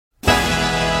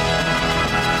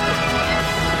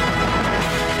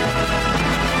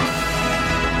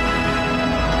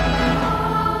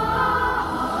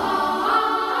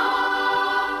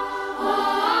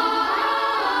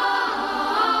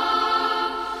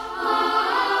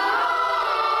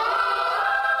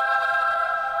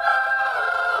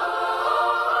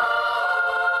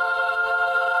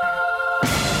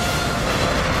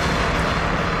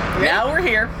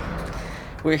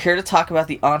We're here to talk about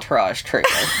the Entourage trailer.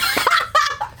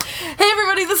 Hey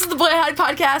everybody, this is the Boy Hide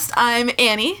Podcast. I'm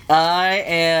Annie. I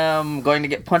am going to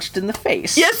get punched in the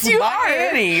face. Yes, you by are.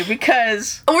 Annie,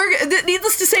 because...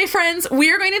 Needless to say, friends, we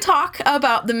are going to talk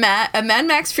about the Mad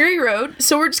Max Fury Road.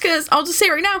 So I'll just say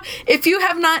right now, if you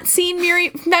have not seen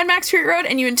Mad Max Fury Road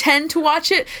and you intend to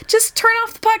watch it, just turn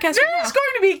off the podcast right now. There's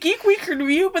going to be a Geek Week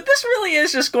review, but this really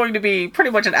is just going to be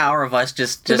pretty much an hour of us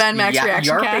just Mad Max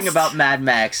reaction yarping cast. about Mad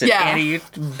Max, and Annie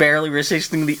barely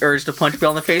resisting the urge to punch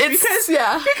Bill in the face because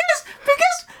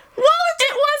well,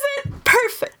 it wasn't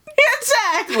perfect.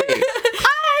 Exactly.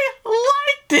 I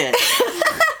liked it.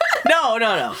 No.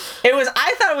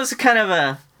 I thought it was kind of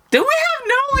a... Do we have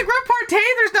no, repartee?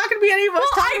 There's not going to be any of us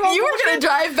talking about you were going to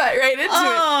drive right into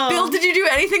it. Bill, did you do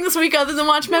anything this week other than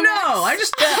watch Mad Max? No, I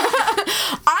just...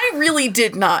 I really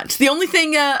did not. The only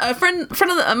thing,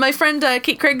 my friend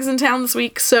Kate Craig's in town this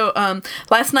week, so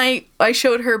last night I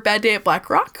showed her Bad Day at Black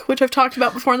Rock, which I've talked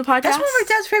about before in the podcast. That's one of my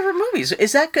dad's favorite movies.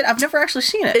 Is that good? I've never actually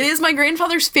seen it. It is my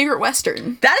grandfather's favorite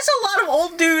Western. That is a lot of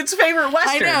old dudes' favorite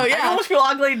Western. I know, yeah. I almost feel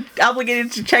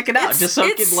obligated to check it out, just so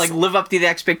it can live up to the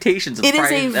expectations of previous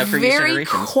generations. It is a very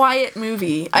quiet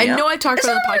movie. I know I talked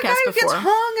about it on the podcast before. Gets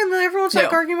hung and then everyone's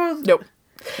arguing about it? Nope.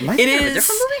 It is a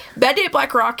different movie? Bad Day at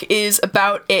Black Rock is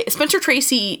about Spencer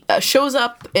Tracy shows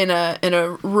up in a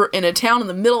town in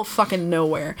the middle of fucking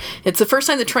nowhere. It's the first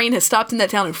time the train has stopped in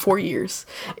that town in 4 years.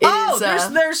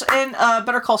 There's in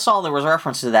Better Call Saul there was a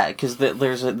reference to that because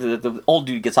there's the old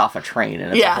dude gets off a train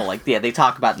and it's they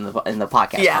talk about it in the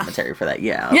podcast commentary for that.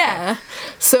 Okay.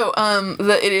 So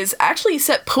it is actually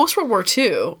set post World War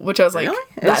II, which I was like, really?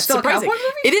 That's surprising.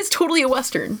 It is totally a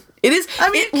Western. It is. I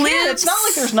mean, it's not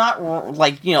like there's not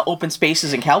open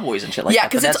spaces and cowboys and shit like that. Yeah,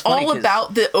 because it's all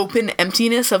about the open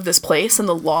emptiness of this place and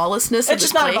the lawlessness of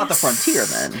this place. It's just not about the frontier,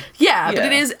 then. Yeah, but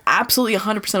it is absolutely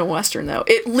 100% a Western, though.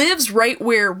 It lives right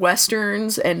where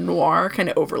Westerns and noir kind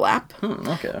of overlap.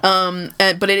 Okay.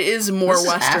 But it is more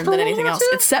Western than anything else.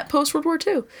 It's set post World War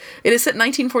II. It is set in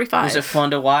 1945. Is it fun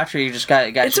to watch, or you just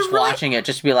got watching it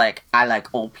just to be like, I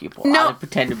like old people. No, I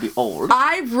pretend to be old.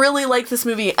 I really like this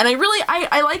movie, and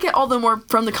I like it all the more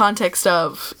from the context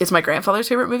of it's my grandfather's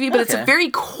favorite movie, but it's a very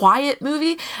quiet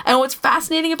movie, and what's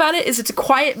fascinating about it is it's a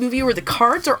quiet movie where the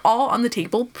cards are all on the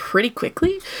table pretty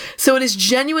quickly, so it is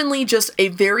genuinely just a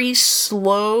very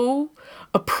slow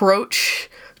approach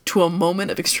to a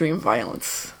moment of extreme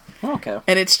violence. Okay.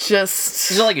 And it's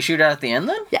just... Is it like a shootout at the end,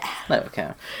 then? Yeah. Oh,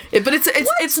 okay.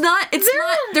 It's not...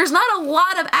 There's not a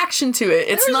lot of action to it.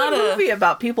 It's not a movie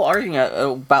about people arguing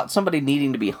about somebody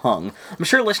needing to be hung. I'm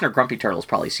sure listener Grumpy Turtle's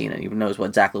probably seen it, even knows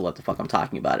exactly what the fuck I'm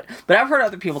talking about it. But I've heard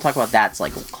other people talk about that's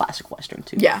like a classic Western,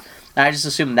 too. Yeah. And I just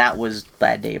assumed that was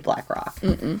Bad Day at Black Rock.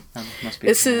 Must be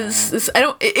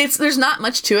there's not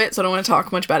much to it, so I don't want to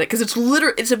talk much about it, because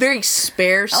it's a very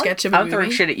spare sketch of a movie. I'm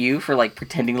throwing shit at you for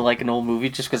pretending to like an old movie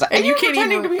just because you can't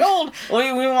pretending to be old.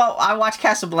 I watch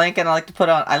Casablanca and I like to file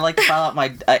out my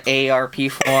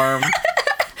AARP form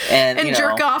and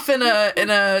jerk off in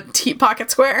a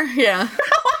pocket square. Yeah.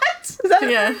 What? Is that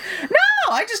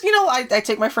No, I just I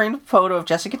take my framed photo of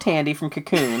Jessica Tandy from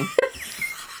Cocoon.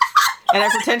 And I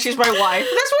pretend she's my wife.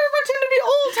 That's why I pretend to be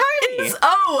old-timey.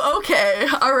 Okay.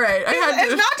 All right.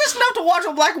 It's not just enough to watch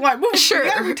a black and white movie. Sure.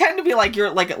 You gotta pretend to be like you're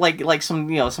like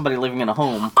some somebody living in a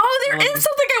home. Oh, there is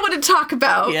something I want to talk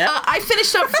about. Yeah. I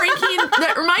finished up Frankie.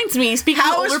 That reminds me. Speaking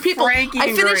of older people,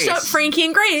 I finished up Frankie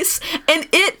and Grace, and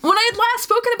when I had last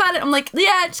spoken about it, I'm like,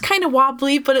 yeah, it's kind of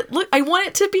wobbly, but I want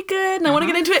it to be good, and I want to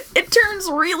get into it. It turns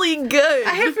really good.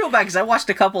 I feel bad because I watched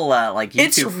a couple YouTube.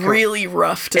 It's really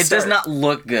rough to start. It does not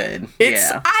look good. You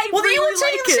were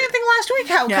saying the same thing last week.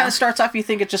 How it kind of starts off, you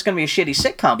think it's just going to be a shitty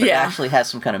sitcom, but it actually has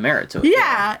some kind of merit to it.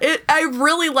 Yeah, I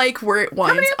really like where it winds.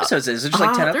 How many episodes is it? Is it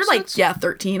just 10 episodes? They're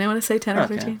 13, I want to say 10 or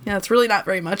 13. Yeah, it's really not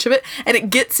very much of it, and it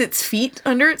gets its feet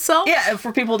under itself. Yeah, and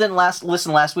for people who didn't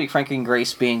listen last week, Frankie and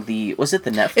Grace being was it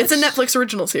the Netflix? It's a Netflix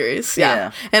original series,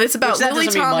 yeah. And it's about Lily Tomlin.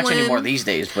 That doesn't mean much anymore these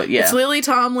days, but yeah. It's Lily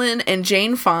Tomlin and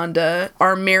Jane Fonda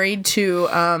are married to,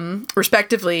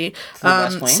 respectively,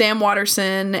 Sam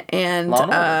Watterson and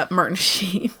Martin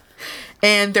Sheen.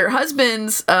 And their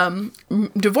husbands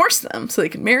divorce them so they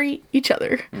can marry each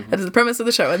other. Mm-hmm. That is the premise of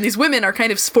the show. And these women are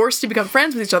kind of forced to become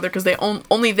friends with each other because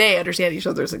only they understand each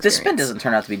other's experience. This spin doesn't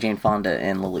turn out to be Jane Fonda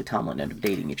and Lily Tomlin end up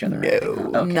dating each other.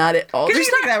 No, not at all.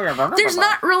 There's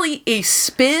not really a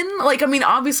spin.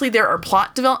 Obviously there are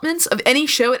plot developments of any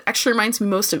show. It actually reminds me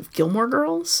most of Gilmore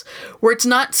Girls, where it's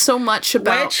not so much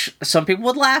about... Which some people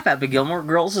would laugh at, but Gilmore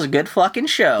Girls is a good fucking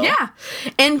show. Yeah.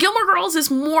 And Gilmore Girls is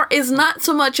not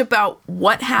so much about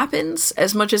what happens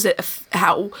as much as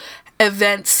how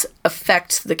events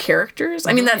affect the characters.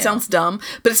 I mean, that sounds dumb,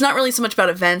 but it's not really so much about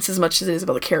events as much as it is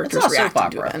about the characters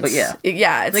reacting to events. But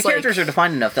yeah. It's the characters are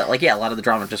defined enough that, like, a lot of the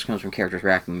drama just comes from characters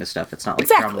reacting to stuff. It's not like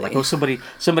drama like, oh, somebody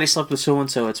slept with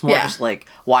so-and-so. It's more just like,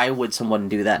 why would someone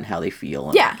do that and how they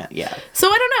feel. And So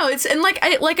I don't know. It's, and like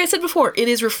I said before, it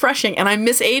is refreshing, and I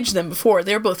misaged them before.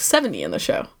 They're both 70 in the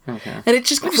show. Okay. And it's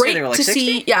just great to 60?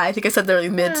 See. Yeah, I think I said they're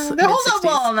mid. They hold up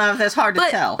well enough. That's hard to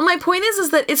tell. My point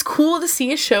is that it's cool to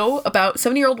see a show about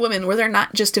 70-year-old women where they're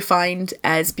not just defined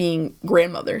as being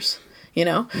grandmothers. You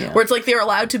know, where it's like they're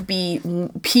allowed to be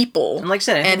people and, like I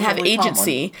said, and have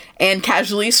agency and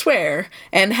casually swear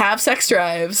and have sex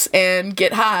drives and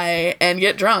get high and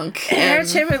get drunk. And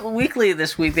Entertainment Weekly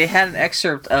this week, they had an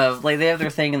excerpt of, like, they have their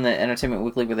thing in the Entertainment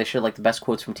Weekly where they showed, like, the best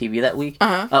quotes from TV that week.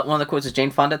 One of the quotes is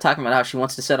Jane Fonda talking about how she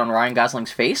wants to sit on Ryan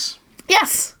Gosling's face.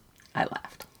 Yes. I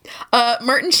laughed.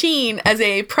 Martin Sheen, as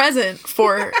a present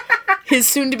for his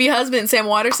soon-to-be husband, Sam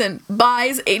Waterston,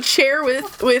 buys a chair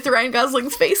with Ryan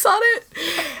Gosling's face on it.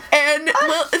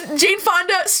 And Jane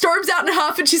Fonda storms out in a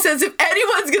huff and she says, if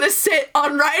anyone's going to sit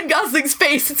on Ryan Gosling's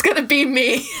face, it's going to be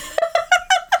me.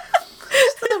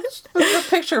 The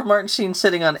picture of Martin Sheen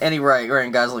sitting on any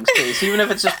Ryan Gosling's face, even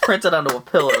if it's just printed onto a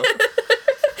pillow.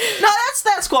 No,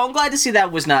 that's cool. I'm glad to see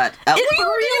that was not... we were doing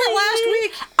it last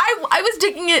week. I was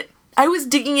digging it. I was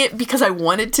digging it because I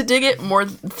wanted to dig it more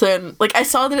than, like, I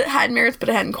saw that it had merits, but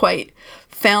it hadn't quite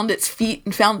found its feet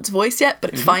and found its voice yet,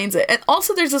 but it finds it. And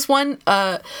also there's this one,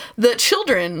 the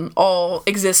children all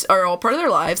are all part of their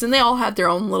lives, and they all had their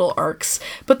own little arcs.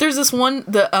 But there's this one,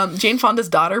 Jane Fonda's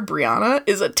daughter, Brianna,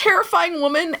 is a terrifying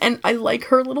woman, and I like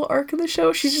her little arc in the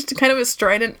show. She's just kind of a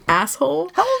strident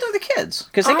asshole. How old are the kids?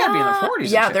 Because they gotta be in their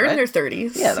 40s. Yeah, they're in their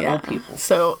 30s. Yeah, they're old people.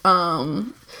 So,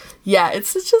 yeah,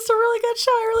 it's just a really good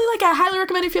show. I really like it. I highly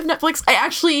recommend it if you have Netflix. I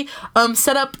actually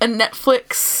set up a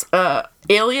Netflix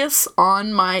alias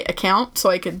on my account so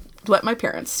I could let my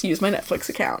parents use my Netflix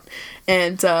account.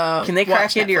 And can they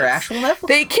crack into your actual Netflix?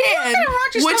 They can,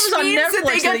 which means that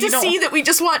they got to see that we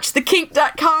just watched the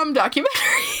Kink.com documentary.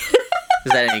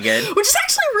 Is that any good? Which is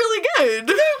actually really good.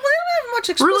 We don't have much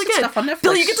explicit stuff on Netflix.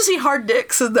 Bill, you get to see hard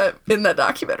dicks in that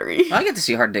documentary. I get to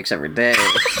see hard dicks every day.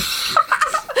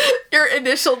 Your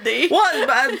initial D.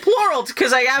 Well, plural,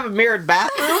 because I have a mirrored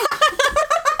bathroom. It's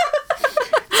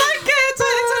like the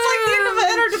end of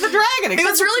Enter the Dragon. It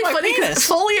was really funny because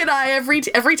Foley and I, every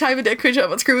time a dick would show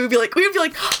up on screen, we'd be like, just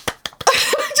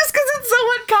because it's so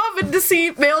uncommon to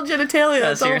see male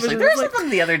genitalia. Seriously, there was something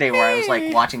the other day where I was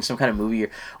like watching some kind of movie.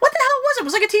 What the hell was it? It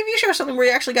was like a TV show or something where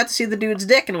you actually got to see the dude's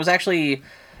dick, and it was actually,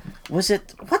 what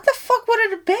the fuck would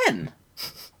it have been?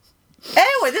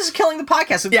 Anyway, this is killing the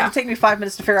podcast. It's going to take me 5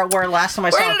 minutes to figure out where last time I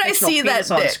saw a fictional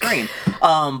penis on the screen.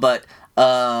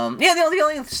 The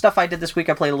only stuff I did this week,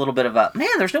 I played a little bit of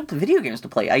there's no video games to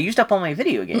play. I used up all my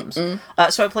video games. So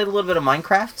I played a little bit of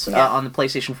Minecraft on the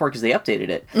PlayStation 4 because they updated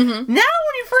it. Now when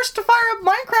you first fire up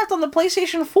Minecraft on the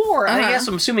PlayStation 4, and I guess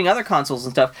I'm assuming other consoles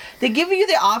and stuff, they give you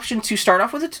the option to start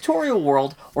off with a tutorial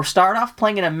world or start off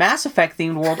playing in a Mass Effect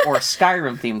themed world or a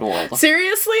Skyrim themed world.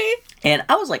 Seriously? And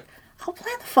I was like, I'll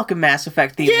play the fucking Mass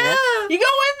Effect theme. Yeah. You go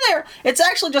in there. It's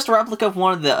actually just a replica of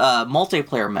one of the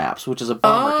multiplayer maps, which is a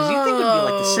bummer because you think it would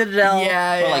be like the Citadel,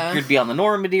 or like you'd be on the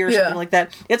Normandy or something like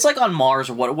that. It's like on Mars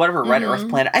or whatever Red Earth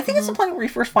planet. I think it's the planet where you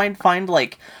first find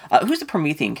like who's the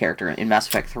Promethean character in Mass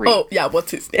Effect 3? Oh yeah, what's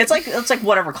his name? It's like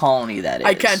whatever colony that is.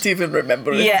 I can't even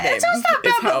remember his name. It's not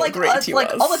bad, but like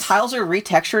all the tiles are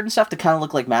retextured and stuff to kind of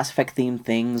look like Mass Effect themed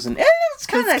things, and it's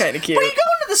kind of nice. Kind of cute. But you go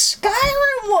into the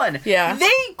Skyrim one. Yeah.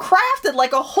 They crafted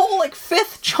like a whole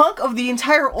fifth chunk of the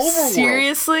entire overworld.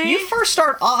 Seriously? You first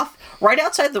start off right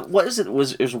outside the, what is it,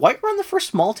 was Whiterun the first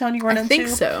small town you run into? I think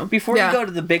so. Before you go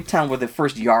to the big town where the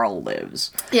first Jarl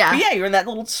lives. Yeah. But yeah, you're in that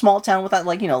little small town with that,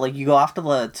 you go off to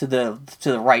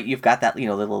the right, you've got that, the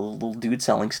little dude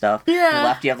selling stuff. Yeah. To the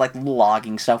left, you have the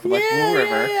logging stuff with the little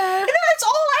river. Yeah. And then it's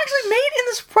all actually made in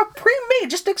this pre-made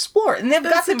just to explore. And they've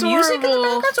got the music in the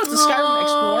background, so it's the Skyrim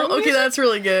Explorer music. Okay, that's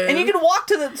really good. And you can walk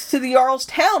to the Jarl's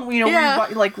town, you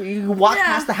walk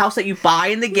past the house that you buy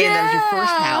in the game that is your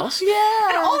first house. Yeah.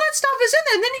 And all that stuff is in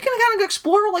there. And then you can kind of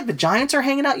explore where the giants are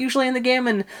hanging out usually in the game,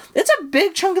 and it's a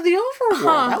big chunk of the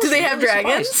overworld. Do they have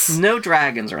dragons? Surprised. No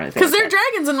dragons or anything. Because there are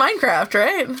dragons in Minecraft,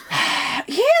 right?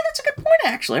 Yeah, that's a good point,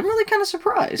 actually. I'm really kind of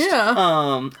surprised. Yeah.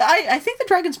 I think the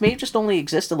dragons may have just only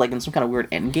existed in some kind of weird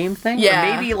endgame thing.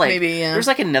 Yeah. Or maybe there's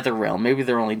a nether realm. Maybe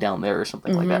they're only down there or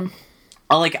something like that.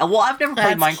 I've never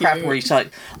played That's Minecraft cute. where you saw,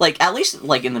 at least,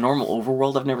 in the normal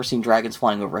overworld, I've never seen dragons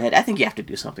flying overhead. I think you have to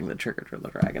do something to trigger the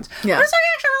dragons. Yeah. But it's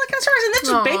actually really kind of surprising. And that's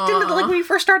just baked into, when you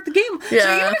first start the game. Yeah.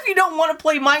 So even if you don't want to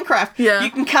play Minecraft, Yeah.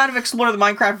 you can kind of explore the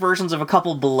Minecraft versions of a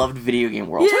couple beloved video game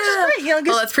worlds, which is great.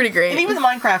 That's pretty great. And even the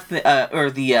Minecraft, or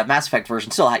the Mass Effect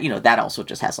version still, that also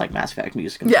just has, Mass Effect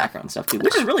music and background stuff, too,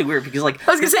 which is really weird, because, I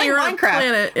was gonna say, you're on a Minecraft,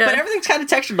 planet, but everything's kind of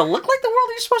textured to look like the world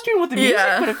you're supposed to be in with the music,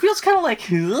 but it feels kind of like,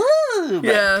 ugh.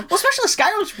 Yeah. Well, especially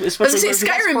Skyrim, I was gonna say,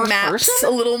 Skyrim maps a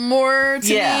little more to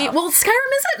me. Well,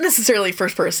 Skyrim isn't necessarily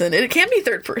first person. It can be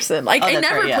third person. I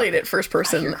never played it first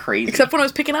person. You're crazy. Except when I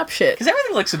was picking up shit. Because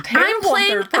everything looks so terrible I'm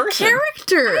playing in third person. a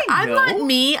character. I know. I'm not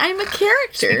me. I'm a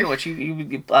character. Speaking of which,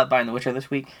 you buying The Witcher this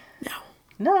week?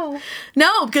 No.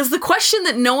 No, because the question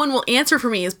that no one will answer for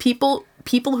me is people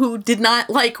who did not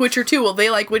like Witcher 2, will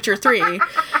they like Witcher 3?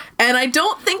 And I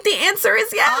don't think the answer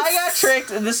is yes. I got tricked.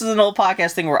 This is an old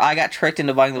podcast thing where I got tricked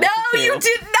into buying The Witcher 2. No, you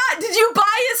did not. Did you buy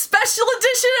a special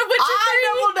edition of Witcher 3?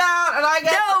 I doubled down and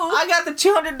I got the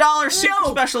 $200 super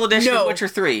special edition of Witcher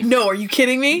 3. No, are you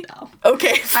kidding me? No.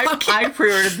 Okay, I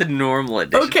pre-ordered the normal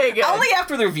edition. Okay, good. Only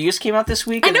after the reviews came out this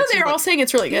week. I know they're all saying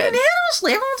it's really good.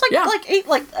 Unanimously,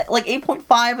 everyone's like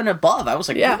 8.5 and above. I was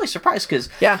really surprised because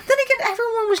then again,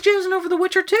 everyone was jizzing over The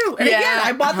Witcher 2. And again,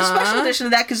 I bought the special edition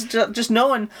of that because just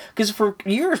knowing, because for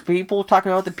years people were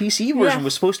talking about the PC version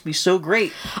was supposed to be so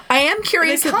great. I am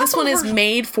curious if this one is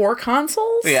made for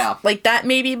consoles. Yeah. That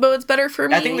maybe bodes better for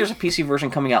me. I think there's a PC version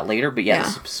coming out later, but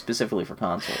specifically for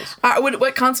consoles.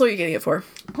 What console are you getting it for?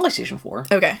 PlayStation 4.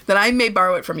 Okay, then I may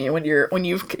borrow it from you when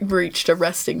you've reached a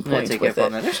resting point with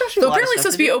it. There's so apparently it's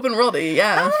supposed to be open worldy,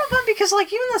 I don't know, because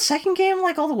even the second game,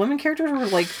 all the women characters were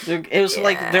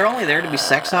they're only there to be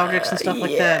sex objects and stuff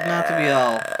like that, not to be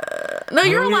all. No,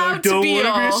 you're allowed to be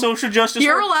all. Be a social justice.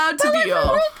 You're allowed to be all. From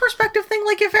a world perspective thing,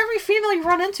 if every female you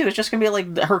run into, it's just gonna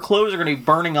be her clothes are gonna be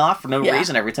burning off for no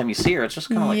reason every time you see her. It's just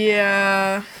kind of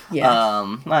yeah.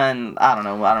 And I don't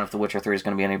know if The Witcher 3 is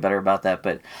gonna be any better about that,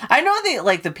 but I know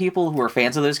the people who are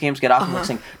fans of those games get off and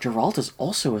saying Geralt is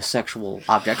also a sexual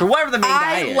object or whatever the main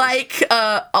guy is. I like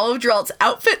Olive Geralt's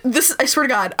outfit. This, I swear to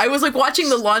God, I was watching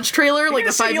the launch trailer,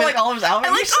 the 5 minute. Like Olive's outfit.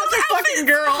 I like Olive's fucking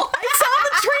girl. I saw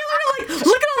the trailer,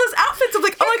 look at all those outfits. I'm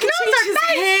like, I can change his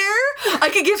hair. I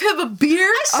could give him a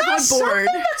beard. I'm on board.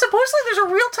 That supposedly there's a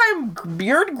real-time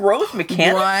beard growth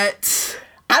mechanic. What?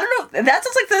 I don't know. That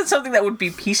sounds like that's something that would be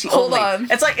PC Hold only. on.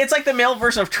 It's like the male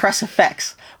version of Tress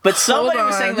Effects, but somebody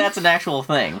was saying that's an actual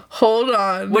thing. Hold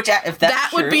on. Which, if that's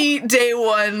true, would be day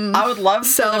one. I would love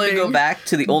for them to go back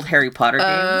to the old Harry Potter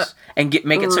games and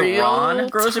make it so Ron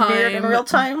grows a beard in real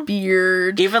time.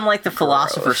 Beard. Even the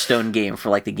Philosopher's Stone game for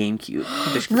the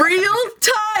GameCube. Real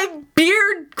time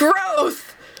beard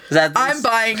growth. I'm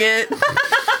buying it.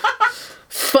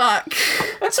 Fuck.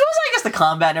 I suppose I guess the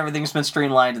combat and everything's been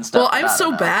streamlined and stuff. Well, I'm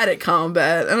so bad at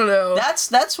combat. I don't know. That's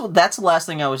the last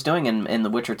thing I was doing in The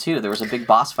Witcher 2. There was a big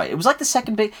boss fight. It was the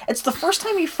second big. It's the first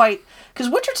time you fight, because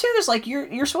Witcher 2 is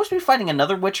you're supposed to be fighting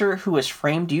another Witcher who has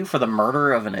framed you for the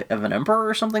murder of an emperor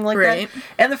or something like that.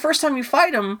 And the first time you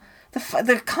fight him,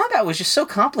 the combat was just so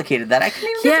complicated that I couldn't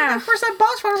even get to that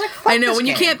boss fight. I was like, fuck, I know, when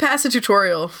you can't pass a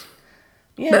tutorial.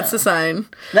 Yeah. That's the sign.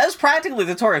 That was practically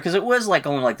the tutorial, because it was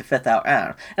only the 5th hour. I don't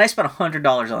know. And I spent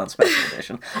 $100 on that special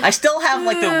edition. I still have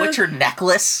the Witcher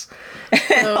necklace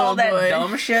and all that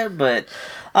dumb shit, but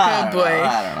I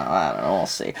don't know. We'll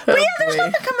see. But there's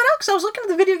nothing coming out, because I was looking at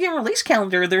the video game release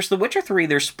calendar. There's The Witcher 3.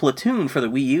 There's Splatoon for the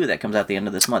Wii U that comes out the end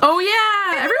of this month. Oh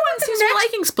yeah, everyone seems to be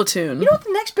liking Splatoon. You know what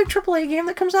the next big AAA game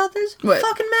that comes out is? What?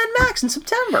 Fucking Mad Max in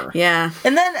September. Yeah.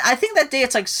 And then I think that day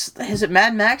it's is it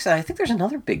Mad Max? I think there's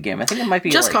another big game. I think it might be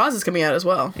Just Cause is coming out as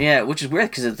well. Yeah, which is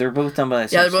weird because they're both done by the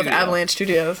same they're both studio. Avalanche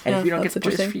Studios. And if you don't get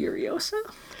Puss Furiosa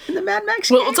in the Mad Max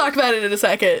we'll talk about it in a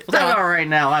second. We'll talk about it right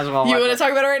now. Might as well. You want to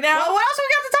talk about it right now? Well, what else we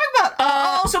got to talk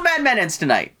about? Also, Mad Men ends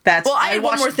tonight. I have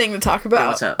one more thing to talk about. Yeah,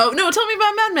 what's up? Oh, no, tell me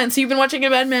about Mad Men. So you've been watching a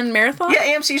Mad Men marathon? Yeah,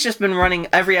 AMC's just been running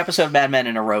every episode of Mad Men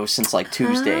in a row since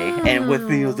Tuesday. And with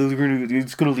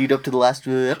it's going to lead up to the last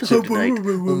episode tonight.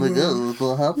 Oh my god, what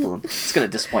will happen? It's going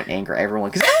to disappoint and anger everyone.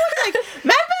 Because Mad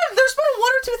Men, there's been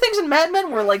one or two things in Mad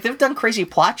Men where they've done crazy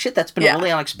plot shit that's been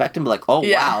really unexpected. But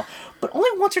wow. But only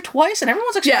once or twice, and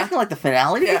everyone's expecting the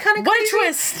finale to be kind of crazy. What a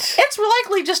twist! It's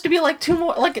likely just to be two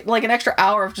more, like an extra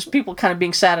hour of just people kind of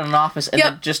being sat in an office, and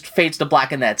then just fades to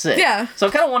black, and that's it. Yeah. So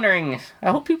I'm kind of wondering. I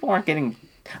hope people aren't getting.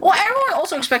 Well, everyone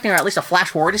also expecting at least a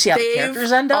flash forward to see how the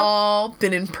characters end up. They've all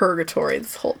been in purgatory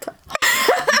this whole time.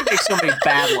 You make so many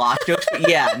bad lost jokes, but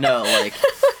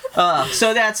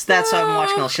So that's I'm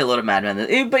watching a shitload of Mad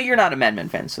Men. But you're not a Mad Men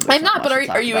fan, so I'm not. But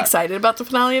are you excited about the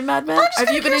finale of Mad Men?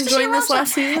 Have you been enjoying this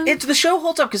last season? The show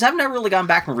holds up because I've never really gone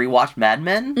back and rewatched Mad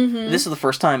Men. This is the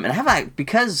first time, and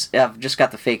because I've just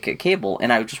got the fake cable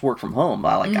and I just work from home.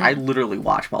 I literally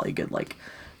watch probably a good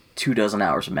 24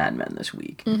 hours of Mad Men this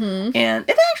week, and it actually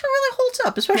really holds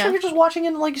up, especially if you're just watching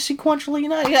it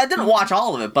sequentially. I didn't watch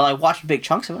all of it, but I watched big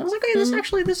chunks of it. I was like, hey,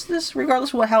 this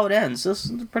regardless of how it ends, this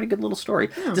is a pretty good little story,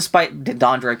 despite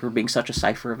Don Draper being such a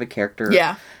cipher of a character.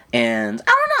 Yeah. And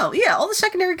I don't know, all the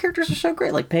secondary characters are so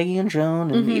great, like Peggy and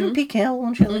Joan, and even Pete Campbell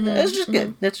and shit like that. It's just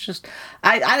good. It's just,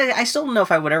 I still don't know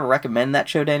if I would ever recommend that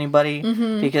show to anybody,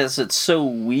 because it's so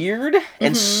weird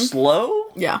and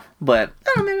slow. Yeah. But, I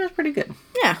don't know, maybe it's pretty good.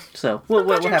 Yeah. So,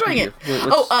 what happened to you?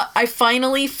 I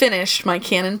finally finished my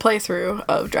canon playthrough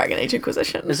of Dragon Age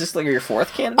Inquisition. Is this your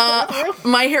fourth canon playthrough?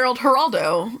 My Herald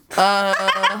Geraldo.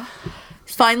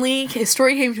 Finally, his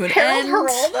story came to an end.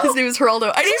 Geraldo? His name is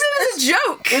Geraldo. I named him as a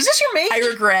joke. Is this your mage? I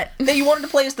regret. That you wanted to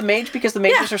play as the mage because the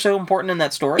mages are so important in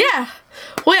that story? Yeah.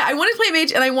 Well, I wanted to play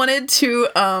mage, and I wanted to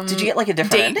Did you get a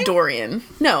different ending? Dorian.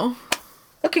 No.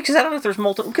 Okay, because I don't know if there's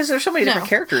multiple... Because there's so many different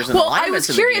characters and alignments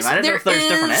in the game. I didn't know if there's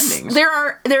different endings.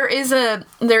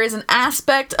 There is an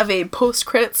aspect of a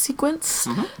post-credit sequence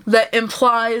that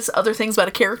implies other things about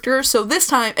a character. So this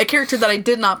time, a character that I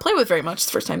did not play with very much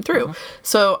the first time through.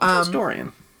 So, Who's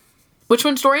Dorian? Which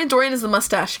one's Dorian? Dorian is the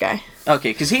mustache guy.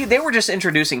 Okay, because they were just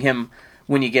introducing him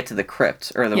when you get to the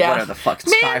crypt, or whatever the fuck,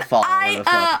 Skyfall.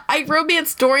 I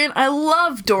romance Dorian. I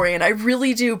love Dorian. I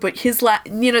really do. But his at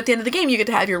the end of the game, you get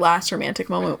to have your last romantic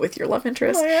moment with your love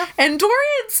interest. Oh, yeah. And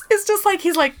Dorian's is just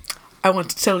he's like, I want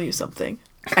to tell you something.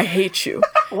 I hate you.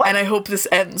 And I hope this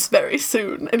ends very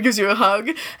soon. And gives you a hug.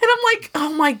 And I'm like,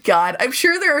 oh my god. I'm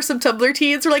sure there are some Tumblr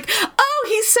teens who are like, oh,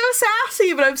 he's so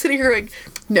sassy. But I'm sitting here going,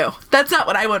 no, that's not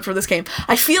what I want for this game.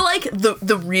 I feel like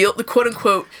the quote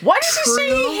unquote. Why does he say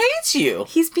he hates you?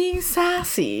 He's being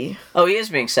sassy. Oh, he is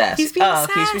being sassy. He's being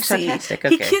sassy. He's being sarcastic.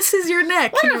 Okay. He kisses your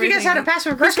neck. I don't know if you guys had a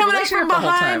passive aggressive relationship the whole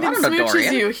time. And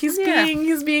smooches you. He's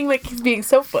being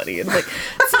so funny and so.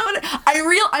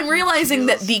 I'm realizing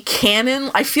that the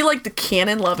canon. I feel like the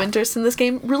canon love interest in this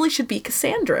game really should be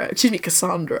Cassandra,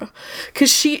 because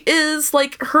she is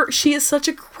she is such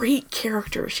a great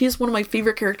character. She is one of my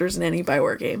favorite characters in any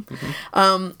BioWare game,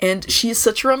 and she is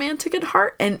such romantic at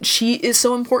heart, and she is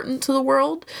so important to the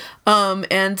world.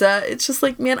 It's just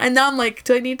man, and now I'm like,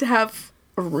 do I need to have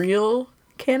a real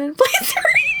canon playthrough?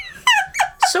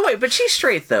 So wait, but she's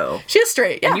straight though. She is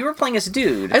straight. Yeah. And you were playing as a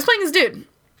dude. I was playing as dude.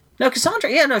 No, Cassandra.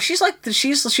 Yeah, no, she's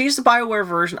she's the BioWare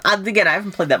version. Again, I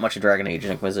haven't played that much of Dragon Age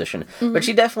Inquisition, but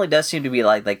she definitely does seem to be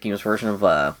like game's version of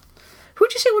who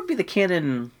would you say would be the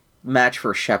canon match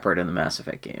for Shepard in the Mass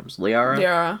Effect games? Liara?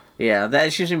 Liara. Yeah,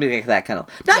 that seems to be that kind of...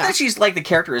 Not that she's the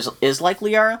character is like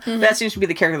Liara, but that seems to be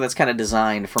the character that's kind of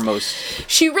designed for most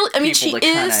She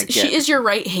is your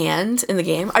right hand in the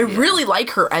game. I really like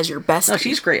her as your bestie. No,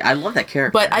 she's great. I love that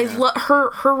character. But I love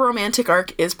her romantic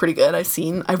arc is pretty good.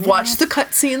 I've watched the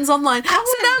cutscenes online. So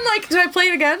now I'm like, did I play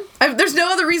it again? There's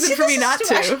no other reason for me not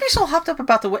to. I should be so hopped up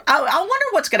about the... I wonder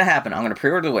what's going to happen. I'm going to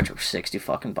pre-order The Witcher for $60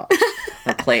 fucking bucks. I'm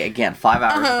going to play it again, 5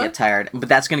 hours and get tired. But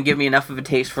that's going to give me enough of a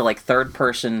taste for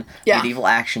third-person medieval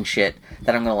action shit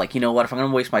that I'm going to you know what, if I'm going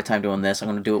to waste my time doing this, I'm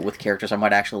going to do it with characters I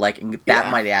might actually like, and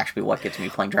that might actually be what gets me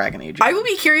playing Dragon Age. I will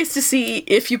be curious to see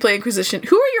if you play Inquisition.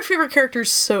 Who are your favorite characters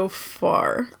so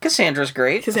far? Cassandra's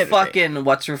great. Fucking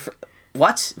great.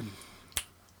 What's Bill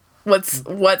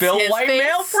his White face?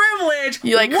 male privilege.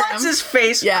 You like what's Krem? His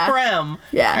face? Yeah. Krem.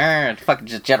 Yeah. Fucking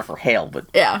just Jennifer Hale, but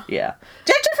yeah.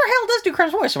 Jennifer Hale does do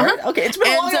Krem's voice, right? Okay, it's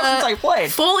been a long time since I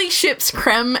played. Fully ships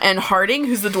Krem and Harding,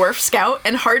 who's the dwarf scout,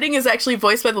 and Harding is actually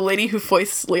voiced by the lady who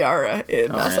voiced Liara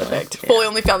in Mass Effect. Yeah. Fully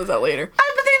only found this out later.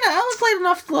 But then I only played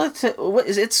enough to...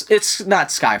 It's not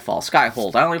Skyfall,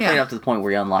 Skyhold. I only played up to the point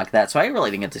where you unlock that, so I really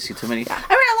didn't get to see too many... I mean,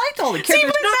 I liked all the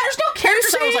characters. There's no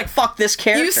characters I was like, fuck this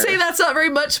character. You say that's not very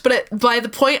much, but by the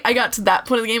point I got to that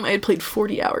point of the game, I had played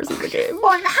 40 hours of the game.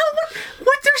 What?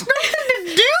 There's nothing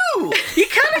to do! You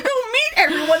kind of go meet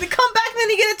everyone, they come back, and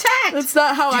then you get attacked! That's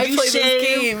not how I play this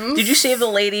game. Did you save the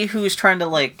lady who's trying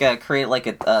to, create,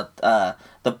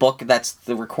 the book that's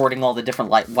recording all the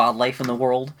different wildlife in the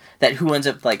world? Who ends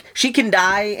up, she can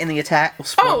die in the attack?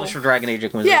 Spoilers for Dragon Age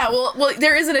Inquisition. Yeah, well,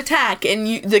 there is an attack,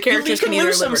 and the characters can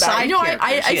either live or die. No,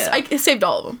 I saved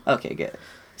all of them. Okay, good.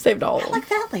 Saved all of them. I like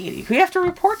that lady who you have to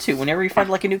report to whenever you find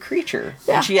a new creature.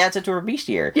 Yeah. And she adds it to her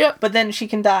bestiary. Yep. But then she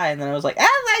can die, and then I was like, she's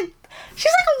like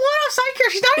a one-off side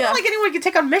character. She's not even anyone you can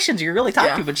take on missions you really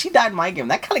talk to, but she died in my game.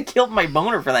 That kind of killed my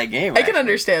boner for that game. I can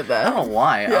understand that. I don't know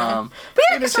why. Yeah. But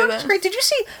yeah, Cassandra's great. Did you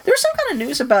see, there was some kind of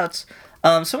news about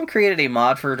Someone created a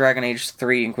mod for Dragon Age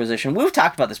 3 Inquisition. We've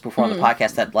talked about this before on the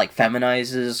podcast that, like,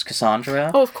 feminizes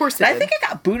Cassandra. Oh, of course it did. I think it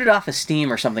got booted off of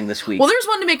Steam or something this week. Well, there's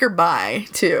one to make her bi,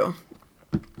 too.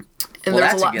 And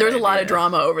there's a lot of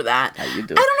drama over that. How you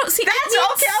do? I don't know. See,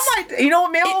 you know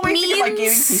what? Maybe I'll wait to get my gaming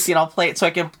PC and I'll play it so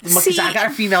I can. Because I got a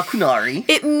female Kunari.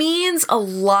 It means a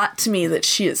lot to me that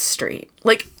she is straight.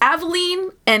 Like,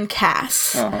 Aveline and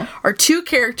Cass are two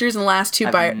characters in the last two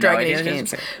Dragon Age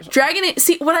games.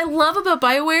 See, what I love about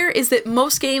BioWare is that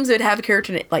most games would have a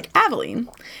character like Aveline,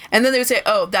 and then they would say,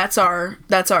 "Oh, that's our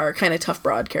kind of tough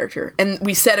broad character," and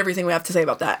we said everything we have to say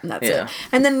about that, and that's it.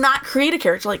 And then not create a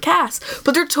character like Cass,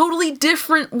 but they're totally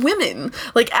different women.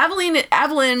 Like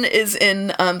Aveline is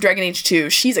in Dragon Age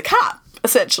 2. She's a cop.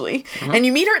 Essentially. And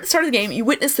you meet her at the start of the game, you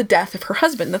witness the death of her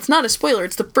husband. That's not a spoiler,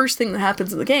 it's the first thing that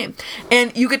happens in the game.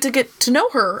 And you get to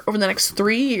know her over the next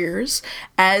 3 years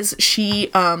as she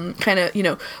kind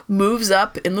of, moves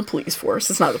up in the police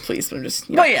force. It's not the police, but I'm just,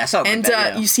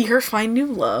 you see her find new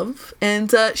love,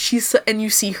 and you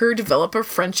see her develop a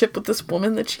friendship with this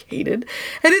woman that she hated.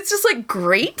 And it's just like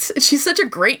great. She's such a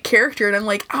great character, and I'm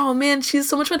like, oh man, she's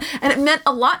so much fun. And it meant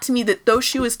a lot to me that though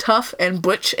she was tough and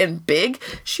butch and big,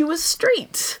 she was straight.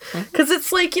 Because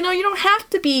it's like, you don't have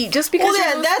to be just because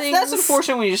that's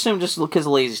unfortunate when you assume just because the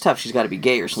lady's tough she's got to be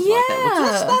gay or something like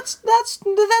that. That's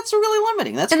really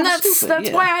limiting. That's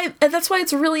stupid. That's why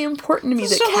it's really important to me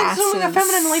that Cass is a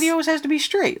feminine lady always has to be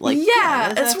straight. Like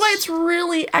that's why it's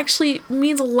really actually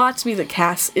means a lot to me that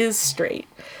Cass is straight.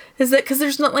 Is that because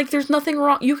there's nothing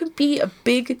wrong. You can be a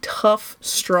big, tough,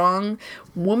 strong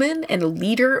woman and a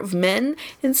leader of men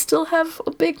and still have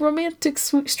a big romantic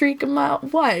streak a mile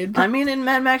wide. I mean, in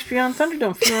Mad Max Beyond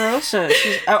Thunderdome, Furiosa,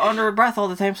 she's out under her breath all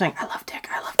the time saying, "I love Dick,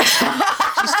 I love Dick."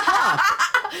 She's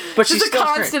tough, but she's still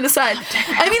constant aside.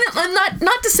 I mean,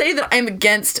 not to say that I'm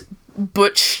against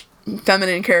butch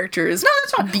feminine characters. No,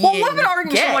 that's fine. Well, we've been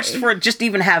arguing so much for just to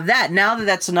even have that. Now that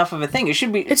that's enough of a thing, it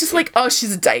should be. It's just like, oh,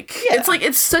 she's a dyke. Yeah. It's like,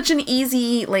 it's such an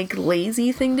easy, like,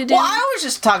 lazy thing to do. Well, I was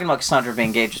just talking about Cassandra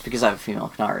being gay just because I have a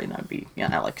female Kunari and I'd be,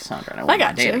 I like Cassandra and I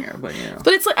wouldn't be dating her, but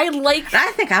But it's like, I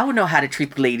think I would know how to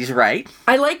treat the ladies right.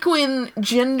 I like when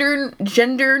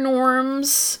gender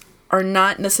norms are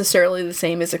not necessarily the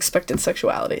same as expected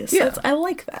sexuality. So I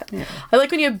like that. Yeah. I like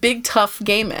when you have big, tough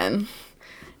gay men.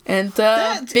 And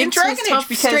big Dragon Age,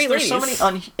 because there's ladies. so many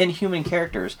inhuman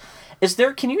characters.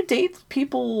 Can you date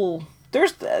people?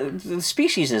 There's the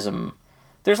speciesism.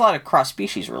 There's a lot of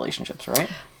cross-species relationships, right?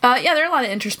 Yeah, there are a lot of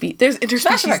there's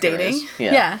interspecies dating.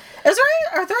 Yeah.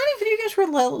 Are there any video games where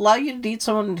allow you to date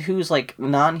someone who's like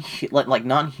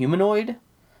non-humanoid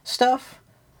stuff?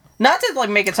 Not to like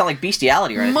make it sound like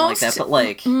bestiality or anything like that, but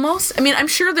like I mean, I'm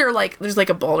sure there's like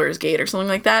a Baldur's Gate or something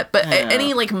like that, but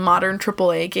any like modern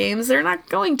AAA games, they're not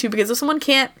going to, because if a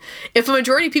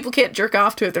majority of people can't jerk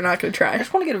off to it, they're not going to try. I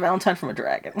just want to get a Valentine from a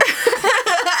dragon.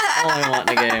 All I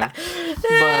want in a game.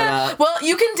 But well,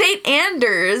 you can date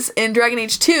Anders in Dragon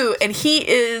Age 2, and he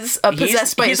is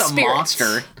possessed by a spirit. He's a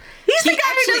monster. He's the guy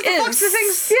who just fucks the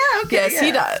things. Yeah, okay. Yes,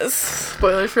 he does.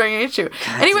 Spoilers for Dragon Age 2.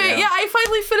 Anyway, I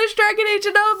finally finished Dragon Age,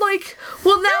 and now I'm like,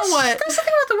 well, now what? There's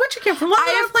something about The Witcher game. From what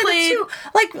I've played it too.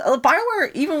 Like,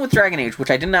 BioWare, even with Dragon Age,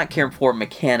 which I did not care for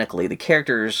mechanically, the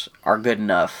characters are good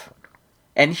enough.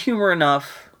 And humor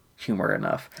enough. But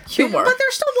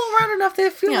they're still well-rounded enough that they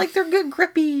feel like they're good,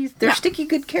 grippy, they're sticky,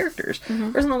 good characters. Mm-hmm.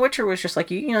 Whereas in The Witcher was just like,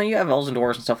 you have elves and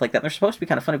dwarves and stuff like that, and they're supposed to be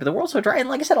kind of funny, but the world's so dry, and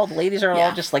like I said, all the ladies are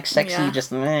all just like sexy,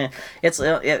 just meh. It's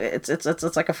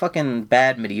like a fucking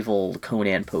bad medieval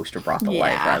Conan poster brought to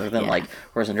life, rather than like,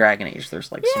 whereas in Dragon Age,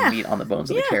 there's like some meat on the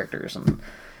bones of the characters, and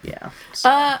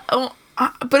so.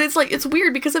 But it's like, it's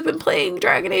weird because I've been playing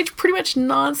Dragon Age pretty much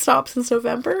non-stop since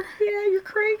November. Yeah, you're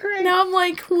cray. Now I'm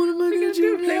like, what am I going to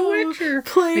do now? Play Witcher.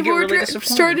 Play more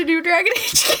start a new Dragon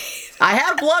Age game. I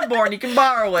have Bloodborne, you can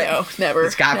borrow it. No, never.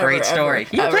 It's got a great story.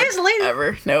 You play as a lady?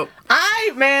 Ever. Nope.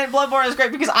 Bloodborne is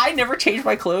great because I never changed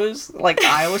my clothes. Like,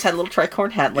 I always had a little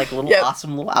tricorn hat, like a little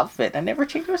awesome little outfit. I never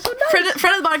changed. It was so nice.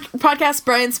 Friend of the podcast,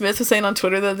 Brian Smith, was saying on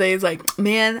Twitter the other day, he's like,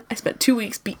 man, I spent 2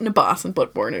 weeks beating a boss in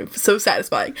Bloodborne. It was so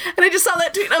satisfying. And I just saw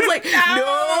that tweet and I was like,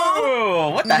 no!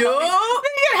 What the hell?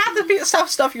 You have to be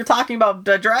stuff you're talking about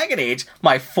Dragon Age,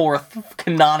 my fourth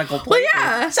canonical playthrough. Well,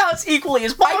 yeah. Sounds equally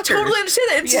as bonkers. I totally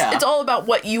understand that. It's all about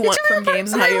what you want from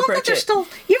games and how you approach it. Still,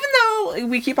 even though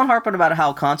we keep on harping about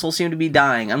how consoles seem to be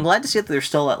dying, I'm glad to see that there's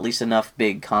still at least enough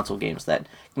big console games that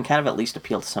can kind of at least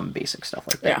appeal to some basic stuff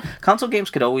like that. Yeah. Console games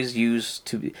could always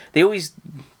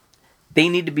they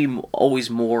need to be always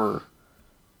more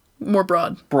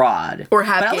broad. Or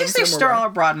have, but at least they still are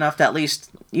broad enough to at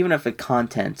least even if the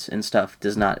content and stuff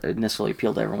does not necessarily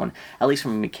appeal to everyone, at least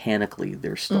from mechanically,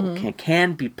 there still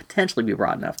can be potentially be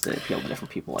broad enough to appeal to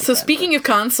different people. Like so speaking of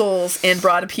consoles and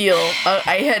broad appeal,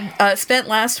 I had spent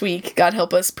last week, God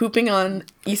help us, pooping on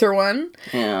Ether 1.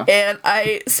 Yeah. And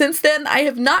since then, I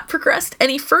have not progressed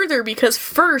any further because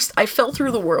first, I fell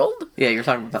through the world. Yeah, you're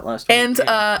talking about that last week. And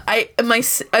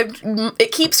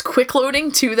it keeps quick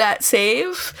loading to that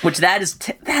save. Which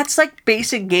that's like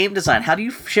basic game design. How do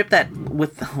you ship that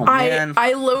with, man.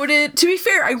 I loaded, to be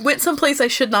fair, I went someplace I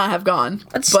should not have gone.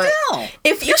 But still,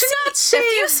 if you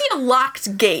see a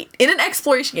locked gate, in an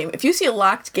exploration game, if you see a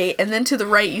locked gate and then to the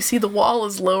right you see the wall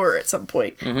is lower at some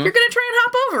point, you're going to try and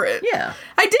hop over it. Yeah.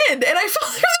 I did, and I fell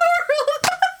through the world.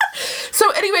 So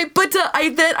anyway, but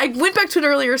I went back to an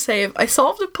earlier save. I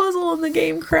solved a puzzle and the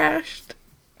game crashed.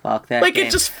 Fuck that Like, game.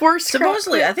 it just forced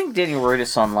Supposedly, I think Daniel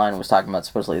Reuters online was talking about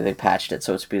supposedly they patched it,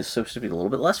 so it's supposed to be a little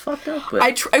bit less fucked up. But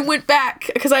I went back,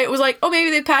 because I was like, oh,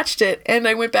 maybe they patched it, and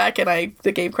I went back, and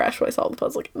the game crashed when I solved the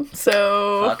puzzle again.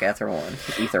 So... Fuck Ether 1.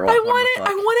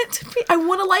 I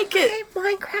want to like it. Hey,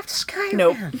 Minecraft Skyrim.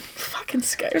 Nope. Fucking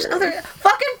Skyrim.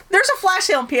 There's a flash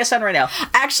sale on PSN right now.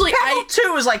 Actually, Peggle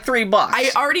 2 is like $3.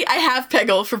 I have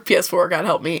Peggle for PS4, God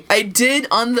help me. I did,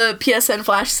 on the PSN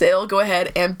flash sale, go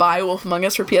ahead and buy Wolf Among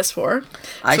Us for PS4. So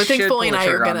I think Foley and I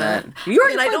are gonna. You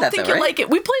already and I don't think you'll like it.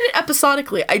 We played it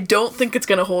episodically. I don't think it's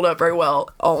gonna hold up very well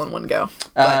all in one go.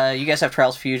 You guys have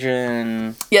Trials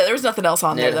Fusion. Yeah, there was nothing else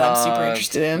on there that I'm super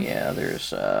interested in. Yeah,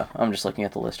 there's. I'm just looking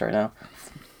at the list right now.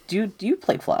 Do you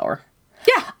play Flower?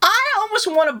 Yeah. I almost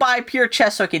want to buy pure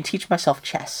chess so I can teach myself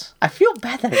chess. I feel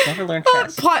bad that I've never learned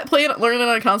chess. Learn it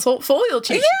on a console. Foley will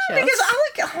teach you chess.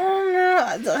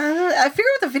 Because I figure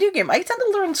with a video game, I tend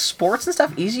to learn sports and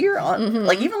stuff easier on,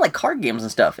 like, even like card games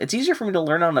and stuff. It's easier for me to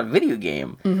learn on a video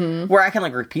game where I can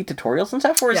like repeat tutorials and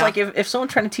stuff. Whereas like if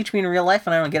someone's trying to teach me in real life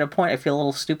and I don't get a point, I feel a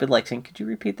little stupid like saying, could you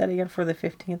repeat that again for the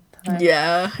 15th time?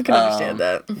 Yeah, I can understand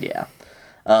that. Yeah.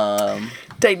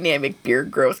 Dynamic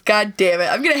beard growth. God damn it.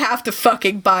 I'm gonna have to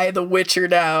fucking buy The Witcher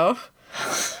now.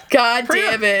 God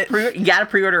damn it. You gotta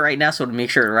pre-order right now so to make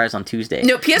sure it arrives on Tuesday.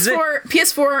 No,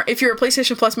 PS4, if you're a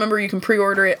PlayStation Plus member, you can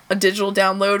pre-order it, a digital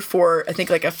download for, I think,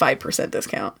 like a 5%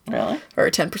 discount. Really? Or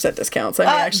a 10% discount. So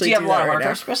I may actually do that right now. Do you have a lot of hard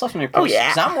drive space left in your PC? Oh, yeah.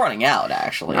 Because I'm running out,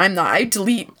 actually. I'm not. I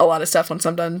delete a lot of stuff once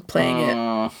I'm done playing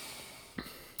it.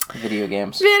 Video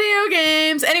games.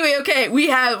 Anyway, okay, we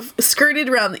have skirted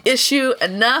around the issue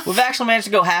enough. We've actually managed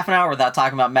to go half an hour without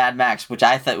talking about Mad Max, which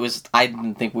I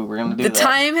didn't think we were going to do. The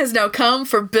time has now come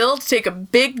for Bill to take a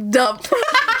big dump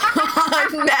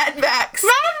on Mad Max.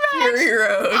 Fury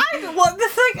Road. Let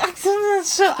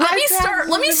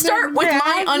me start with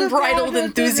my unbridled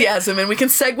enthusiasm, and we can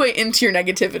segue into your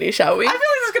negativity, shall we? I feel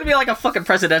like this is going to be like a fucking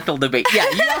presidential debate. Yeah,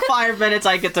 you have 5 minutes,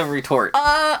 I get to retort.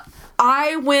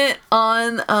 I went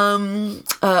on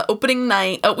opening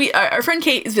night. Our friend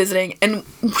Kate is visiting, and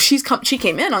she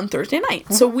came in on Thursday night.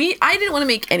 Mm-hmm. So I didn't want to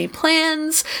make any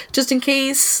plans just in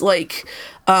case, like,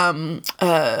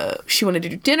 she wanted to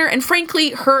do dinner, and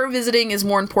frankly, her visiting is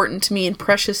more important to me and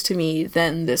precious to me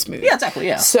than this movie. Yeah, exactly.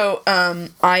 Yeah. So I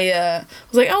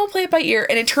was like, "Oh, I'll play it by ear,"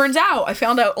 and it turns out I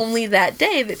found out only that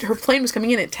day that her plane was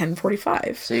coming in at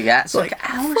 10:45. So you got hours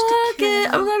to kill.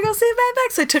 I'm gonna go see Mad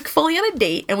Max. So I took Foley on a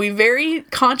date, and we very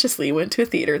consciously went to a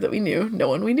theater that no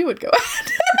one we knew would go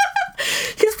at.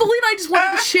 Because Foley and I just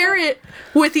wanted to share it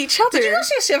with each other. Did you go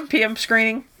see a 7 p.m.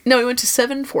 screening? No, we went to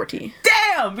 7:40.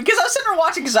 Damn! Because I was sitting there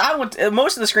watching, because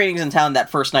most of the screenings in town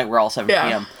that first night were all 7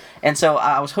 p.m. And so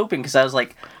I was hoping, because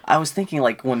I was thinking,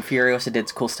 like, when Furiosa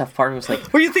did cool stuff, part of it was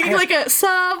like... Were you thinking, like, a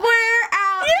somewhere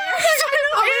out there?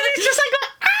 It's just like...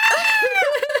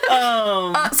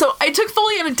 So I took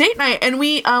Foley on a date night, and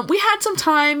we had some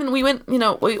time, and we went,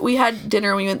 we had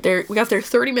dinner, we went there, we got there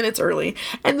 30 minutes early,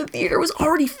 and the theater was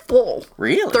already full.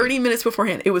 Really? 30 minutes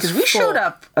beforehand. It was full. Because we showed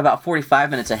up about 45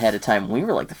 minutes ahead of time. We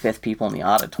were like the 5th people in the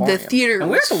auditorium. The theater and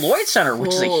we were at the Lloyd Center, full.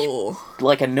 which is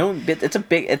a known bit. It's in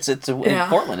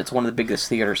Portland. It's one of the biggest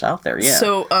theaters out there. Yeah.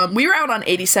 So we were out on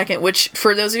 82nd, which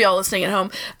for those of y'all listening at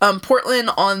home,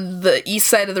 Portland on the east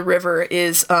side of the river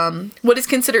is what is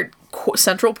considered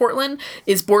central Portland,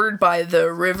 is bordered by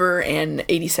the river and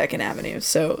 82nd Avenue.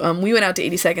 So we went out to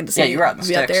 82nd to see. Yeah, you were out in the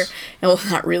sticks. Out there. Well,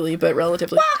 not really, but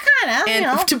relatively. Well, kind of.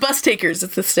 And to bus takers,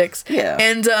 it's the sticks. Yeah.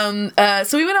 And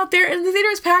so we went out there, and the theater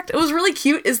was packed. It was really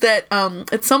cute. Is that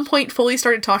at some point Foley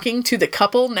started talking to the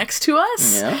couple next to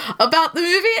us about the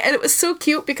movie, and it was so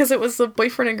cute because it was a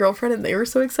boyfriend and girlfriend, and they were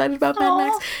so excited about Mad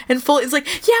Max. And Foley is like,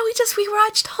 "Yeah, we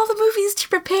watched all the movies to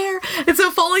prepare." And so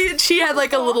Foley and she had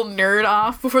like a little nerd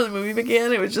off before the movie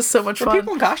began. It was just so much fun. Were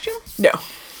people in costume? No.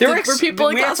 Were people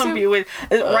in costume? Right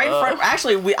in front.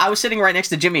 Actually, I was sitting right next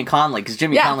to Jimmy and Conley because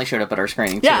Jimmy and Conley showed up at our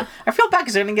screening too. Yeah. I feel bad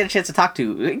because I didn't get a chance to talk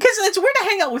to, because it's weird to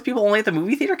hang out with people only at the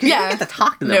movie theater because you don't get to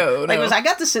talk to them. No. I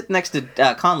got to sit next to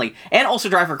Conley and also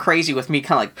drive her crazy with me,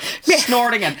 kind of like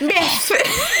snorting and occasionally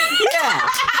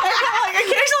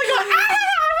going, I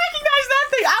recognize that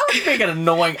thing. I was being an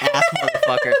annoying ass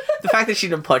motherfucker. The fact that she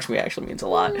didn't punch me actually means a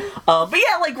lot. But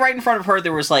yeah, like right in front of her,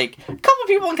 there was like a couple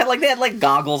people and they had like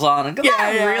goggles on and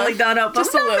really done up.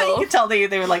 Just a little. You could tell they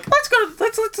were like, let's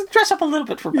dress up a little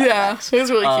bit for Mad Max. It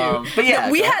was really cute. But yeah,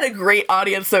 we had a great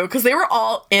audience though because they were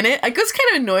all in it. I was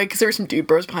kind of annoyed because there were some dude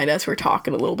bros behind us who were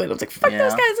talking a little bit. I was like, fuck those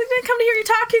guys! Like, they didn't come to hear you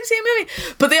talk, to see a movie.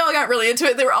 But they all got really into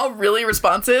it. They were all really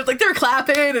responsive. Like they were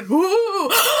clapping and woo,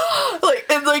 like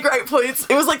in like right points.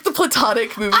 It was like the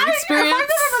platonic movie experience. If I go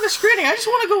to another screening, I just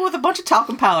want to go with a bunch of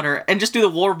talcum powder and just do the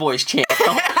War Boys chant.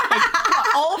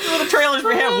 All through the trailers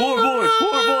we have War Boys,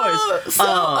 War Boys.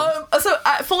 So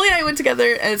Foley and I went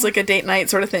together, and it's like a date night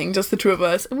sort of thing, just the two of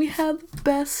us, and we had the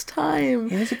best time.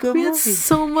 It was a good movie. We had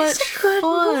so much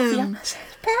fun.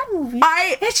 Bad movie.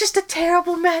 It's just a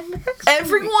terrible Mad Max.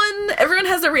 Everyone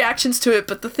has their reactions to it,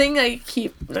 but the thing I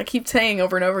keep saying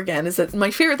over and over again is that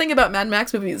my favorite thing about Mad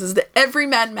Max movies is that every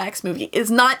Mad Max movie is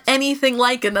not anything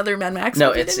like another Mad Max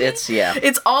movie. No,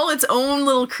 it's all its own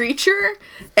little creature,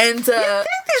 and I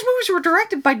think these movies were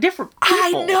directed by different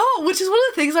people. I know, which is one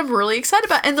of the things I'm really excited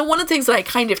about, and one of the things that I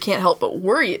kind of can't help but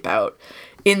worry about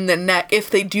in the if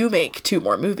they do make 2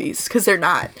 more movies, because they're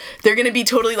going to be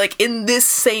totally like in this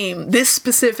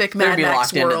specific Mad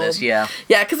Max world. Into this, yeah,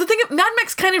 because the thing Mad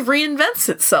Max kind of reinvents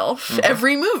itself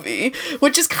every movie,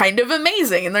 which is kind of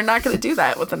amazing, and they're not going to do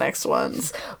that with the next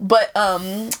ones. But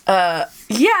I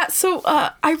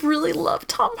really love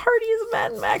Tom Hardy as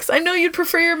Mad Max. I know you'd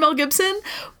prefer your Mel Gibson,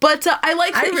 but I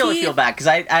really feel bad because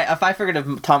if I figured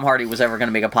if Tom Hardy was ever going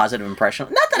to make a positive impression,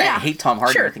 not that I hate Tom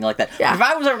Hardy or anything like that, but if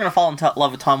I was ever going to fall in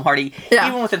love with Tom Hardy,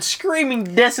 even within screaming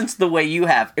distance the way you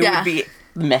have, it would be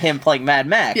him playing Mad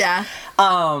Max. Yeah. It's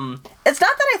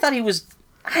not that I thought he was.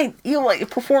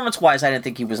 Performance-wise, I didn't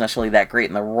think he was necessarily that great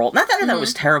in the role. Not that I thought it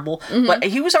was terrible, but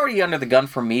he was already under the gun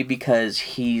for me because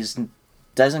he's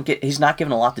not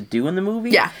given a lot to do in the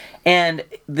movie. Yeah. And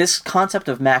this concept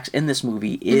of Max in this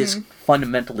movie is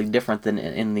fundamentally different than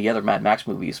in the other Mad Max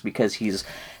movies because he's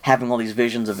having all these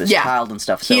visions of his child and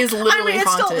stuff. So, he is literally it's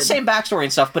haunted. still the same backstory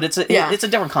and stuff, but it's a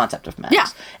different concept of Max. Yeah.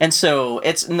 And so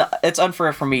it's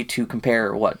unfair for me to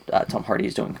compare what Tom Hardy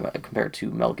is doing compared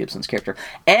to Mel Gibson's character.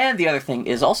 And the other thing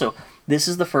is also, this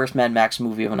is the first Mad Max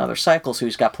movie of another cycle, so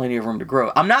he's got plenty of room to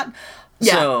grow. I'm not...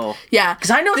 Yeah,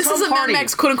 because I know this Tom is a Hardy, Mad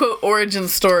Max quote unquote origin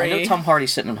story. I know Tom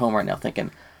Hardy's sitting at home right now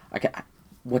thinking, okay,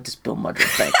 what does Bill Mudgett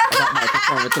think about my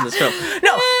performance in this film?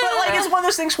 No, but it's one of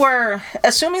those things where,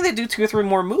 assuming they do 2 or 3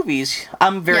 more movies,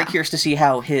 I'm very curious to see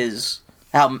how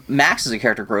Max as a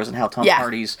character grows and how Tom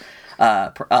Hardy's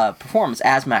performance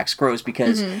as Max grows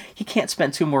because he can't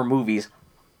spend 2 more movies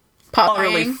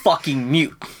utterly fucking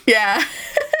mute. Yeah.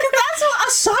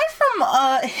 Aside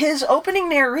from his opening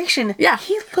narration,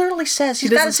 he literally says he's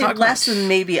got to say less than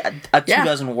maybe a 2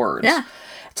 dozen words. Yeah.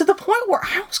 To the point where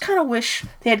I almost kind of wish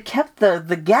they had kept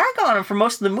the gag on him for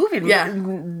most of the movie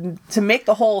to make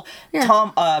the whole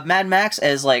Mad Max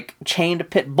as like chained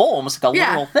pit bull, almost like a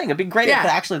literal thing. It'd be great if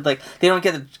actually they don't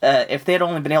get if they had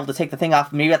only been able to take the thing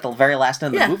off maybe at the very last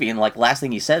end of the movie and last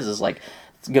thing he says is like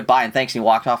goodbye and thanks and he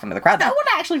walked off into the crowd. That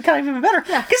would actually kind of even better.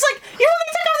 Because even when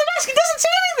they take off the mask, he doesn't say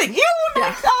anything. Even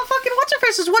when fucking what's her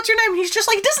face is what's your name? He's just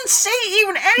like he doesn't say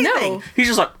even anything. No. He's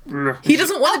just like he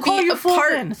doesn't want to be a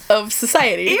part of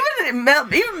society. Even Mel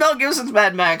Gibson's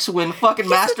Mad Max when fucking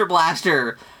Master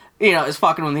Blaster is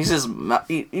fucking when he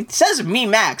says me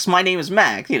Max, my name is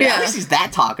Max. At least he's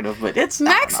that talkative, but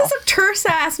Max is a terse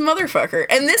ass motherfucker,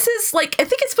 and this is like I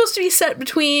think it's supposed to be set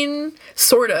between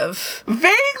sort of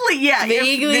vaguely,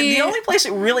 the only place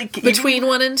it really between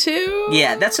 1 and 2.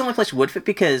 Yeah, that's the only place it would fit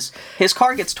because his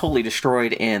car gets totally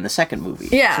destroyed in the second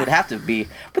movie. Yeah, so it'd have to be,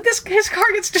 but his car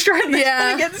gets destroyed in this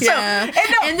one again. So,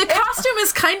 and the costume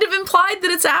is kind of implied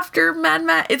that it's after Mad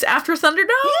Max. It's after Thunderdome.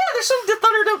 Yeah, there's some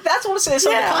Thunderdome. That's what it says.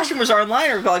 Some of the costumers are online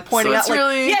are like pointing out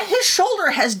his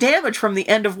shoulder has damage from the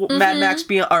end of Mad Max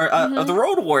of the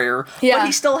Road Warrior, but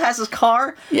he still has his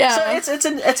car. Yeah, so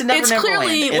it's a never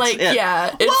clearly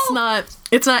land.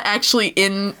 It's not actually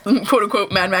in quote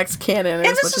unquote Mad Max canon.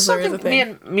 And this is something me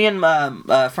and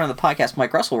friend of the podcast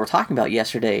Mike Russell were talking about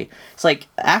yesterday. It's like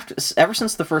ever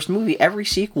since the first movie, every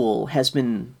sequel has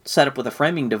been set up with a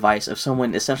framing device of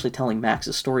someone essentially telling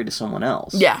Max's story to someone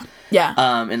else. Yeah.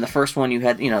 In the first one, you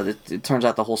had it turns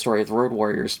out the whole story of the Road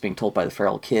Warriors being told by the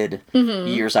Feral Kid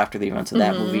years after the events of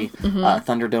that movie.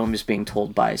 Thunderdome is being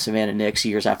told by Savannah Nix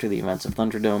years after the events of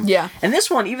Thunderdome. Yeah. And this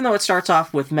one, even though it starts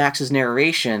off with Max's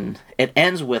narration, it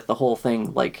ends with the whole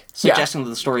thing, like, suggesting that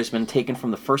the story has been taken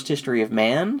from the first history of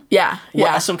man. Yeah.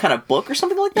 Some kind of book or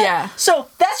something like that. Yeah. So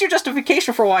that's your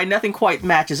justification for why nothing quite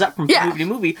matches up from movie to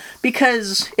movie,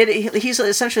 because he's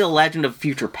essentially a legend of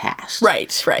future past.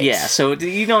 Right. Yeah, so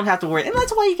you don't have to worry. And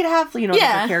that's why you can have,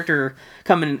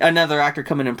 another actor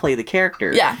come in and play the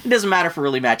character. Yeah. It doesn't matter if it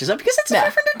really matches up, because it's a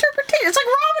different interpretation. It's like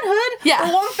Robin Hood,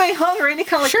 or Wong Fei Hung, or any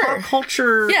kind of like pop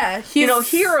culture,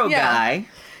 hero guy.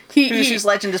 Whose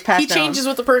legend is passed down. He changes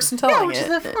with the person telling which is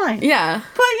fine. Yeah.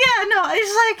 But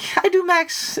it's like, I do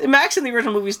Max. Max in the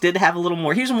original movies did have a little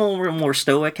more, he was a little more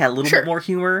stoic, had a little bit more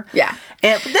humor. Yeah.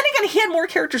 But then again, he had more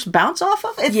characters bounce off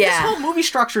of. This whole movie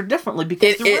structured differently,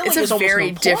 because it's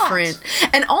very different.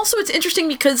 And also it's interesting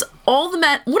because one of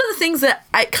the things that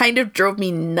kind of drove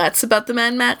me nuts about the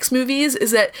Mad Max movies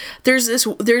is that there's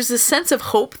this sense of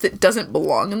hope that doesn't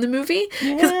belong in the movie.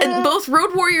 Because in both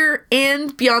Road Warrior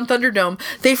and Beyond Thunderdome,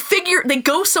 they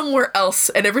go somewhere else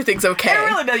and everything's okay. It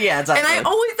really does, exactly. And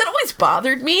that always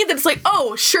bothered me, that it's like,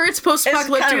 oh, sure, it's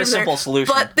post-apocalyptic. It's kind of a simple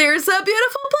solution. But there's a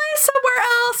beautiful place somewhere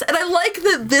else. And I like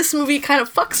that this movie kind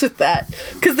of fucks with that.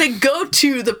 Because they go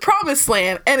to the promised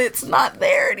land and it's not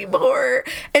there anymore.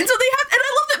 And so and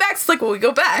I love that Max is like, well, we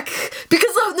go back.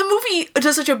 Because the movie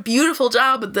does such a beautiful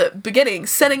job at the beginning,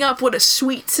 setting up what a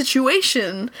sweet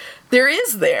situation there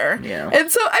is there. Yeah.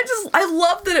 And so I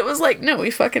love that it was like, no,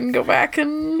 we fucking go back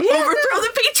and overthrow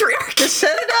the patriarchy. The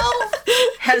Citadel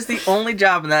has the only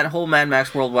job in that whole Mad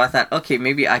Max world where I thought, okay,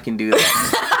 maybe I can do that. You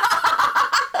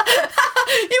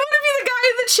want to be the guy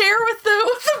in the chair with the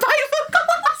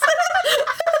bifocals?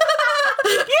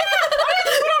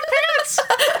 Put on pants.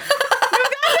 If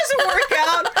that doesn't work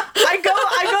out, I go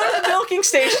to the milking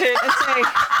station and say,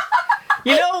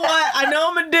 you know what? I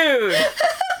know I'm a dude,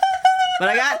 but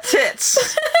I got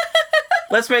tits.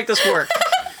 Let's make this work.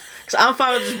 Because I'm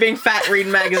fine with just being fat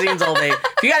reading magazines all day.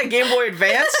 If you got a Game Boy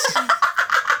Advance,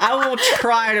 I will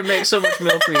try to make so much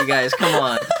milk for you guys. Come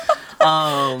on.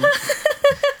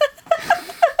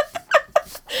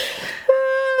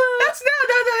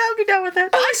 I'll be done with it.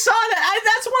 I saw that.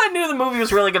 That's when I knew the movie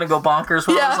was really going to go bonkers.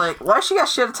 When I was like, why she got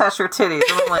shit attached to her titties?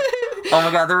 And I'm like, oh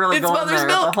my god, they're really going there.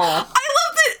 Milk. The whole... I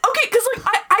loved it. Okay, because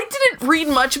I didn't read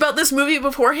much about this movie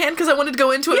beforehand because I wanted to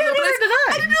go into it. Yeah, neither did I.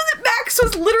 I didn't know that Max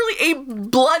was literally a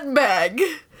blood bag.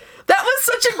 That was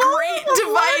such a great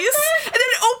device. And then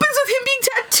it opens with him being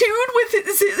tattooed with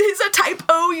his type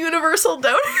O universal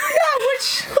donor. Yeah,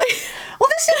 which... Well,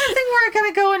 this is the thing where I kind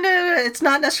of go into... It's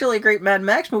not necessarily a great Mad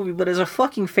Max movie, but it's a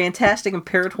fucking fantastic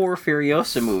Imperator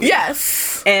Furiosa movie.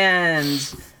 Yes.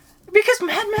 And... Because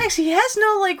Mad Max, he has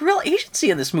no, real agency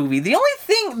in this movie. The only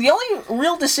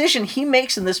real decision he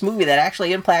makes in this movie that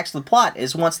actually impacts the plot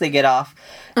is once they get off...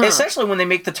 Essentially, when they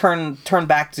make the turn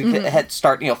back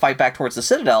to fight back towards the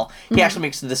Citadel, he actually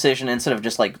makes the decision, instead of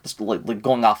just,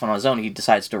 going off on his own, he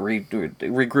decides to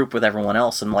regroup with everyone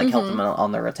else and, help them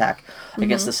on their attack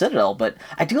against the Citadel. But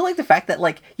I do like the fact that, he's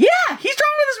drawn to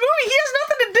this movie! He has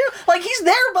nothing to do! He's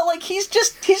there, but, he's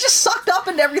just sucked up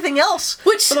into everything else.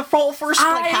 Which for the whole first,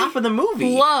 half of the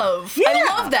movie. Love. Yeah. I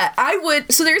love that.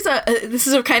 So there's this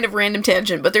is a kind of random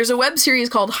tangent, but there's a web series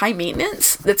called High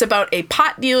Maintenance that's about a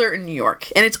pot dealer in New York.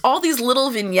 And it's all these little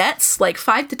vignettes,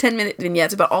 5 to 10 minute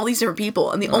vignettes about all these different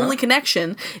people. And the only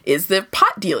connection is the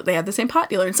pot dealer. They have the same pot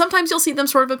dealer. And sometimes you'll see them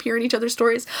sort of appear in each other's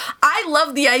stories. I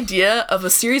love the idea of a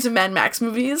series of Mad Max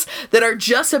movies that are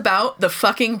just about the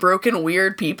fucking broken,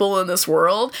 weird people in this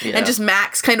world. Yeah. And just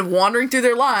Max kind of wandering through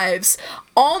their lives,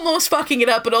 almost fucking it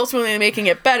up, but ultimately making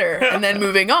it better, and then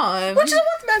moving on. Which is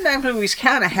what the Mad Max movies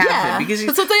kind of have been, because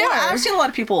that's what they are. I've seen a lot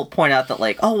of people point out that,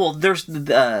 there's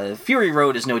Fury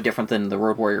Road is no different than the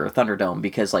Road Warrior or Thunderdome,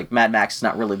 because Mad Max is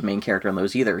not really the main character in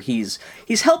those either. He's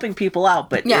helping people out,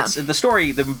 but it's the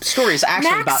story is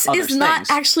actually about other things. Max is not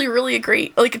actually really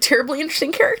a terribly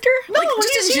interesting character. No,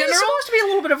 he's supposed to be a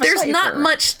little bit of a There's cipher. not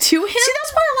much to him. See,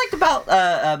 that's what I liked about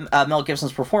Mel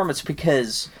Gibson's performance,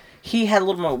 because he had a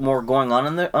little more going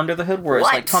on under the hood, whereas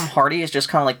Tom Hardy is just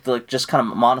kind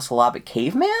of monosyllabic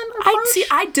caveman approach.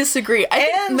 I disagree. I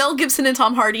think Mel Gibson and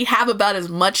Tom Hardy have about as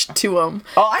much to them.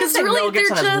 Oh, I think Mel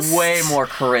Gibson has way more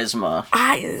charisma.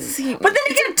 I see, but then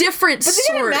it's a different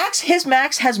sort.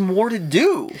 Max has more to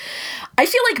do. I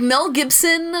feel like Mel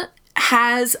Gibson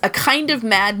has a kind of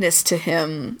madness to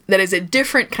him that is a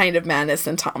different kind of madness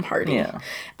than Tom Hardy. Yeah.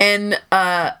 And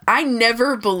I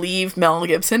never believed Mel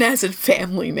Gibson as a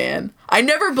family man. I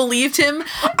never believed him.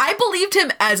 I believed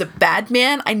him as a bad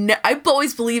man. I've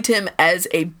always believed him as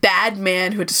a bad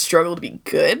man who had to struggle to be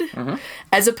good,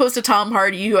 as opposed to Tom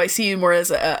Hardy, who I see more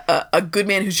as a good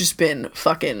man who's just been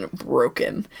fucking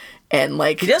broken. And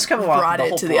like he does come brought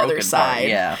it to the other side,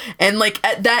 yeah. And like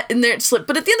at that, and there, it's like,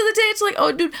 but at the end of the day, it's like,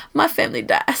 oh, dude, my family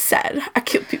died. Sad. I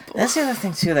killed people. That's the other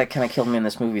thing too that kind of killed me in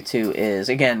this movie too. Is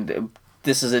again,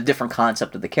 this is a different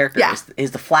concept of the character. Yeah. Is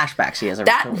the flashbacks he has.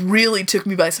 That really took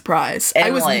me by surprise. And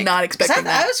I was not expecting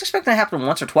that. I was expecting it to happen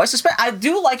once or twice. I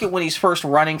do like it when he's first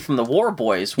running from the war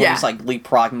boys, when he's like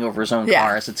leapfrogging over his own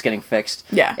car as it's getting fixed.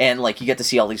 Yeah. And like you get to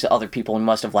see all these other people who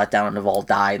must have let down and have all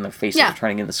died, and their faces are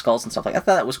turning into skulls and stuff like that. I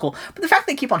thought that was cool. But the fact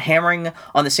they keep on hammering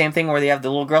on the same thing where they have the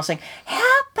little girl saying,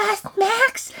 "Help us,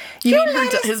 Max." You mean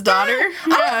his daughter? Yeah. I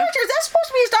don't know if that's supposed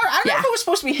to be his daughter. I don't know if it was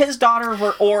supposed to be his daughter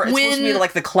or it's supposed to be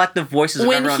like the collective voices of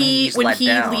everyone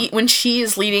when she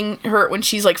is leading her, when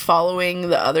she's like following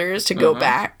the others to go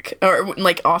back or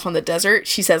like off on the desert,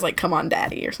 she says like, "Come on,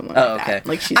 Daddy," or something like that.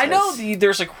 Like she says, I know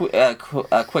there's a quick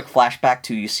flashback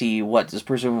to you see what is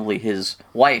presumably his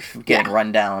wife getting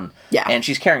run down. Yeah, and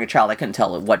she's carrying a child. I couldn't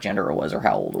tell what gender it was or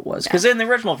how old it was because in the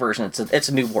original version it's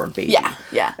a newborn baby.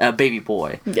 A baby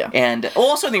boy. Yeah, and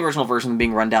also in the original version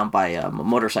being run down by a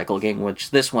motorcycle gang,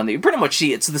 which this one you pretty much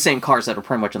see it's the same cars that are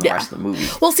pretty much in the rest of the movie.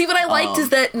 Well, see what I liked is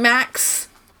that Max,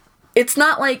 it's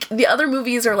not like the other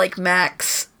movies are like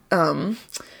Max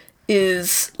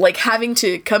is like having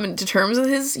to come into terms with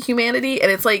his humanity, and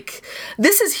it's like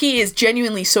he is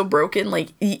genuinely so broken, like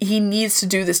he needs to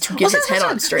do this to get his head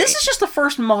on straight. This is just the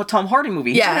first Tom Hardy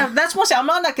movie. That's mostly I'm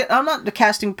not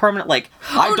casting permanent like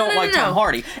I don't like Tom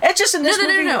Hardy. It's just in this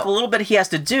movie with a little bit he has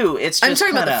to do. It's just I'm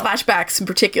talking about the flashbacks in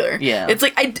particular. Yeah, it's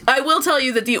like I will tell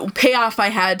you that the payoff I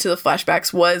had to the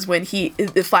flashbacks was when the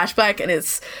flashback and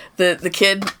it's the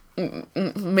kid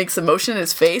makes a motion in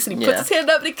his face and he puts his hand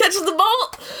up and he catches the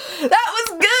bolt. That was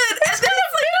good. And then it's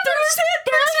like through his hand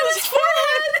to his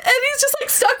forehead and he's just like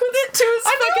stuck with it to his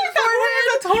fucking forehead.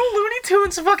 A total Looney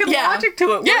Tunes fucking logic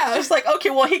to it. Yeah, it's just like, okay,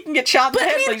 well he can get shot in the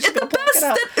head, but he's just gonna pull it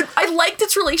out. I liked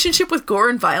its relationship with gore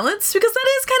and violence because that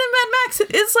is kind of Mad Max.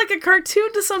 It is like a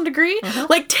cartoon to some degree.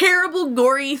 Like terrible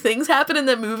gory things happen in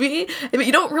the movie, but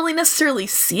you don't really necessarily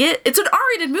see it. It's an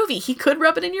R-rated movie. He could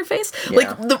rub it in your face.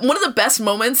 Like one of the best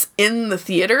moments in the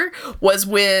theater was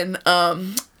when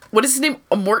what is his name?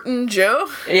 Immortan Joe?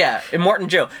 Yeah, Immortan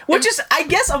Joe. Which is, I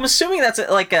guess, I'm assuming that's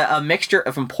like a mixture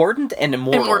of important and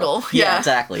immortal. Immortal, yeah.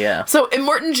 Exactly, yeah. So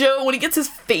Immortan Joe, when he gets his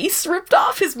face ripped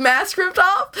off, his mask ripped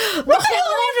off. What the hell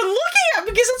are you even looking at?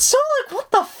 Because it's so like, what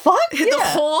the fuck? The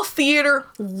whole theater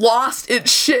lost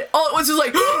its shit. All it was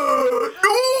like, no!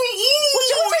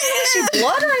 See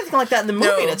blood or anything like that in the movie.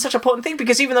 No. That's such a potent thing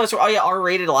because even though it's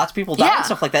R-rated, lots of people die and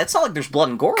stuff like that. It's not like there's blood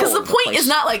and gore. Because the point is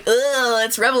not like,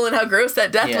 let's revel in how gross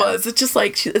that death was. It's just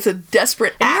like it's a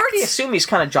desperate act. And you already assume he's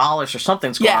kind of jawless or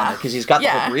something's going on because he's got the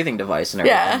whole breathing device and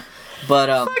everything. Yeah. But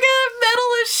fucking metal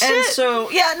as shit. And so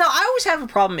I always have a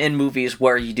problem in movies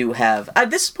where you do have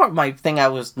this is part of my thing I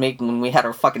was making when we had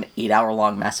our fucking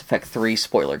 8-hour-long Mass Effect 3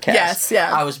 spoiler cast. Yes,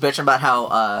 yeah. I was bitching about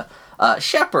how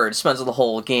Shepard spends the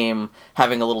whole game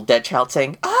having a little dead child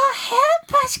saying,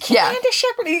 help us, Commander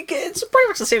Shepard. It's pretty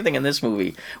much the same thing in this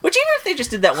movie. Which even if they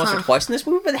just did that once or twice in this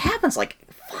movie, but it happens like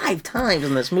 5 times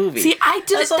in this movie. See, that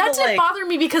didn't bother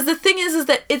me because the thing is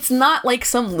that it's not like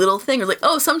some little thing or like,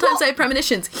 sometimes I have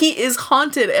premonitions. He is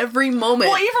haunted every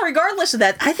moment. Well, even regardless of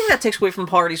that, I think that takes away from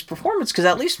Hardy's performance because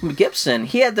at least Gibson,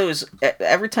 he had those,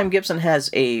 every time Gibson has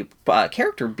a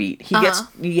character beat, he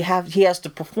he has to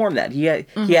perform that. He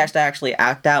has to actually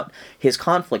act out his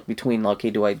conflict between, okay,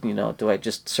 do I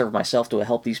just serve myself? Do I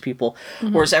help these people?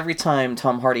 Whereas every time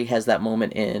Tom Hardy has that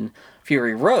moment in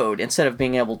Fury Road, instead of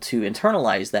being able to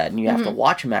internalize that and you have to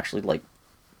watch him actually like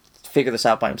figure this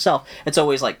out by himself, it's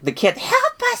always like the kid,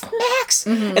 help us, Max,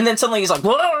 and then suddenly he's like,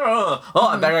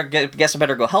 I guess I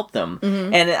better go help them,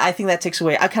 and I think that takes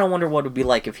away. I kind of wonder what it would be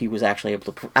like if he was actually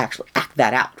able to actually act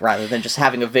that out rather than just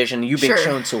having a vision, you being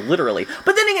shown so literally.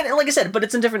 But then again, like I said, but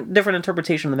it's a different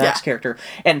interpretation of the Max character.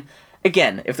 And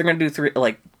again, if they're going to do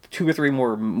 2 or 3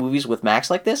 more movies with Max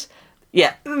like this,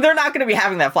 they're not going to be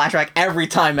having that flashback every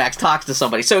time Max talks to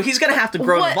somebody. So he's going to have to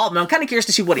grow involved. I'm kind of curious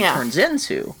to see what he turns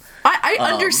into. I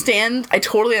understand. I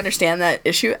totally understand that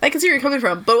issue. I can see where you're coming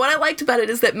from. But what I liked about it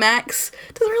is that Max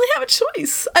doesn't really have a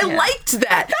choice. I liked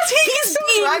that. He's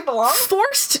being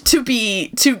forced to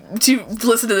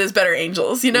listen to those better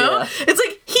angels, you know? Yeah. It's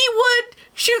like he would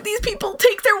shoot these people,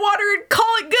 take their water, and call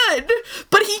it good.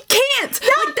 But he can't. Yeah.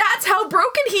 Like, that's how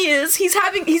broken he is. He's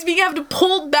being able to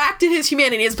pull back to his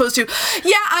humanity as opposed to,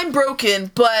 yeah, I'm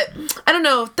broken, but I don't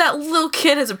know, that little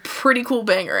kid has a pretty cool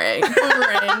bangerang.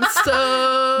 So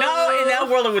no, in that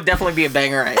world it would definitely be a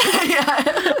bangerang.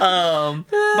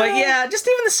 But yeah, just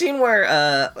even the scene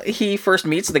where he first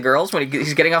meets the girls when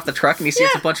he's getting off the truck and he sees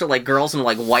a bunch of like girls in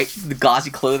like white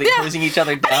gauzy clothing closing each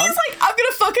other down. And he's like, I'm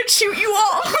gonna fucking shoot you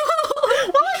all.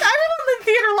 Well, like, I remember the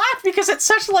theater laughed because it's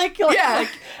such like it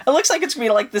looks like it's gonna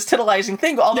be like this titillizing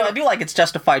thing. Although I do like it's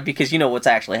justified because you know what's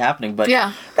actually happening. But that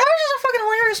was just a fucking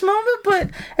hilarious moment. But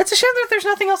it's a shame that there's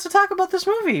nothing else to talk about this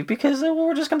movie because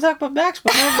we're just gonna talk about Max.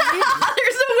 But there's no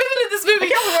women in this movie. I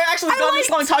can't believe we're actually done this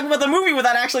long talking about the movie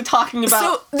without actually talking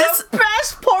about the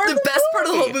best part of the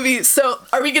whole movie. So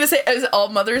are we gonna say is all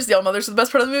mothers? The all mothers are the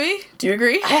best part of the movie? Do you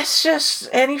agree? It's just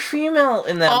any female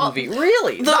in that movie,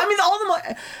 really. I mean, all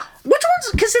the. Which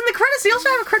ones? Because in the credits, they also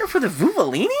have a credit for the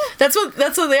Vuvolini? That's what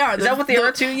they are. Is that what they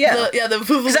are too? Yeah. The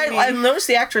Vuvolini. Because I noticed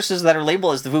the actresses that are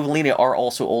labeled as the Vuvolini are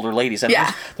also older ladies. And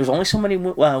there's only so many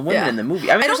women in the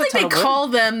movie. I mean, I don't think they call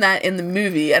them that in the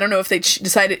movie. I don't know if they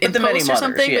decided in post or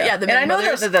something. But yeah, the many mothers.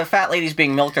 And I know that the fat ladies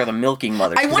being milked are the milking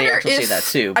mothers. I wonder if they actually say that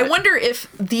too. I wonder if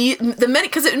the many,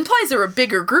 because it implies there are a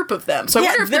bigger group of them. So I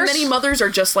wonder if the many mothers are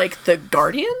just like the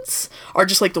guardians, are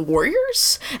just like the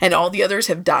warriors, and all the others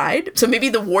have died. So maybe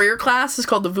the warrior class is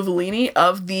called the Vuvolini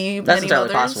of the That's many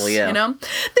entirely mothers. Possible, yeah. You know, they were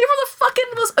the fucking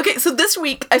most. Okay, so this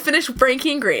week I finished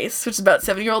Frankie and Grace, which is about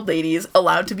 7-year-old ladies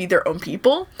allowed to be their own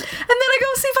people, and then I go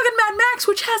see fucking Mad Max,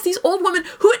 which has these old women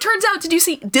who it turns out, did you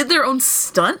see, did their own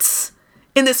stunts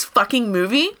in this fucking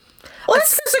movie. Well,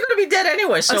 that's because they're going to be dead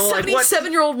anyway. So a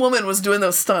 77-year-old woman was doing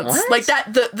those stunts. What? Like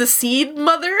that, the seed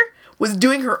mother was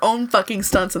doing her own fucking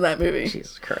stunts in that movie.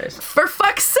 Jesus Christ. For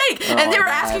fuck's sake! And they were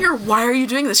asking her, why are you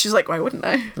doing this? She's like, why wouldn't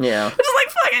I? Yeah. Which is like,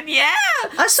 fucking yeah!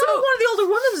 I saw one of the older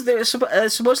women,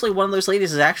 supposedly one of those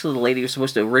ladies is actually the lady who's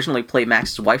supposed to originally play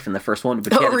Max's wife in the first one,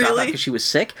 but she had to drop out because she was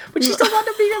sick, but she still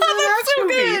wanted to be in the Max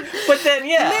movie. But then,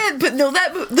 Man, but no,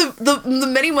 the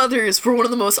Many Mothers were one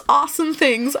of the most awesome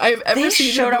things I've ever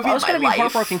seen in a movie. I was going to be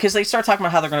heartbroken because they start talking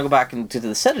about how they're going to go back into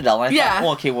the Citadel, and I thought,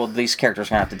 well, okay, well, these characters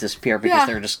are going to have to disappear because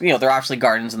they're just, they're obviously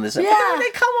guardians in this. Yeah. But then when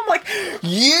they come, I'm like,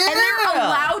 yeah! And they're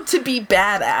allowed to be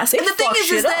badass. And the thing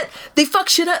is that they fuck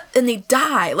shit up and they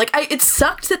die. Like, it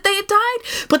sucked that they had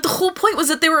died, but the whole point was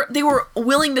that they were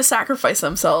willing to sacrifice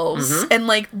themselves and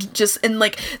that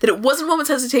it wasn't a moment's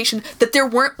hesitation, that there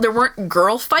weren't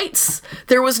girl fights.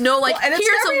 There was no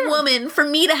here's a woman for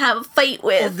me to have a fight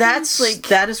with. Well, that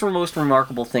is the most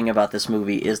remarkable thing about this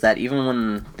movie is that even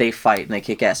when they fight and they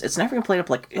kick ass, it's never even played up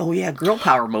like, oh yeah, girl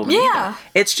power moment. Yeah. Either.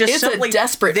 It's just a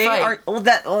desperate fight.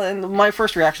 And my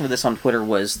first reaction to this on Twitter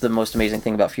was the most amazing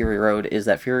thing about Fury Road is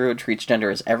that Fury Road treats gender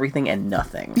as everything and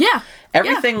nothing. Yeah.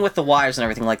 Everything with the wives and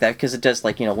everything like that, because it does,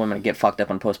 women get fucked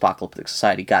up in post-apocalyptic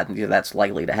society. God, that's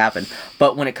likely to happen.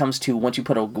 But when it comes to once you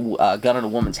put a gun in a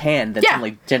woman's hand, then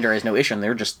suddenly gender has no issue, and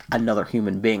they're just another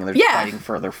human being. They're just fighting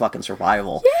for their fucking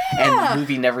survival. Yeah. And the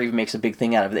movie never even makes a big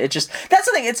thing out of it. It just, that's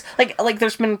the thing. It's like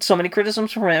there's been so many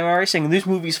criticisms from MRA saying this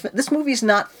movie's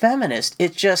not feminist.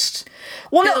 It's just,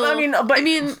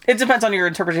 it depends on your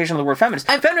interpretation of the word feminist.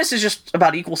 Feminist is just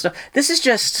about equal stuff. This is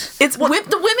just, the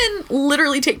women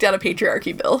literally take down a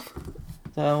patriarchy bill.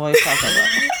 What are you talking about?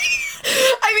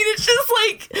 I mean, it's just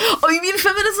like, oh, you mean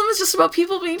feminism is just about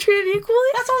people being treated equally?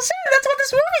 That's what I'm saying. That's what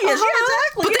this movie is. Yeah,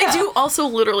 exactly. But they do also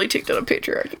literally take down a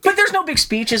patriarchy. But there's no big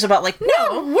speeches about no,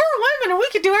 we're women and we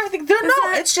can do everything.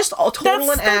 It's just all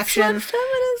total in action. That's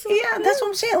feminism. Yeah, that's what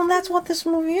I'm saying. And that's what this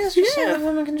movie is. Just so that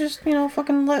women can just,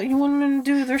 fucking let you women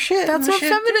do their shit. That's what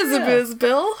feminism is,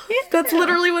 Bill. Yeah. That's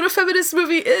literally what a feminist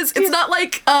movie is. It's not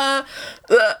like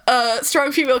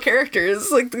strong female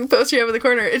characters, like the poster you have in the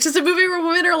corner. It's just a movie where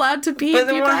women are allowed to be. But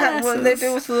then what did they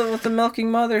do with the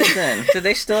milking mothers then? Did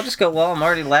they still just go, well, I'm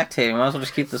already lactating, might as well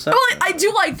just keep this up? Well, I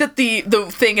do like that the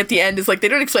thing at the end is like they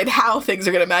don't explain how things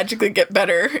are going to magically get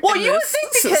better. Well, you would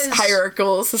think because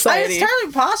hierarchical society. It's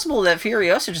entirely possible that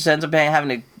Furiosa just ends up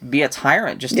having to be a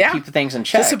tyrant just to keep things in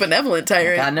check. Just a benevolent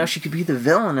tyrant. God knows she could be the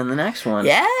villain in the next one.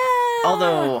 Yeah.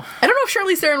 Although I don't know if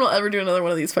Charlize Theron will ever do another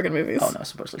one of these fucking movies. Oh no,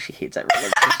 supposedly she hates that.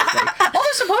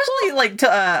 Although supposedly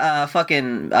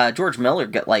George Miller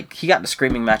he got into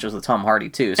screaming matches with Tom Hardy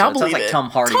too. So it sounds like Tom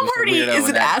Hardy. Tom Hardy is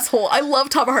an asshole. I love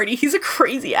Tom Hardy. He's a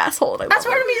crazy asshole. That's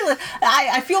what I mean.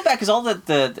 I feel bad because all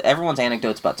everyone's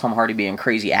anecdotes about Tom Hardy being a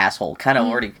crazy asshole kind of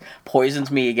already poisons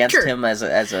me against him as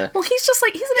a. Well, he's just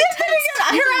like he's an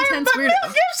intense weirdo. Mel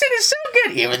Gibson is so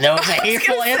good, even though it's a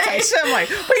hateful anti-Semite.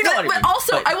 But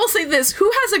also, I will say this: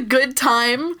 who has a good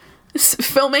time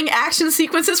filming action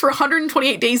sequences for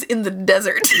 128 days in the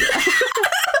desert.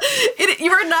 You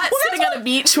were not sitting on a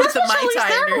beach with the Mai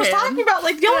Tai in your was hand. Talking about,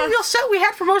 like, the only real set we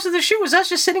had for most of the shoot was us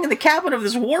just sitting in the cabin of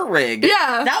this war rig.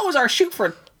 Yeah. That was our shoot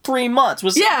for 3 months.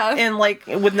 And, like,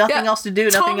 with nothing else to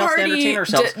do, nothing else to entertain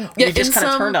ourselves. We just kind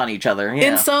of turned on each other.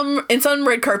 Yeah. In some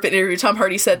red carpet interview, Tom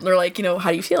Hardy said, they're like,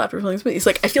 how do you feel after filming this movie? He's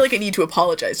like, I feel like I need to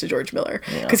apologize to George Miller.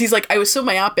 Because he's like, I was so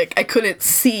myopic, I couldn't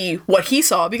see what he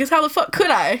saw, because how the fuck could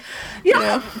I?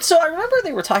 Yeah. So I remember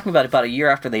they were talking about a year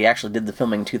after they actually did the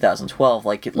filming in 2012.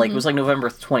 It was like November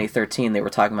 2013, they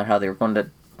were talking about how they were going to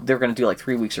do like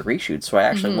 3 weeks of reshoots. So I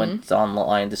actually went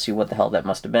online to see what the hell that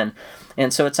must have been.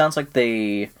 And so it sounds like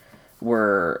they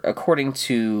were, according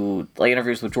to like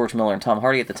interviews with George Miller and Tom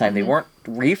Hardy at the time, they weren't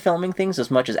refilming things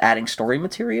as much as adding story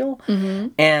material.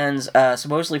 And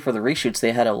supposedly for the reshoots,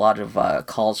 they had a lot of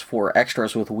calls for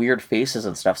extras with weird faces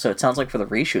and stuff. So it sounds like for the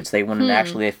reshoots, they went and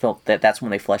actually they felt that's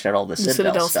when they fleshed out all the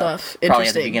Citadel stuff. Probably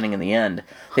at the beginning and the end.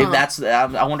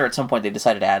 I wonder at some point they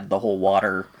decided to add the whole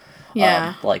water.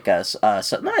 Yeah. No,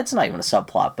 it's not even a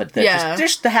subplot, but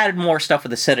just had more stuff with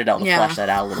the Citadel to flesh that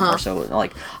out a little more. So,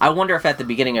 like, I wonder if at the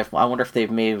beginning, they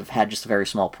may have had just a very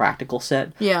small practical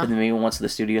set. Yeah. But then maybe once the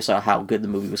studio saw how good the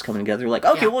movie was coming together, like,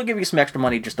 okay, we'll give you some extra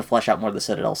money just to flesh out more of the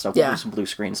Citadel stuff. We'll do some blue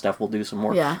screen stuff. We'll do some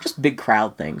more just big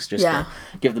crowd things just to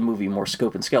give the movie more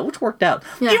scope and scale, which worked out.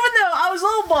 Yeah. Even though I was a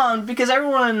little bummed because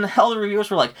all the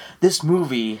reviewers were like, this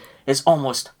movie is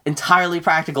almost entirely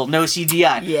practical, no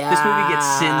CGI. Yeah. This movie gets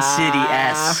Sin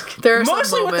City-esque. There are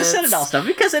mostly with the Citadel stuff,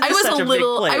 because it is such a big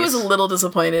place. I was a little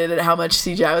disappointed at how much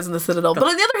CGI was in the Citadel. But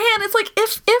on the other hand, it's like,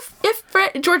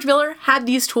 if George Miller had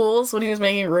these tools when he was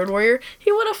making Road Warrior,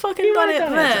 he would have fucking done it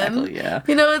then. Exactly, yeah.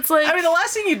 It's like... I mean, the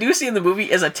last thing you do see in the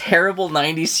movie is a terrible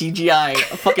 90s CGI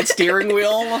fucking steering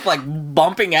wheel with, like,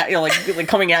 bumping at you, like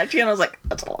coming at you, and I was like,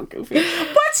 that's all goofy.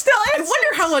 But still, I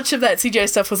wonder how much of that CGI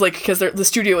stuff was, like, because the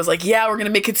studio was like, yeah, we're gonna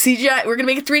make it CGI, we're gonna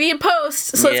make it 3D in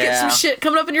post, so let's get some shit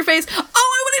coming up in your face. Oh, I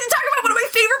wanted to talk about one of my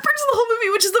favorite parts of the whole movie,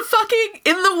 which is the fucking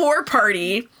in the war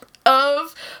party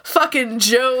of fucking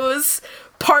Joe's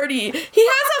party. He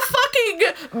has a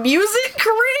fucking music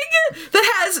ring that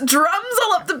has drums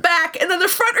all up the back, and then the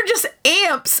front are just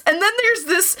amps, and then there's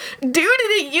this dude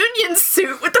in a union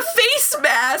suit with a face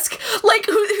mask, like,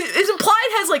 who is implied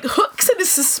has, like, hooks and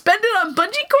is suspended on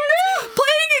bungee cords,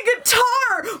 playing a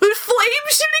guitar with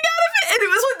flames shooting out of it, and it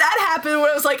was when that happened when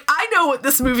I was like, I know what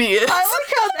this movie is. I like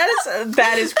how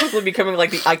that is quickly becoming,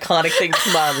 like, the iconic thing to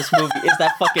come out of this movie, is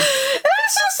that fucking...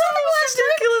 It's just such a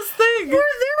ridiculous thing. There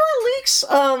were leaks,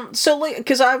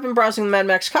 because I've been browsing the Mad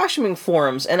Max costuming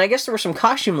forums, and I guess there were some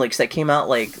costume leaks that came out,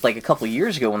 like a couple of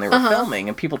years ago when they were filming,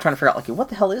 and people trying to figure out, like, what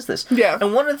the hell is this? Yeah.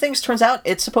 And one of the things turns out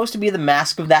it's supposed to be the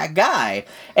mask of that guy,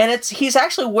 and he's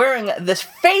actually wearing this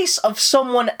face of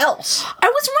someone else. I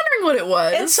was wondering what it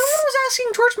was. And someone was asking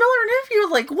George Miller in an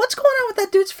interview, like, what's going on with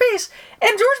that dude's face? And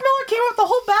George Miller came up with the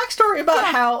whole backstory about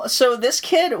how, so this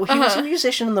kid, he was a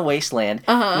musician in the wasteland,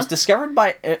 he was discovered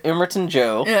by Emerton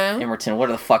Joe. Yeah. Emerton, what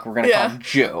the fuck we're gonna call him?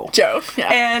 Joe.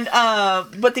 Yeah.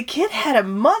 And, but the kid had a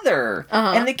mother,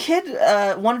 and the kid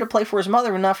wanted to play for his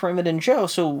mother and not for Imogen Joe,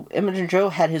 so Imogen Joe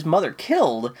had his mother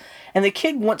killed, and the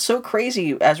kid went so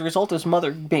crazy as a result of his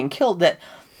mother being killed that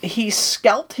he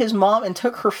scalped his mom and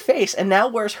took her face, and now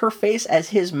wears her face as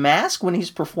his mask when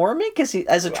he's performing,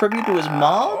 as a tribute to his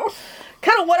mom.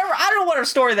 Kind of whatever. I don't know what a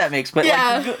story that makes, but like,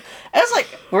 I was like,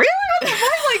 really? What the fuck?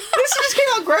 Like, this just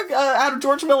came out of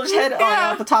George Miller's head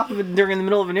at the top of it during the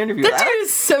middle of an interview. That dude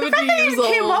is 70 years old.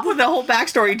 Came up with the whole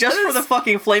backstory just for the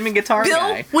fucking flaming guitar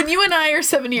guy. When you and I are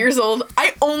 70 years old,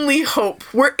 I only hope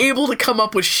we're able to come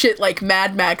up with shit like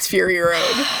Mad Max Fury Road.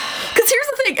 Because here's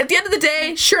the thing, at the end of the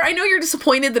day, sure, I know you're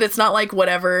disappointed that it's not like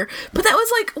whatever, but that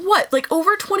was like, what, like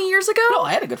over 20 years ago? No,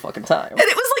 I had a good fucking time. And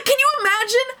it was like, can you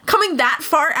imagine coming that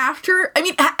far after? I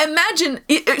mean, imagine,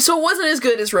 so it wasn't as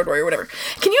good as Road Warrior or whatever.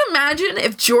 Can you imagine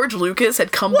if George Lucas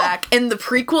had come back and the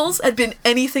prequels had been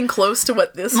anything close to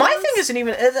what this was? My thing isn't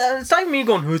even, it's not even me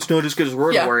going, it's not as good as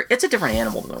Road Warrior. It's a different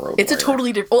animal than the Road Warrior. It's a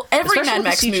totally different, well, every Mad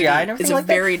Max movie is a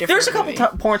very different There's a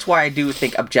couple points where I do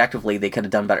think objectively they could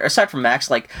have done better. Aside from Max,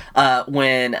 like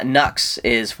when Nux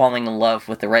is falling in love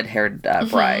with the red-haired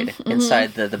bride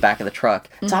inside the back of the truck,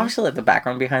 it's obviously like the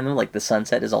background behind them, like the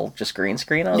sunset is all just green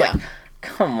screen. I was like,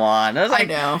 come on. I was like, I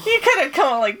know. You could have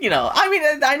come, like, I mean,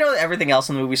 I know that everything else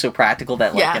in the movie is so practical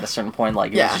that, like, at a certain point,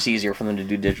 like, it was just easier for them to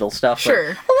do digital stuff. Sure. A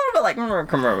little bit like,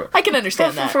 I can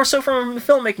understand that. So from a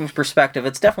filmmaking perspective,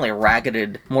 it's definitely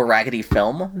a more raggedy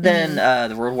film than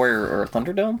the Road Warrior or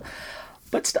Thunderdome.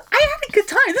 But I had a good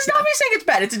time. This is not me saying it's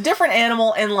bad. It's a different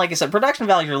animal, and like I said, production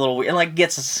values are a little weird, and like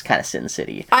gets us kind of Sin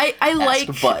City. I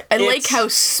like how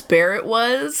spare it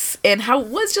was, and how it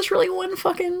was just really one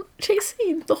fucking chase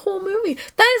scene the whole movie.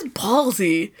 That is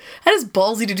ballsy. That is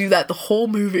ballsy to do that the whole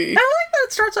movie. I like that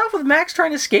it starts off with Max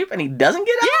trying to escape, and he doesn't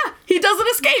get out. Yeah, he doesn't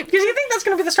escape. Because you think that's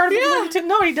going to be the start of the movie too.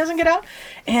 No, he doesn't get out.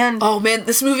 And oh man,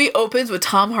 this movie opens with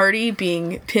Tom Hardy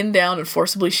being pinned down and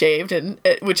forcibly shaved, and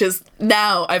which is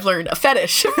now I've learned a fetish.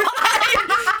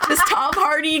 Just Tom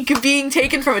Hardy being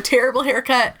taken from a terrible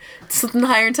haircut to something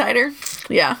higher and tighter.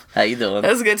 Yeah. How you doing?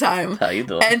 That was a good time. How you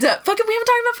doing? And fucking we haven't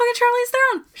talked about fucking Charlize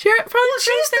Theron.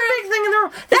 She's the big thing in the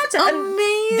room. That's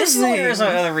amazing. This is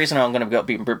another reason I'm going to go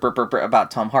beat about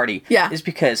Tom Hardy. Yeah. Is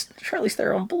because Charlize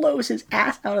Theron blows his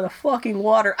ass out of the fucking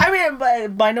water. I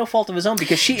mean, by no fault of his own,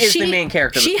 because she is the main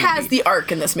character of this movie. She has the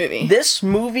arc in this movie. This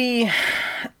movie...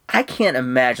 I can't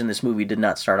imagine this movie did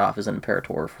not start off as an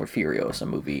Imperator for Furiosa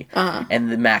movie. Uh-huh. And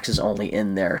the Max is only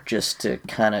in there just to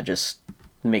kind of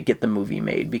get the movie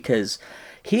made, because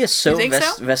he is so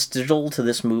vestigial to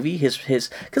this movie. Because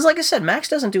like I said, Max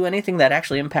doesn't do anything that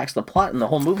actually impacts the plot in the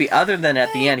whole movie, other than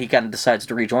at the end he kind of decides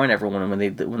to rejoin everyone when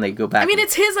they go back. I mean,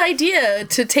 it's his idea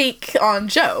to take on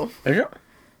Joe. Is it?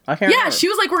 I can't remember. She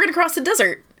was like, we're going to cross the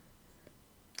desert.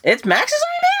 It's Max's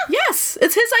idea? Yes,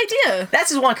 it's his idea.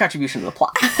 That's his one contribution to the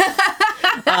plot.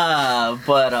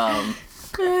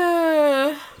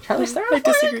 Charlize Theron. I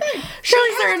disagree.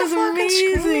 Charlize Theron is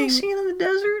amazing. Scene in the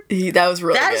desert. That was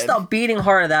really good. That is the beating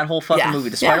heart of that whole fucking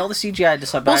movie, despite all the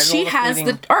CGI. Well, she has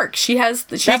the arc. She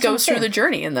goes through the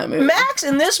journey in that movie. Max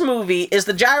in this movie is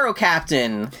the gyro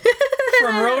captain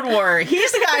from Road Warrior.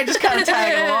 He's the guy just kind of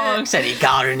tagging along, said he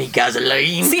got her and he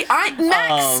gasoline. See,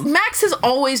 Max is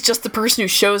always just the person who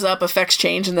shows up, affects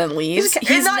change, and then leaves.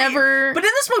 He's never. But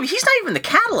in this movie, he's not even the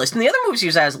catalyst. In the other movies, he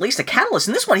was at least a catalyst.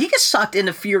 In this one, he gets sucked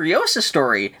into Furiosa's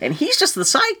story, and he's just the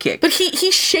sidekick. But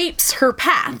he shapes her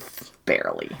path.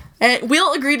 Barely. And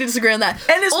we'll agree to disagree on that.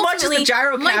 And as much as the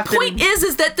gyro captain... My point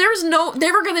is that there's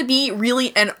never going to be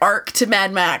really an arc to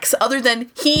Mad Max, other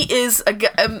than he is a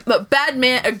bad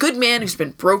man, a good man who's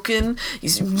been broken.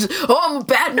 I'm a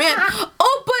bad man.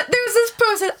 But there's this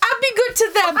person. I'll be good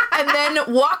to them. And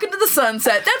then walk into the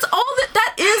sunset. That's all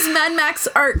that is Mad Max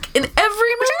arc in every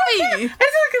movie. And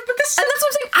that's what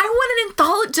I'm saying. I want an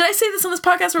anthology. Did I say this on this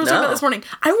podcast where I was talking about this morning?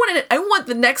 I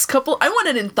want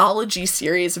an anthology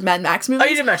series of Mad Max movies. Oh,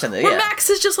 you did mention that, where Max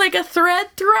is just like a thread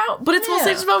throughout, but it's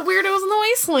mostly just about weirdos in the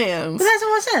wastelands. But that's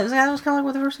what I said. That was kind of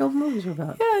like what the first couple movies were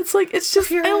about. Yeah, it's just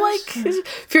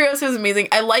Furiosa was amazing.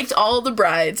 I liked all the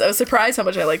brides. I was surprised how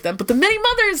much I liked them. But the many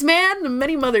mothers, man, the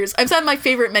many mothers. I'm sad my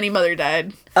favorite many mother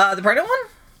died. The pregnant one?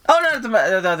 Oh, no,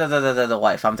 the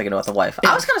wife. I'm thinking about the wife.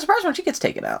 Yeah. I was kind of surprised when she gets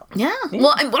taken out. Yeah.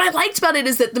 Well, and what I liked about it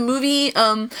is that the movie,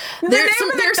 there's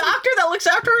the doctor that looks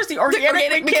after her is the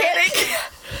organic mechanic.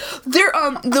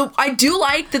 I do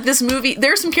like that this movie,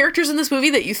 there are some characters in this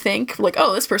movie that you think, like,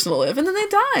 oh, this person will live, and then they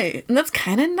die. And that's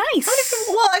kind of nice.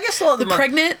 Well, I guess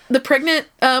the pregnant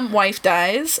wife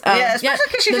dies. Especially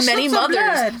because she just many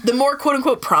mothers, the more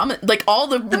quote-unquote prominent, like all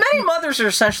the many mothers are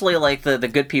essentially like the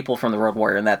good people from the Road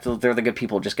Warrior, and that they're the good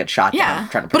people who just get shot down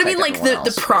trying to protect. But I mean, like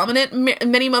the prominent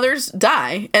many mothers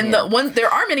die, and there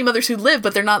are many mothers who live,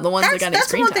 but they're not the ones that got any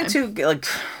screen time. That's one thing too. Like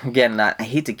again, I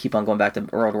hate to keep on going back to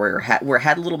Road Warrior, where it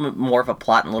had a little bit more of a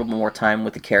plot and a little bit more time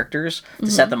with the characters to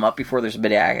set them up before there's a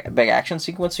big action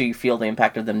sequence, so you feel the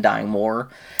impact of them dying more.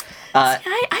 I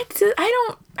got what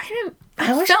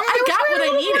I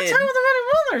needed.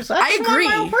 I agree.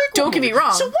 Don't get me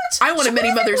wrong. So I want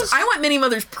Many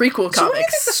Mothers prequel comics. So what do you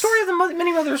think the story of the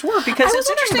Many Mothers were? Because it's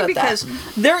interesting because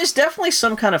there is definitely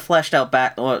some kind of fleshed out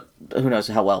who knows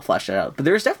how well fleshed it out, but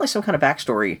there is definitely some kind of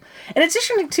backstory. And it's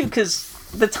interesting too because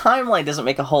the timeline doesn't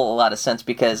make a whole lot of sense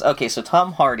because so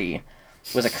Tom Hardy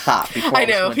was a cop before I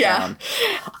know, down.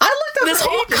 I looked up this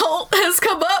whole cult has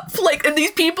come up, like, and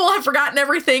these people have forgotten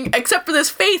everything except for this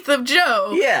faith of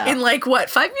Joe. Yeah. In 5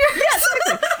 years? Yes.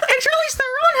 And Charlize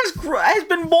Theron has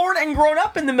been born and grown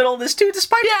up in the middle of this too,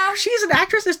 despite she's an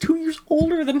actress that's 2 years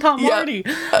older than Tom Hardy,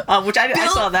 which I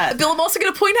saw that. Bill, I'm also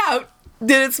going to point out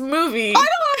that it's a movie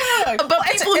about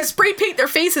people who spray paint their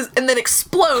faces and then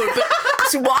explode, but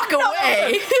just walk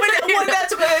away.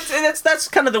 That's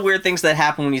kind of the weird things that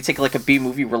happen when you take like a B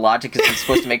movie where logic isn't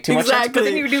supposed to make too much sense. But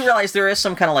then you do realize there is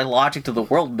some kind of like logic to the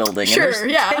world building. Sure,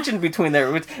 and there's tension between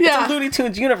there. It's a Looney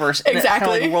Tunes universe, and it's kind of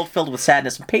like a world filled with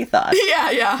sadness and pathos.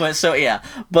 Yeah. But I just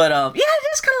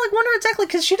kind of like wonder exactly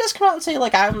because she does come out and say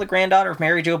like I'm the granddaughter of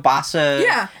Mary Jo Bassa.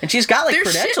 Yeah, and she's got like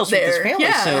credentials with this family.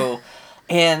 Yeah. So.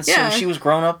 And so she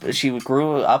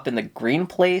grew up in the green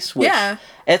place, which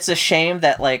it's a shame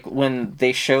that, like, when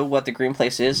they show what the green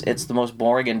place is, it's the most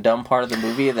boring and dumb part of the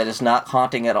movie that is not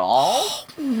haunting at all. Oh,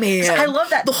 man. I love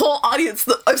that. The whole audience,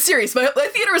 I'm serious, my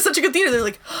theater was such a good theater, they're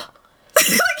like...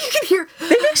 like, you can hear... They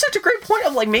make such a great point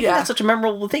of, like, making that such a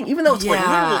memorable thing, even though it's, like,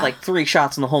 literally, like, 3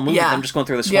 shots in the whole movie of them just going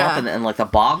through the swamp and, like, the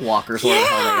bog walkers.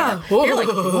 Yeah! You're like,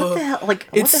 what the hell? Like,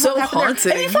 it's what the hell so happened haunting.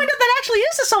 there? And you find out that actually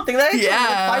is something that actually, like,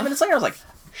 5 minutes later, I was like,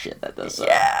 shit, that does suck.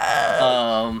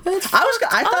 Yeah.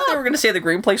 I thought they were going to say the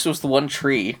green place was the one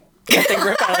tree. Yeah,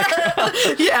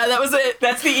 that was it.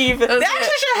 That's the Eve. They actually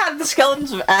should have had the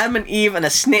skeletons of Adam and Eve and a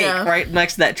snake right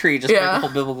next to that tree. Just like the whole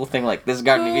biblical thing, like, this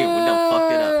Garden of Eden, we don't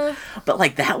fuck it up. But,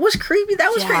 like, that was creepy.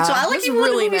 That was great. So I like even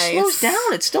really when the movie slows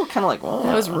down, it's still kind of like, whoa.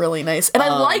 That was really nice. And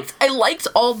I liked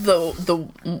all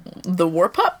the war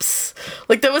pups.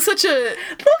 Like, that was such a...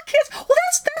 Little kids. Well,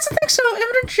 that's the thing. So,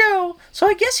 Emmett Joe, so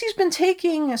I guess he's been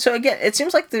taking... So, again, it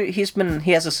seems like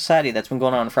he has a society that's been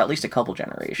going on for at least a couple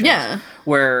generations. Yeah.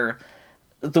 Where...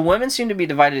 The women seem to be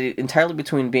divided entirely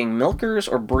between being milkers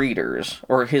or breeders,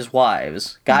 or his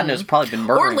wives. God knows, probably been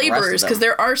murdering or laborers, because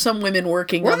there are some women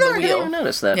working on the wheel. I didn't even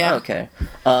notice that. Yeah. Okay.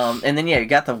 And then, you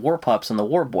got the war pups and the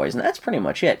war boys, and that's pretty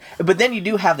much it. But then you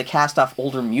do have the cast-off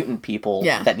older mutant people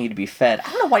that need to be fed.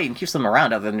 I don't know why he keeps them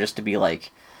around other than just to be like...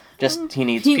 he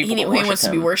needs people to worship him. He wants to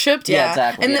be worshipped, yeah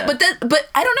exactly. And but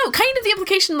I don't know. Kind of the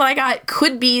implication that I got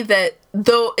could be that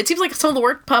though it seems like some of the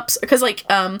work pups, because like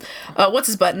what's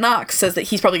his butt Knox says that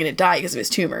he's probably going to die because of his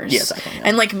tumors. Yes, exactly.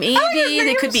 And like maybe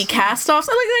they could be cast-offs.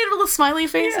 I like they had little smiley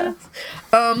faces.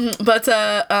 Yeah. But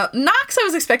Knox I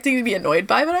was expecting to be annoyed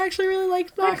by, but I actually really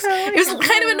liked Knox. It was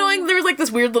kind of annoying. There was like this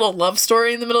weird little love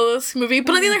story in the middle of this movie,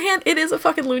 but on the other hand, it is a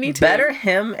fucking Looney Tune. Better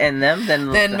him and them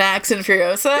than Max and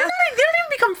Furiosa. They don't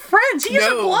even become friends. He has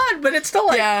a blood, but it's still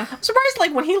like I'm surprised.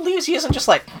 Like when he leaves, he isn't just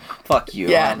like fuck you.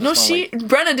 Yeah, no.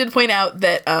 Brenna did point out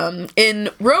that in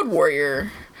Road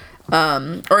Warrior,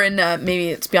 or in maybe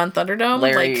it's Beyond Thunderdome,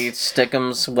 Larry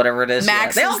Stickums, whatever it is.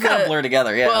 Max they all kind of blur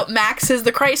together. Yeah. Well, Max is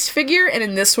the Christ figure, and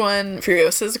in this one,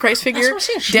 Furiosa is the Christ figure,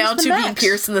 down to being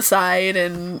pierced in the side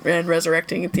and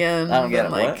resurrecting at the end. I don't get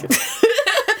it. Like,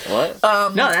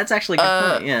 what? No, that's actually a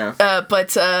good point. Yeah.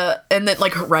 But and then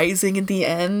like rising at the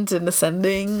end and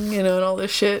ascending, and all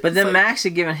this shit. But then Max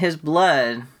had given his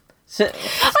blood. I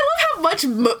love how much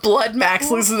blood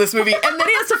Max loses in this movie, and then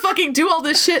he has to fucking do all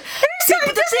this shit. See,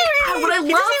 but the thing, he doesn't even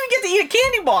get to eat a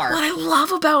candy bar. What I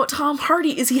love about Tom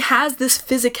Hardy is he has this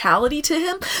physicality to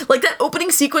him, like that opening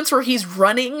sequence where he's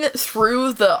running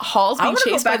through the halls being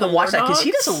chased by the war dogs. Because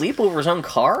he does a leap over his own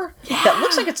car. Yeah. That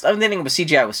looks like it's. I'm thinking of a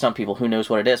CGI with some people who knows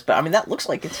what it is, but I mean that looks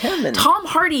like it's him. And Tom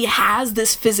Hardy has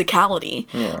this physicality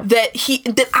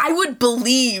that I would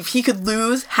believe he could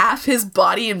lose half his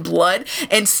body in blood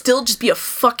and still just be a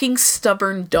fucking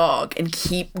stubborn dog and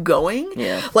keep going.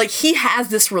 Yeah. Like he has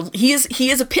this. He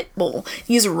is a pit bull.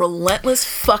 He's a relentless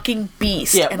fucking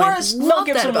beast. Yeah. And whereas Mel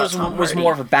Gibson was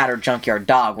more of a battered junkyard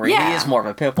dog, where he is more of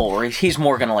a pit bull, where he's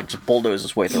more gonna like just bulldoze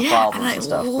his way through problems and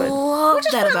stuff. I love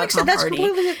that about Tom Hardy.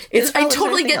 I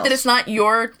totally get that it's not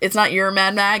your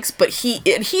Mad Max, but he's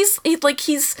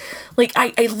like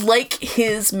I like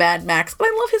his Mad Max.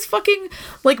 I love his fucking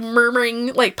like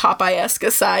murmuring like Popeye-esque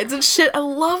asides and shit. I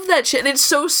love that shit, and it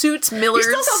so suits Miller's.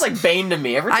 He still sounds like Bane to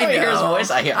me. Every time I hear his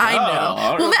voice, I hear. I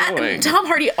know. Tom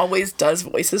Hardy always does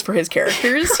voices for his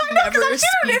characters. I know, because I've seen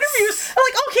him in interviews. I'm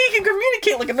like, okay, he can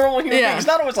communicate like a normal human being. He's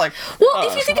not always like. Well,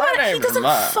 if you think about it, he doesn't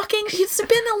fucking. He's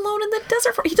been alone in the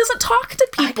desert he doesn't talk to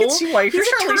people. I can see why. If you're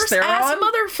Charlize Theron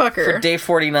motherfucker for day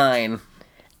 49.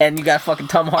 And you got fucking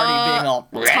Tom Hardy being all...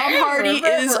 Tom Hardy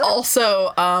is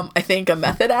also, I think, a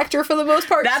method actor for the most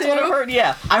part, That's what I've heard,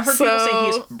 yeah. I've heard people say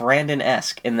he's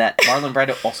Brandon-esque, in that Marlon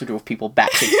Brando also drove people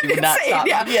back to do not stop.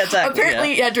 Yeah, exactly.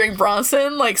 Apparently, during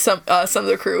Bronson, like, some of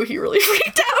the crew, he really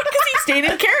freaked out because he stayed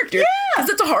in character. Because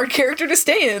it's a hard character to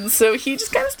stay in, so he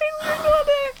just kind of stayed in there all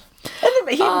day.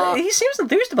 And he seems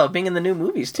enthused about being in the new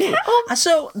movies, too.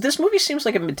 So, this movie seems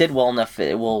like it did well enough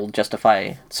it will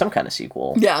justify some kind of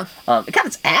sequel. Yeah. It got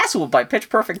its ass whooped by Pitch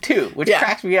Perfect 2, which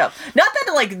cracks me up. Not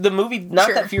that, like, the movie,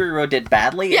 that Fury Road did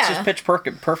badly, it's just Pitch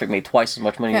Perfect made twice as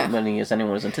much money as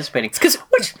anyone was anticipating. Because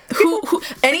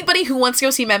anybody who wants to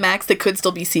go see Mad Max that could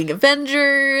still be seeing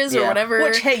Avengers or whatever.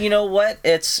 Which, hey, you know what?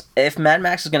 If Mad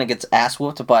Max is going to get its ass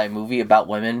whooped by a movie about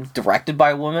women, directed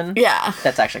by a woman,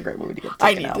 that's actually a great movie to get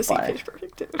taken out by. Pitch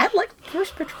Perfect too. I like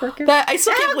course, Pitch Perfect. That I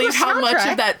still can't believe how much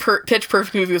of that Pitch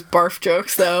Perfect movie was barf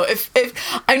jokes, though. If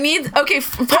I need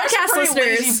podcast listeners,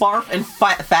 lazy barf and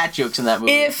fat jokes in that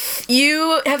movie. If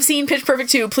you have seen Pitch Perfect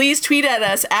 2, please tweet at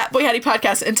us at Boy Howdy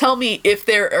Podcast and tell me if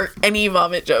there are any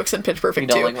vomit jokes in Pitch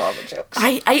Perfect 2. You don't like vomit jokes.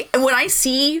 When I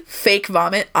see fake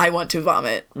vomit, I want to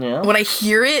vomit. Yeah. When I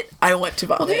hear it, I want to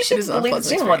vomit. Well, you should believe the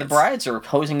scene why the brides are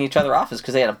hosing each other off is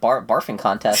because they had a barfing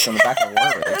contest on the back of the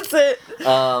water. That's it.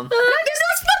 Those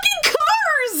fucking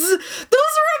cars!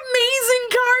 Those are amazing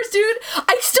cars, dude.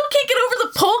 I still can't get over the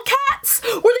Polecats,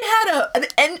 where they had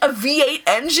a V8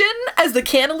 engine as the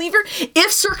cantilever.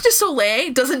 If Cirque du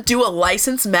Soleil doesn't do a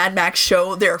licensed Mad Max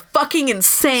show, they're fucking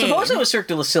insane. Suppose it was Cirque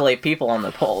du Soleil people on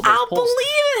the pole. I'll believe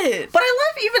it. But I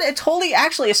love even it totally,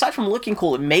 actually, aside from looking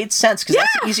cool, it made sense, because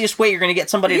that's the easiest way you're going to get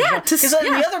somebody to jump. Because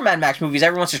in the other Mad Max movies,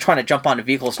 everyone's just trying to jump onto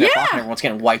vehicles and off, and everyone's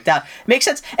getting wiped out. Makes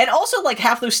sense. And also, like,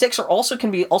 half those sticks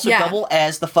can be double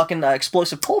as the fucking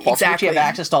explosive pole vaults, which you have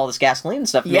access to all this gasoline and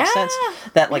stuff. It makes sense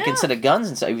that, like, instead of guns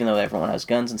and stuff, even though everyone has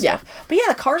guns and stuff. But yeah,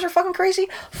 the cars are fucking crazy.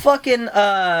 Fucking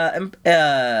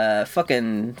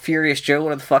Furious Joe,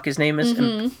 whatever the fuck his name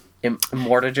is.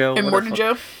 Immortal Joe. Immortal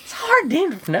Joe. It's a hard name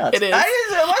to pronounce. It is.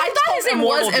 I thought his name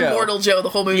was Immortal Joe the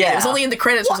whole movie. Yeah. It was only in the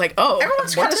credits. I was like, oh.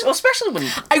 Everyone's kind of, especially when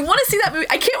I want to see that movie.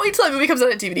 I can't wait till that movie comes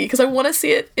out on DVD because I want to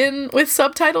see it with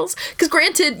subtitles. Because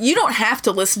granted, you don't have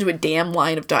to listen to a damn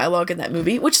line of dialogue in that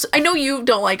movie, which I know you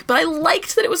don't like, but I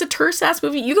liked that it was a terse ass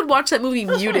movie. You could watch that movie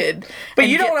muted, but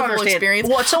you don't understand. Experience.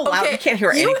 Well, it's so loud you can't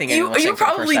hear anything. You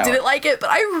probably didn't like it,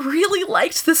 but I really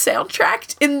liked the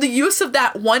soundtrack in the use of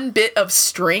that one bit of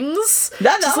strings.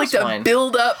 Just like to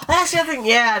build up. That's the other thing.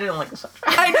 Yeah, I didn't like the soundtrack.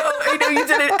 I know you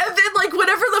didn't. And then, like,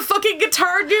 whenever the fucking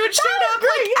guitar dude showed up,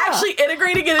 actually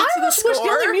integrating it into the score. The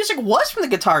only music was from the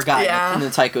guitar guy and the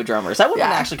taiko drummers. That would have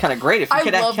been actually kind of great if you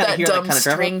could kind of hear that kind of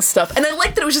string stuff. And I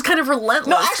liked that it was just kind of relentless.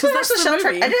 No, actually, that's the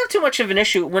soundtrack. I didn't have too much of an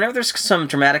issue. Whenever there's some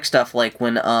dramatic stuff, like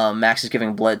when Max is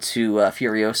giving blood to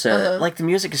Furiosa, like, the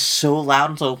music is so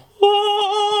loud and so...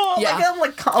 Yeah. I'm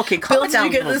like, okay, calm Bill, it down a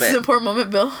little bit. This is an important moment,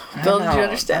 Bill. Bill, did you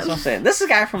understand? That's what I'm saying. This is a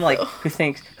guy from, like, who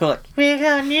like, we're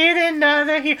gonna need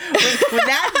another hero. When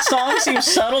that song seems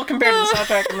subtle compared to the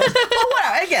soundtrack. But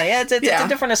whatever. Again, it's a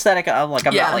different aesthetic. I'm not, like,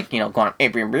 going,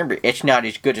 it's not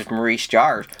as good as Maurice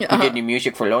Jarre. We did new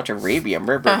music for Lawrence Arabian.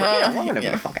 I'm gonna be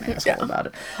a fucking asshole about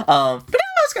it. But no,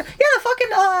 it's good. Yeah, the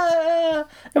fucking,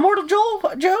 Immortal Joe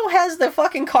has the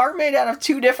fucking car made out of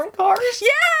two different cars. Yeah!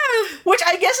 Which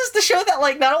I guess is to show that,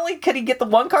 like, not only could he get the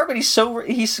one car, but he's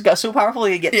got so powerful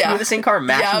he could get two of the same car and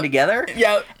mash them together.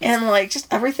 Yeah. And, like, just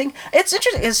everything. It's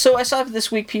interesting. So I saw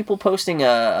this week people posting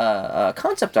a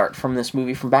concept art from this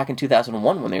movie from back in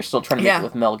 2001 when they were still trying to make it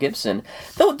with Mel Gibson.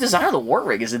 The design of the war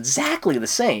rig is exactly the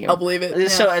same. I'll believe it.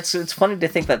 So it's funny to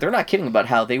think that they're not kidding about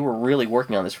how they were really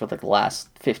working on this for, like, the last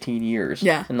 15 years.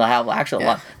 Yeah. And how actually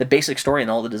the basic story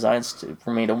and all the designs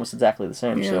remained almost exactly the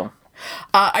same. Yeah. So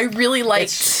I really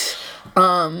liked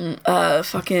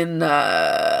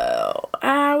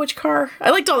which car?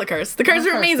 I liked all the cars. The cars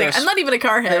are amazing. I'm not even a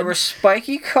car head. There were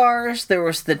spiky cars. There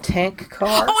was the tank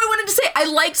car. Oh, I wanted to say I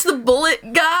liked the bullet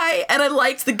guy and I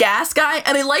liked the gas guy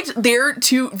and I liked their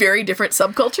two very different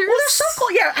subcultures. Well, there's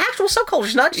actual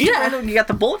subcultures, not just random. You got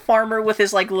the bullet farmer with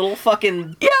his, like, little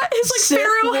fucking his, like,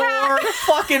 pharaoh hat,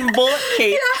 fucking bullet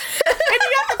cape, and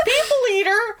you got the people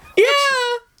eater.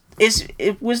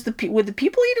 Would the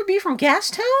people eater be from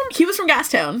Gastown? He was from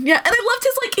Gastown, yeah, and I loved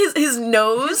his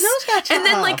nose. His nose got and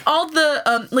then, like, all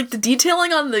the like the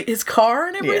detailing on his car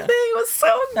and everything was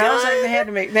so good. I was like,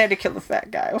 they had to kill the fat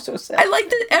guy. I was so sad. I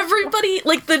liked that everybody,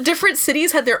 like, the different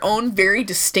cities had their own very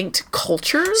distinct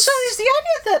cultures. So is the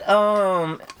idea that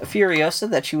Furiosa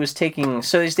that she was taking?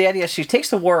 So is the idea she takes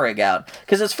the war rig out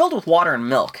because it's filled with water and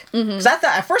milk? Because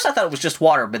at first I thought it was just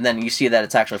water, but then you see that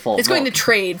it's actually full of milk. It's going to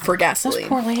trade for gasoline. Those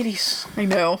poor ladies. I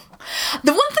know.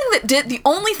 The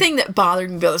only thing that bothered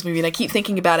me about this movie, and I keep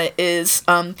thinking about it, is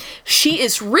she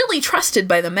is really trusted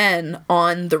by the men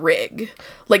on the rig.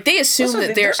 Like, they assume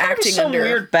that they're acting under... There's some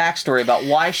weird backstory about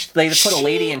why they put a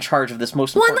lady in charge of this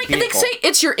most important vehicle. They say,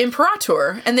 it's your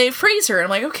Imperator, and they praise her, and I'm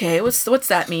like, okay, what's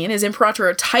that mean? Is Imperator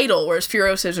a title, whereas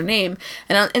Furiosa is her name?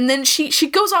 And then she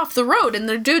goes off the road, and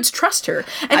the dudes trust her.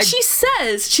 And she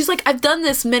says, she's like, I've done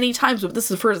this many times, but this is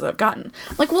the first I've gotten.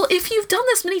 I'm like, well, if you've done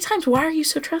this many times, why are you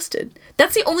so trusted?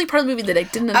 That's the only part of the movie that I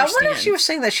didn't understand. I wonder if she was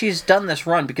saying that she's done this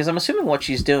run, because I'm assuming what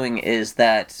she's doing is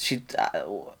that so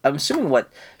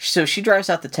she drives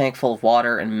out the tank full of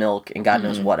water and milk and God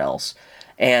knows what else.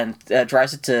 and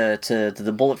drives it to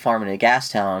the bullet farm in a gas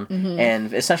town,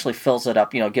 and essentially fills it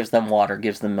up. Gives them water,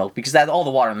 gives them milk, because all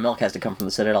the water and the milk has to come from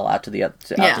the Citadel out to the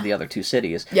other two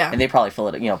cities. Yeah. And they probably fill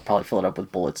it up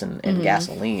with bullets and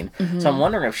gasoline. So I'm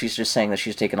wondering if she's just saying that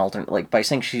she's taken alternate, by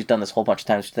saying she's done this whole bunch of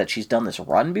times, that she's done this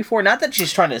run before. Not that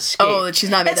she's trying to escape. Oh, that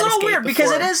she's not made that escape. It's a little weird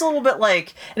because it is a little bit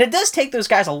and it does take those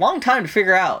guys a long time to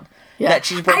figure out. Yeah. That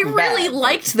she's Breaking Bad. I really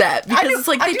liked that because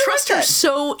they trust her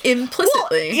so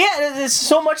implicitly. Well, yeah, it's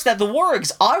so much that the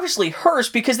warg's obviously hers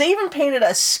because they even painted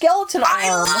a skeleton arm. I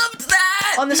loved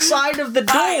that on the side of the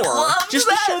door, just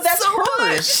to show that's so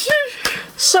hers.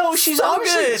 So she's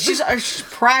obviously she's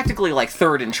practically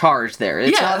third in charge there.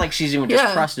 It's not like she's even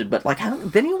just trusted, but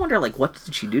then you wonder what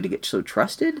did she do to get so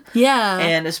trusted? Yeah,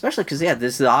 and especially because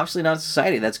this is obviously not a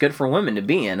society that's good for women to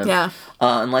be in.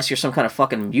 Unless you're some kind of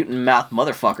fucking mutant mouth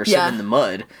motherfucker sitting in the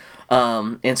mud.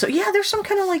 And so there's some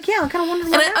kind of I'm kind of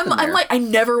wondering. And I'm I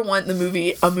never want a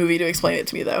movie to explain it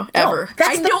to me though ever. No,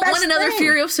 I don't want another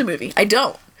Furiosa movie. I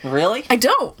don't. Really? I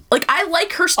don't. I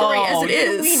like her story as it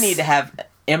is. We need to have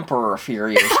Emperor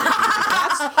Furiosa.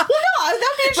 That'd be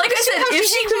interesting. Like I said, if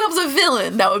she becomes a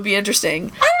villain, that would be interesting. I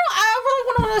don't know. I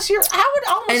really want to see her. I would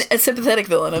almost... a sympathetic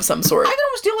villain of some sort. I could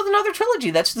almost deal with another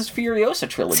trilogy. That's this Furiosa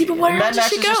trilogy. See, but where does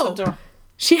she go?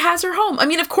 She has her home. I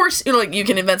mean, of course, you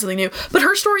can invent something new, but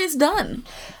her story is done.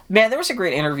 Man, there was a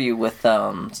great interview with,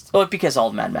 because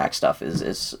all Mad Max stuff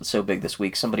is so big this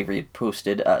week, somebody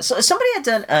reposted, somebody had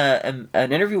done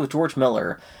an interview with George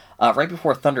Miller right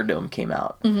before Thunderdome came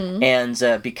out.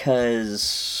 And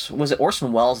because, was it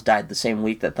Orson Welles died the same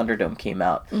week that Thunderdome came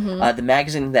out, the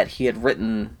magazine that he had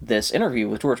written this interview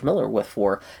with George Miller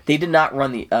they did not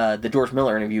run the George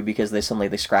Miller interview because they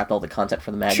scrapped all the content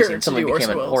for the magazine. Sure, suddenly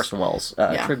became an Orson Welles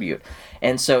tribute.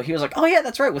 And so he was like, oh yeah,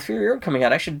 that's right, with Fury Road coming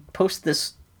out, I should post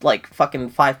this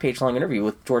fucking 5-page long interview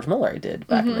with George Miller I did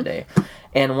back in the day.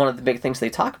 And one of the big things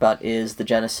they talk about is the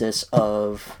genesis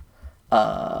of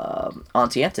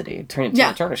Auntie Entity,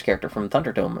 Tina Turner's character from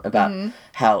Thunderdome, about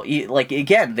how,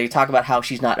 again, they talk about how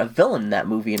she's not a villain in that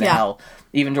movie, and how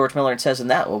even George Miller says in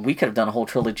that, we could have done a whole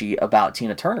trilogy about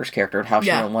Tina Turner's character and how she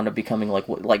wound up becoming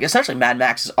essentially Mad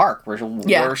Max's arc,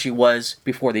 where she was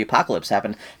before the apocalypse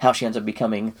happened, how she ends up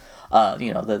becoming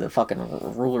the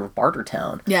fucking ruler of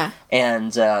Bartertown. Yeah.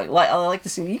 And I like to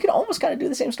see, you could almost kind of do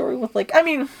the same story with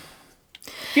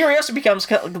Furiosa becomes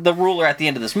the ruler at the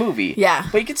end of this movie. Yeah.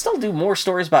 But you could still do more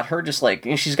stories about her, just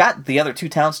she's got the other two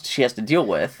towns she has to deal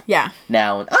with. Yeah.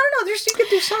 Now, I don't know, you could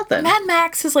do something. Mad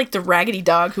Max is the raggedy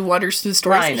dog who wanders through the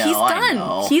stories. I know, he's done. I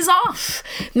know. He's off.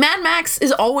 Mad Max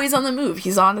is always on the move.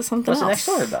 He's on to something else. What's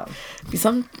the next story about? Be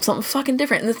something fucking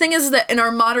different. And the thing is that in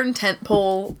our modern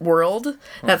tentpole world,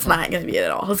 that's not going to be it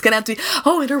at all. It's going to have to be,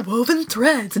 interwoven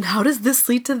threads, and how does this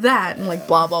lead to that? And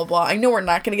blah, blah, blah. I know we're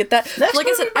not going to get that.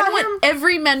 I said, I want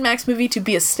every Mad Max movie to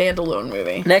be a standalone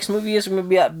movie. Next movie is going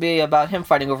to be about him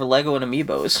fighting over Lego and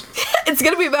Amiibos. It's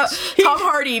going to be about Tom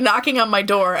Hardy knocking on my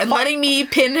door and letting me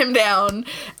pin him down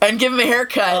and give him a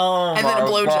haircut and then a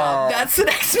blowjob. That's the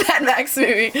next Mad Max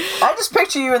movie. I just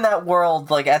picture you in that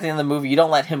world, at the end of the movie, you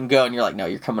don't let him go, and you're like, no,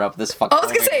 you're coming up with this fucking... I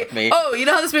was going to say, you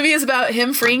know how this movie is about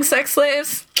him freeing sex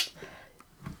slaves?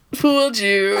 Fooled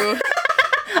you.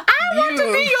 I want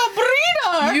to be your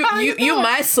breeder. You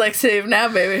my sex slave now,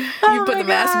 baby. You put the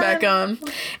mask back on.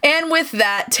 And with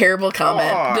that terrible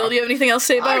comment, Bill, do you have anything else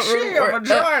to say about? I see a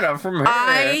vagina from here.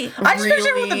 I just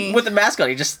picture with the mask on.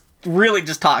 He just really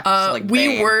just talks.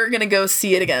 We were gonna go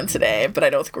see it again today, but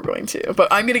I don't think we're going to. But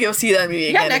I'm gonna go see that movie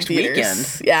again next in theaters.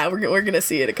 Weekend. Yeah, we're gonna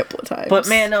see it a couple of times. But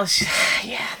man, no,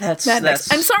 that's.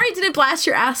 I'm sorry it didn't blast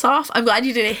your ass off. I'm glad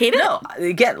you didn't hate it. No,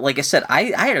 again, like I said, I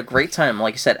had a great time.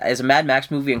 Like I said, as a Mad Max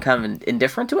movie, and kind of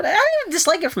indifferent to it. I didn't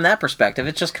dislike it from that perspective.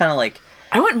 It's just kind of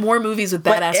I want more movies with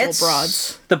badass old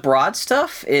broads. The broad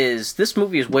stuff this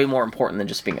movie is way more important than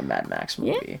just being a Mad Max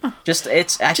movie. Yeah. Just having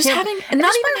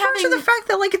the fact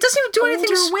that it doesn't even do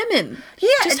anything. Older women. Yeah,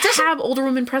 just have older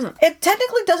women present. It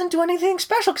technically doesn't do anything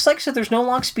special because, like I said, there's no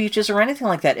long speeches or anything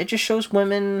like that. It just shows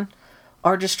women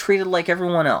are just treated like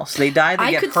everyone else. They die,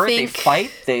 they get hurt, they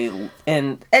fight,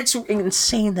 and it's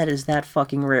insane that is that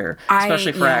fucking rare,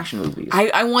 especially for action movies.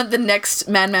 I want the next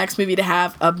Mad Max movie to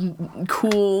have a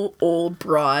cool old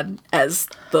broad as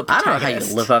the protagonist. I don't know how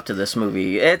you live up to this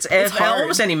movie. It's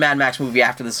almost any Mad Max movie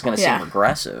after this is going to seem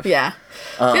aggressive. Yeah.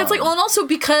 Yeah, it's like, well, and also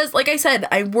because, like I said,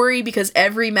 I worry because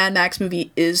every Mad Max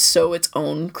movie is so its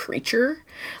own creature.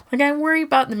 Like, I worry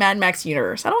about the Mad Max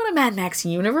universe. I don't want a Mad Max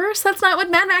universe. That's not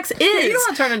what Mad Max is. Yeah, you don't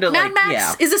want to turn into, Mad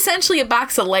Max is essentially a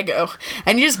box of Lego,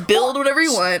 and you just build whatever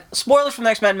you want. Spoilers from the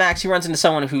next Mad Max, he runs into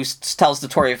someone who tells the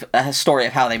story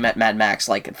of how they met Mad Max,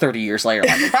 like, 30 years later.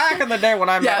 Like, back in the day when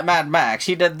I met Mad Max,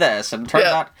 he did this, and it turns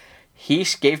out he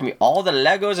gave me all the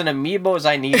Legos and Amiibos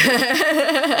I needed.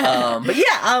 But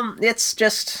yeah, it's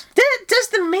just... Does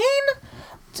the main...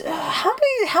 how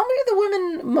many of the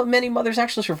women, many mothers,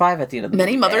 actually survive at the end of the movie?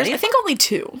 Many mothers? I think only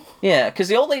 2. Yeah, because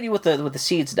the old lady with the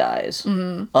seeds dies.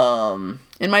 Mm-hmm.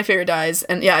 And my favorite dies,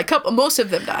 and most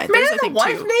of them die. Man, I think the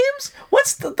wife 2 names?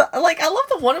 What's the like? I love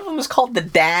that one of them is called the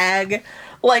Dag.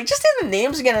 Like, just in the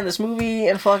names again in this movie,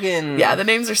 and fucking... Yeah, the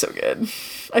names are so good.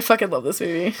 I fucking love this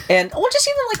movie. And, well, just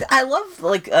even, like, I love,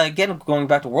 like, again, going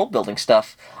back to world-building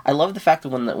stuff, I love the fact that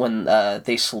when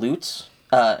they salute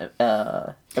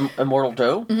Immortal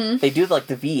Joe, they do, like,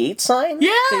 the V8 sign.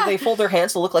 Yeah! They fold their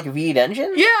hands to look like a V8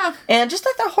 engine. Yeah! And just,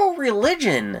 like, the whole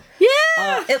religion.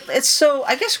 Yeah! It's so...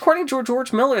 I guess, according to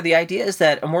George Miller, the idea is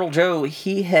that Immortal Joe,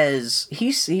 he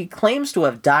claims to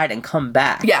have died and come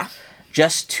back. Yeah.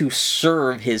 Just to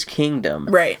serve his kingdom.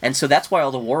 Right. And so that's why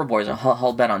all the war boys are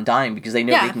hell-bent on dying, because they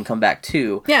know they can come back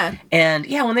too. Yeah. And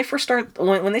yeah, when they first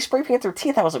when they spray paint their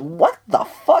teeth, I was like, what the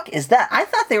fuck is that? I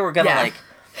thought they were gonna like...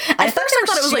 At first I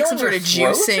thought it was like some sort of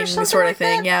juicing sort of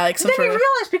thing. Yeah, like some sort of... Then you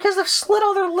realize because they've slit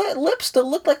all their lips to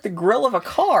look like the grill of a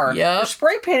car. Yeah. They're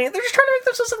spray painting. They're just trying to make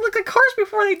themselves look like cars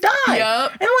before they die.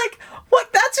 Yep. And like...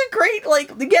 What? That's a great,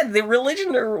 like, again, the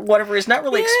religion or whatever is not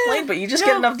really explained, but you just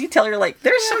get enough detail, you're like,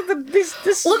 there's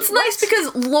this... Well, it's nice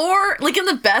because lore, like in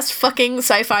the best fucking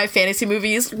sci-fi fantasy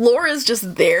movies, lore is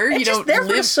just there. It's just there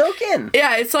for to soak in.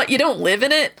 Yeah, it's like, you don't live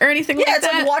in it or anything like that. Yeah,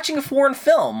 it's like watching a foreign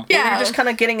film. Yeah. You're just kind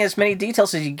of getting as many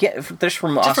details as you get just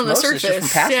from osmosis, just from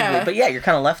passively. Yeah. But yeah, you're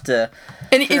kind of left to...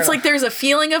 And it's like there's a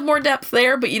feeling of more depth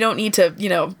there, but you don't need to,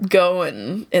 go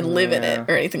and live in it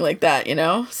or anything like that,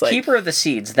 It's like, Keeper of the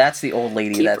Seeds, that's the old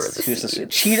lady. That's who's the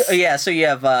Cheetah. Yeah, so you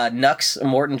have Nux,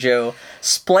 Morton Joe,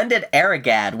 Splendid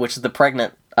Aragad, which is the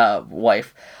pregnant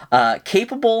wife,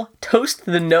 Capable, Toast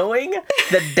the Knowing,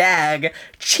 the Dag,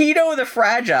 Cheeto the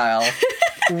Fragile,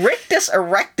 Rictus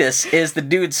Erectus is the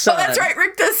dude's son. Oh, that's right,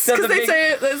 Rictus, because they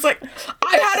say it, it's like,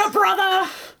 I had a brother!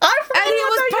 And he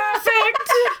was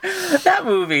perfect. That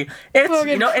movie, it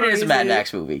is a Mad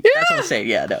Max movie. Yeah. That's what I'm saying.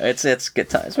 Yeah, no, it's good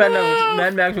times.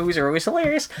 Mad Max movies are always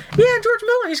hilarious. Yeah, George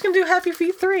Miller, he's gonna do Happy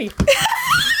Feet 3.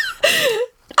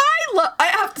 I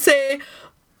have to say,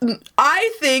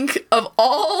 I think of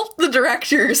all the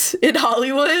directors in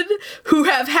Hollywood who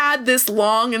have had this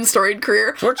long and storied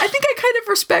career, I think I kind of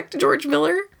respect George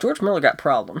Miller. George Miller got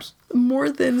problems more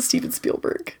than Steven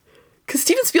Spielberg. Because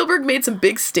Steven Spielberg made some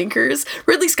big stinkers.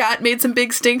 Ridley Scott made some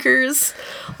big stinkers.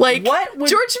 Like,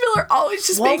 George Miller always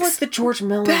just makes... What was the George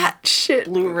Miller batshit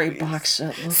Blu-ray box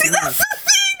set? See, that's the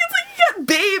thing! It's like, you got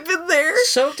Babe in there.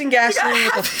 Soaked in gasoline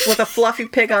with a fluffy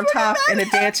pig on top and a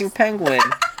dancing penguin.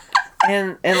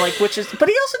 and like Witches... But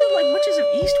he also did, like, Witches of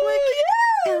Eastwick.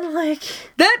 Yeah. And, like...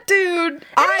 That dude...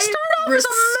 I started off as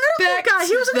a medical guy.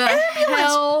 He was an ambulance.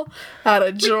 Hell out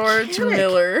of George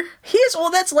Miller. He is... Well,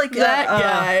 that's like... That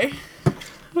guy...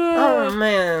 Oh,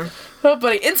 man. Oh,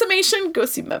 buddy. Intimation, go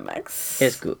see Mad Max.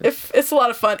 It's good. It's a lot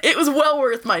of fun. It was well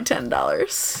worth my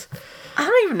 $10. I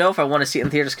don't even know if I want to see it in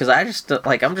theaters, because I just,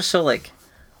 like, I'm just so, like...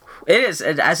 It is,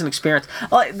 as an experience.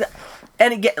 Like,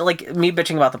 and again, like, me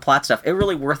bitching about the plot stuff, it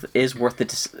really is worth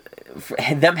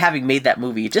it them having made that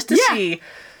movie, just to see...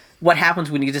 what happens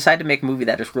when you decide to make a movie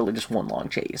that is really just one long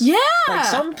chase. Yeah!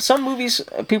 Like, some movies,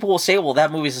 people will say, well,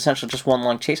 that movie is essentially just one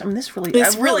long chase. I mean, this really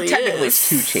technically is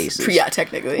 2 chases. Yeah,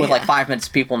 technically, with, like, 5 minutes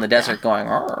of people in the desert going,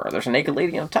 there's a naked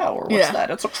lady in a tower. What's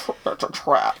that? It's a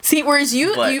trap. See, whereas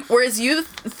you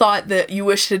thought that you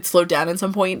wished it slowed down in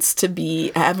some points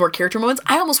to have more character moments,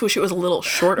 I almost wish it was a little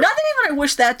shorter. Not that even I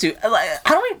wish that too.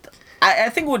 I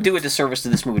think it would do a disservice to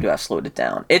this movie to have slowed it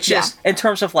down. It's just, in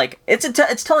terms of, like,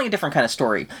 it's telling a different kind of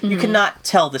story. Mm-hmm. You cannot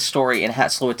tell this story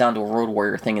and slow it down to a Road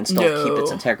Warrior thing and still keep its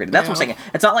integrity. That's what I'm saying.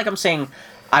 It's not like I'm saying...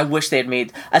 I wish they had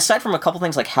made, aside from a couple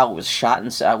things like how it was shot,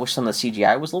 and I wish some of the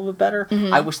CGI was a little bit better.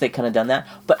 Mm-hmm. I wish they could have done that.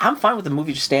 But I'm fine with the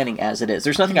movie just standing as it is.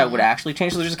 There's nothing I would actually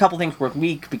change. There's a couple things were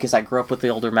weak because I grew up with the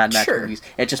older Mad Max movies.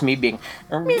 It's just me being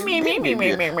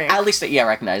me. At least, I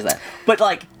recognize that. But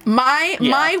like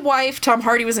my wife Tom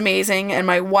Hardy was amazing, and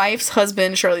my wife's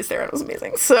husband Charlize Theron was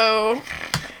amazing. So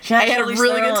I had a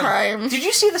really good time. Did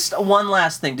you see this? One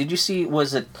last thing. Did you see?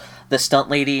 Was it? the stunt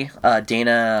lady,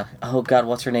 Dana. Oh God,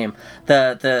 what's her name?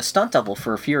 The stunt double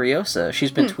for Furiosa.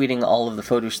 She's been tweeting all of the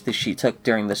photos that she took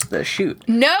during the shoot.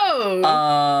 No.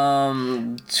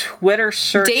 Twitter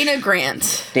search Dana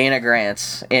Grant. Dana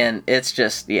Grant, and it's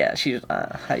just she's.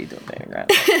 How you doing, Dana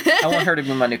Grant? I want her to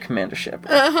be my new commander ship.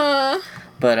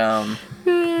 But I'm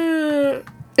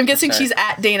guessing she's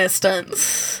at Dana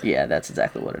Stunts. Yeah, that's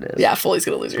exactly what it is. Yeah, Foley's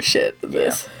gonna lose her shit with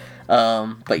this.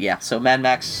 But yeah, so Mad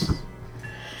Max.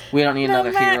 We don't need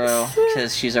another hero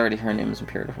because she's already. Her name is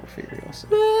Imperator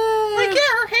Furiosa. Like,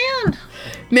 yeah, her hand.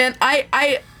 Man,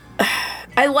 I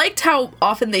liked how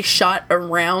often they shot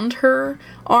around her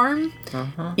arm,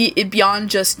 beyond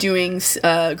just doing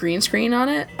green screen on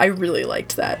it. I really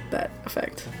liked that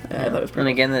effect. I thought it was pretty.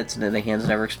 And again, the hand's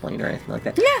never explained or anything like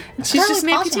that. Yeah, she's just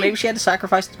an amputee. Maybe she had to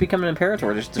sacrifice to become an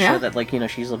Imperator just to show that, like,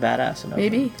 she's a badass.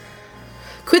 Maybe.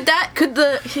 Could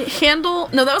the handle?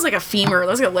 No, that was like a femur. That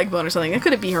was like a leg bone or something. That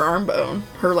couldn't be her arm bone.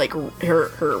 Her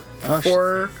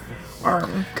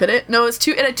forearm. Could it? No, it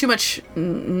had too much.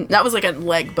 That was like a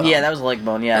leg bone. Yeah, that was a leg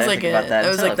bone. Yeah, I didn't think about that. That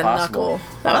was like the knuckle.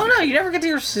 Oh no, you never get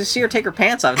to see her take her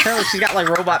pants off. Apparently, she's got like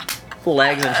robot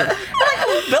legs and shit. Like,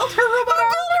 who built her robot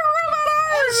arm?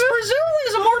 Presumably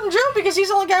it's a Morton Joe because he's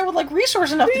the only guy with like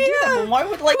resource enough to do that. But why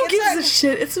would who gives a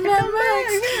shit? It's Mad Max.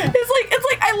 Yeah. It's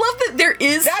like I love that there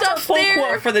is stuff there. That's a full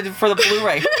quote for the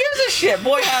Blu-ray. Who gives a shit?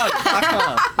 Boy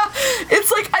howdy.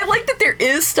 It's like I like that there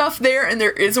is stuff there and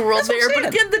there is a world there, but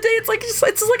at the end of the day, it's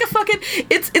just like a fucking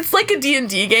it's like a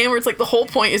D&D game where it's like the whole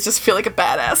point is just feel like a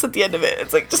badass at the end of it.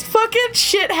 It's like just fucking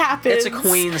shit happens. It's a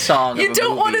Queen song. You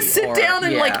don't want to sit down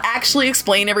and like actually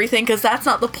explain everything because that's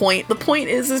not the point. The point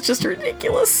is it's just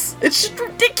ridiculous. It's just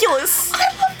ridiculous. I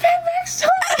love Mad Max so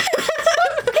much.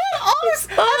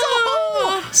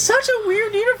 Such a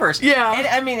weird universe. Yeah. And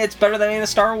I mean, it's better than any of the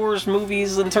Star Wars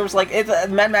movies in terms of, like, the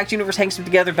Mad Max universe hangs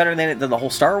together better than the whole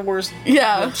Star Wars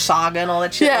saga and all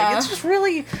that shit. Yeah. Like, it's just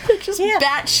really... It's just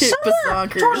batshit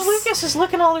bazonkers. George Lucas is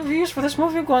looking at all the reviews for this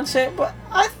movie going, say, but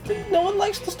I think no one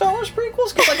likes the Star Wars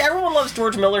prequels because, like, everyone loves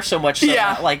George Miller so much. So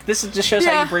that, like, this just shows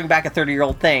how you bring back a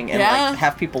 30-year-old thing and, like,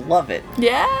 have people love it.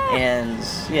 Yeah. And,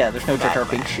 there's no Jar Jar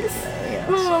Binks shit.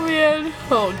 Oh, man.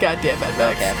 Oh, goddamn Mad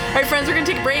Max. Okay. All right, friends, we're going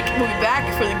to take a break. We'll be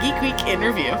back for the Geek Week in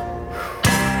review.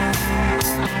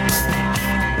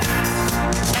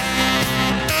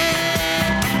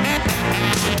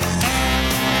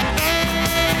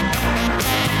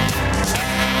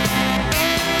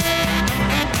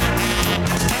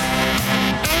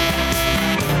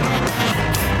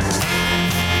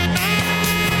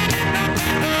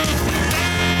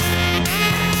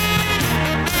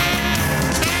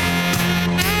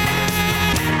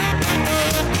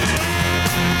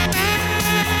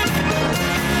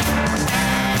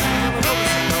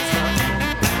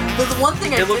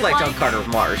 It looked like John Carter of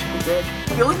Mars. It did.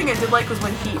 The only thing I did like was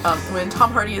when when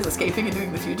Tom Hardy is escaping and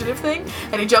doing the fugitive thing,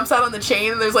 and he jumps out on the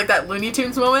chain, and there's like that Looney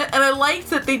Tunes moment, and I liked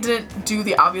that they didn't do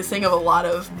the obvious thing of a lot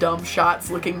of dumb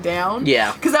shots looking down.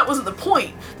 Yeah. Because that wasn't the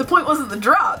point. The point wasn't the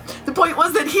drop. The point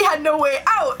was that he had no way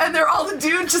out, and they're all the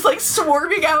dudes just like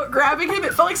swarming out, grabbing him.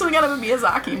 It felt like something out of a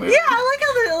Miyazaki movie. Yeah, I like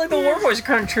how the War Boys are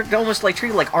kind of almost like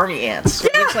treated like army ants. Yeah.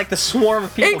 It's like the swarm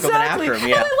of people coming after him.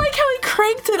 Yeah. And I like how he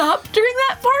cranked it up during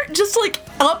that part, just like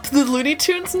up the Looney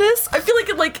Tunes-ness. I feel like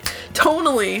it like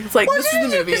tonally, it's like this is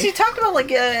the movie. Because he talked about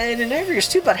like in interviews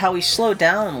too about how he slowed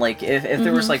down. Like if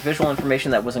there was like visual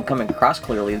information that wasn't coming across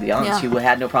clearly to the audience, he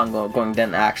had no problem going down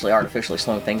and actually artificially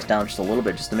slowing things down just a little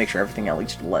bit, just to make sure everything at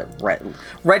least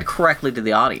read correctly to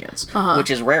the audience,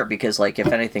 which is rare because like if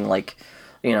anything like.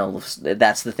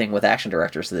 That's the thing with action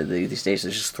directors these days,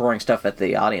 is just throwing stuff at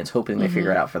the audience, hoping they figure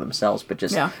it out for themselves, but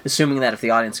just assuming that if the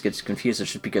audience gets confused,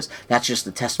 it's just because that's just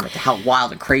a testament to how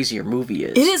wild and crazy your movie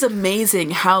is. It is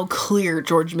amazing how clear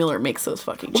George Miller makes those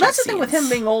fucking that's the thing with him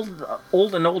being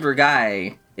old and older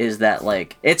guy, is that,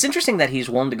 like, it's interesting that he's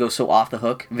willing to go so off the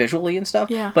hook visually and stuff,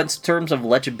 but in terms of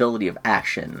legibility of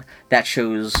action, that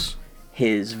shows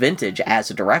his vintage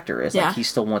as a director is like he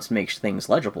still wants to make things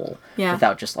legible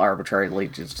without just arbitrarily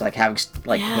just like having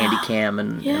like handy cam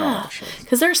and all that shit.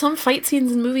 Because there are some fight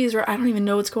scenes in movies where I don't even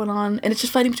know what's going on and it's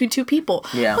just fighting between two people.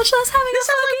 Yeah. Much less having a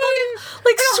fucking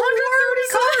like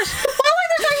 130 cars. Well, like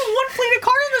there's not even one fleet of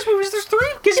cars in this movie. There's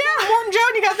three. Because you got Morton Joe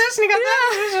and you got this and you got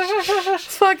that.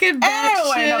 It's fucking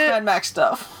bad shit. Enough Mad Max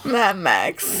stuff. Mad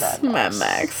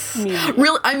Max.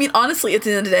 Really, I mean, honestly, at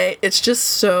the end of the day, it's just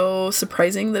so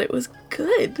surprising that it was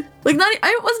good. Like,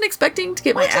 I wasn't expecting to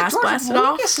get my ass blasted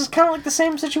off. Lucas is kind of like the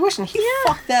same situation. He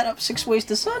fucked that up 6 Ways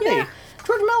to Sunday. Yeah.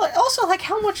 George Miller, also, like,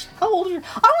 how old are you? I always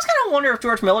kind of wonder if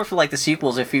George Miller, for, like, the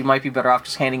sequels, if he might be better off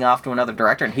just handing off to another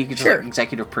director and he could just, like,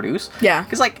 executive produce. Yeah.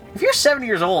 Because, like, if you're 70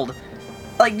 years old,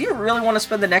 like, do you really want to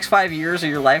spend the next 5 years of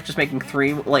your life just making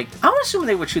 3? Like, I would assume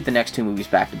they would shoot the next 2 movies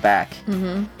back to back.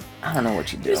 Mm-hmm. I don't know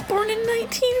what you do. He was born in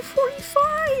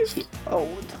 1945. Oh,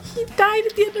 he died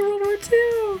at the end of World War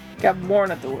II. Got born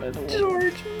at the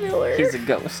George Miller. He's a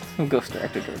ghost. Ghost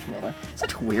director George Miller.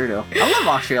 Such a weirdo. I love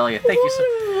Australia. Thank you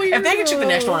so. If they could shoot the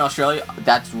next one in Australia,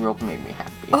 that's real made me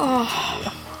happy.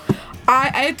 Oh,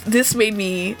 this made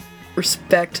me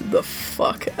respect the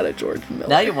fuck out of George Miller.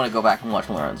 Now you want to go back and watch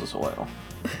Lorenzo's Oil.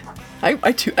 I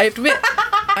have to admit,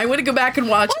 I want to go back and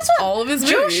watch all of his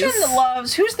movies. Joshin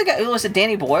loves, who's the guy, was it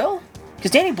Danny Boyle?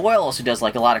 Because Danny Boyle also does,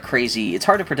 like, a lot of crazy, it's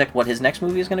hard to predict what his next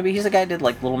movie is going to be. He's the guy who did,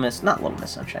 like, not Little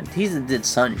Miss Sunshine. He did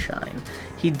Sunshine.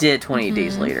 He did 28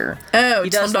 Days Later. Oh, he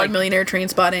does, Slumdog like, Millionaire,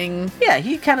 Trainspotting. Yeah,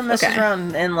 he kind of messes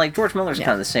around, and, like, George Miller's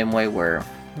kind of the same way where,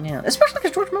 yeah, especially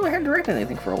because George Miller hadn't directed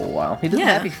anything for a little while. He did the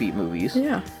Happy Feet movies.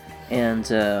 Yeah. And,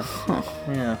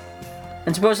 yeah.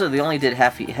 And supposedly they only did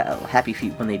Happy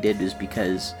Feet when they did is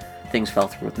because things fell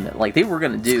through with them. Like, they were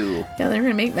going to do... Yeah, they were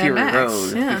going to make Mad Fury Max.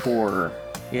 Road before,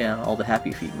 all the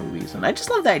Happy Feet movies. And I just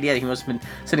love the idea that he must have been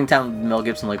sitting down with Mel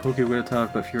Gibson like, okay, we're going to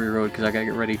talk about Fury Road because I got to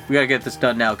get ready. We got to get this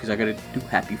done now because I got to do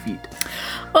Happy Feet.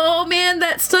 Oh, man,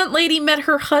 that stunt lady met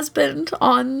her husband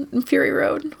on Fury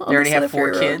Road. They already have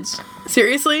 4 kids?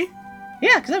 Seriously?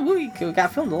 Yeah, because that movie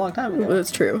got filmed a long time ago. That's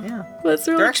true. Yeah. That's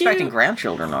really They're expecting cute.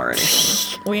 grandchildren already.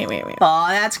 Wait. Aw,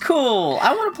 that's cool.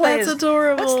 I want to play That's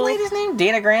adorable. What's the lady's name?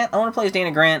 Dana Grant? I want to play as Dana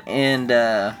Grant in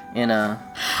a...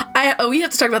 we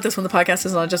have to talk about this when the podcast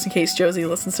is on, just in case Josie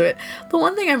listens to it. The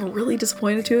one thing I'm really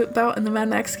disappointed about in the Mad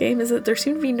Max game is that there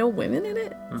seem to be no women in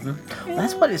it. Mm-hmm. Well,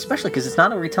 that's what, especially because it's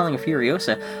not a retelling of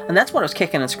Furiosa. And that's what I was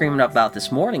kicking and screaming about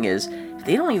this morning is...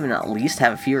 They don't even at least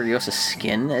have a Furiosa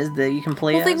skin that you can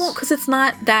play as. Well, they won't because it's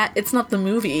not the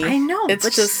movie. I know, it's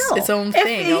but just still, its own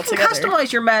thing altogether. If you can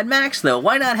customize your Mad Max, though,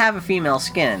 why not have a female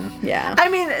skin? Yeah. I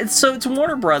mean, so it's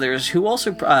Warner Brothers who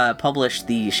also published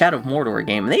the Shadow of Mordor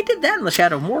game, and they did that in the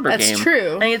Shadow of Mordor game. That's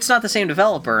true. I mean, it's not the same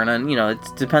developer, and it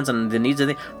depends on the needs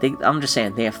of I'm just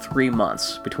saying, they have 3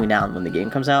 months between now and when the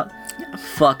game comes out. Yeah.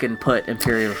 Fucking put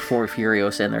Imperial 4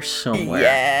 Furiosa in there somewhere.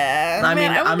 Yeah. I mean,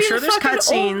 I'm sure there's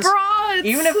cutscenes.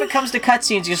 Even if it comes to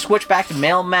cutscenes, you switch back to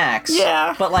male Max.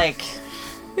 Yeah. But, like...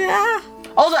 Yeah.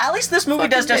 Also, at least this movie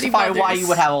does justify Many why you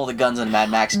would have all the guns in Mad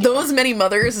Max. Those Many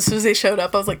Mothers, as soon as they showed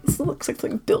up, I was like, this looks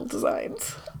like build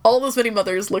designs. All those Many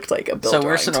Mothers looked like a build So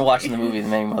we're sitting there watching the movie, the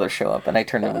Many Mothers show up, and I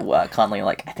turned to Conley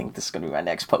like, I think this is going to be my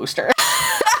next poster.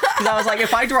 Because I was like,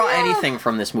 if I draw anything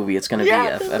from this movie, it's going to be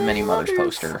a Many Mothers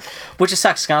poster. Which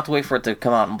sucks. It's going to have to wait for it to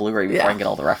come out in Blu-ray before I can get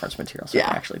all the reference material so I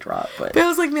can actually draw it. But I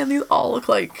was like, man, these all look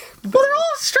like... Well, they're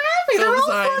all strappy. They're all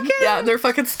fucking... Yeah, they're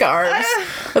fucking scarves.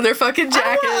 And they're fucking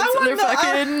jackets. And they're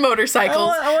fucking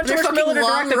motorcycles. I want George Miller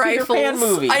to direct a Peter Pan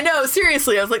movie. I know,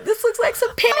 seriously. I was like, this looks like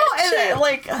some Pan shit. And,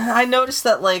 like, I noticed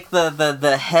that, like,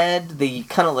 the head, the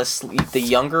kind of the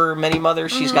younger Many Mother,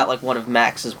 she's got, like, one of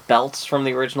Max's belts from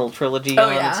the original trilogy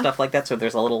and stuff like that, so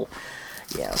there's a little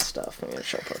stuff.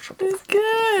 It's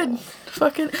good.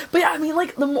 Fucking... But yeah, I mean,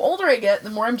 like, the older I get, the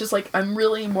more I'm just, like, I'm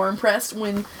really more impressed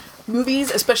when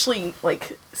movies, especially,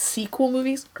 like, sequel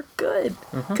movies, are good.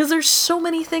 Because there's so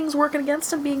many things working against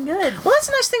them being good. Well, that's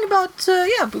the nice thing about,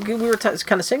 we were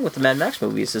kind of saying with the Mad Max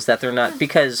movies, is that they're not,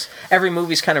 because every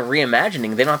movie's kind of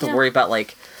reimagining, they don't have to worry about,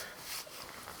 like,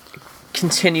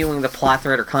 continuing the plot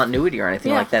thread or continuity or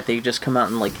anything like that. They just come out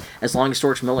and, like, as long as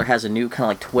George Miller has a new kind of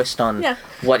like twist on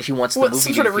what he wants the movie to be about.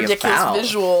 Some sort of ridiculous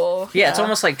visual. Yeah, it's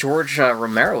almost like George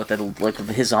Romero with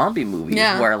his zombie movies,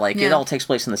 where like it all takes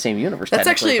place in the same universe. That's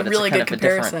actually a but really it's good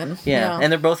comparison.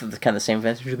 And they're both of the kind of the same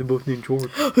vintage. They're both named George.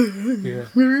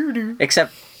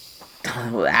 Except,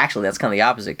 actually, that's kind of the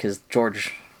opposite because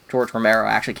George Romero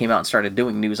actually came out and started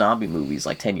doing new zombie movies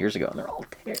like 10 years ago, and they're all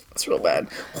terrible. It's real bad.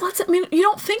 Well, I mean, you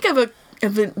don't think of a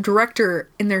director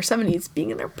in their 70s being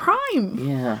in their prime.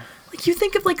 Yeah. Like, you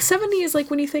think of, like, 70s,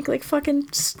 like, when you think, like, fucking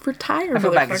retire. I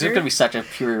feel bad, because there's going to be such a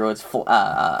Fury Road's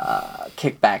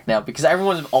kickback now, because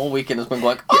everyone's all weekend has been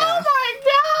going, oh my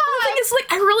god! The thing is,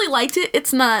 like, I really liked it.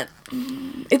 It's not...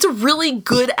 It's a really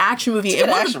good action movie. It's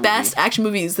one of the best action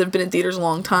movies that have been in theaters a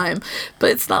long time.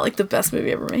 But it's not like the best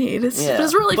movie ever made. It's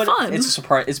really fun. It's a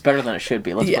surprise. It's better than it should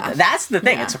be. That's the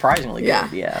thing. It's surprisingly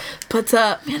good. Yeah. But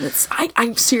man,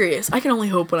 I'm serious. I can only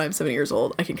hope when I'm 70 years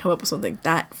old I can come up with something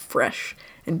that fresh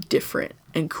and different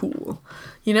and cool.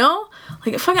 You know?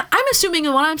 Like, I'm assuming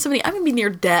when I'm 70, I'm gonna be near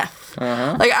death.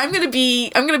 Like, I'm gonna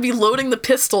be loading the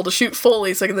pistol to shoot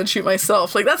Foley so I can then shoot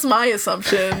myself. Like, that's my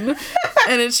assumption.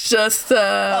 And it's just,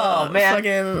 oh man,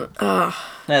 fucking,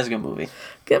 that's a good movie.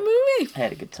 Good movie. I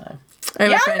had a good time. I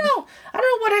don't know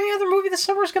what any other movie this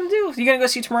summer is gonna do. You gonna go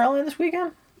see Tomorrow-Morrow this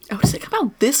weekend? Oh, does it come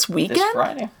out this weekend? This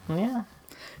Friday. Yeah.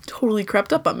 totally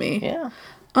crept up on me. Yeah.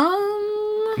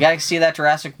 You gotta see that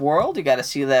Jurassic World. You gotta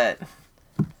see that.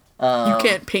 You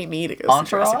can't pay me to go see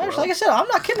Jurassic World. Like I said, I'm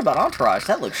not kidding about Entourage.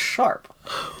 That looks sharp.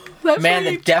 Man,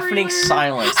 the deafening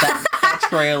silence that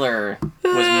trailer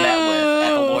was met with at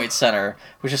the Lloyd Center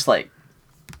was just like,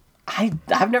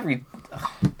 I've never.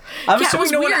 I'm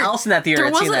assuming no one else in that theater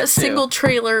had seen that too. There wasn't a single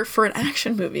trailer for an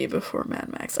action movie before Mad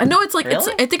Max. I know it's like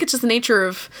really? I think it's just the nature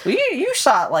of. Well, you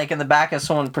saw it like in the back of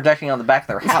someone projecting on the back of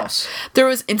their house. Yeah. There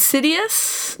was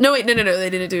Insidious. No, wait, no, they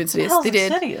didn't do Insidious. They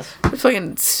did Insidious? A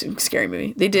fucking scary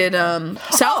movie. They did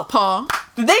Southpaw.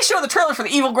 Did they show the trailer for the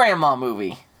Evil Grandma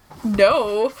movie?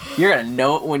 No. You're gonna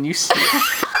know it when you see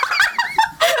it.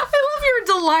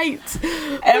 Delight.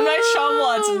 M. Night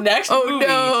Shyamalan's next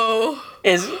movie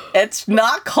it's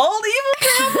not called Evil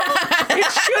Grandma.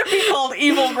 It should be called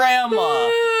Evil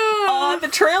Grandma. The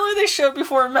trailer they showed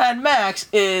before Mad Max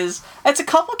it's a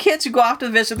couple kids who go off to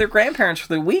visit their grandparents for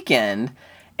the weekend,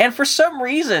 and for some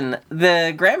reason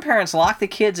the grandparents lock the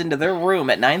kids into their room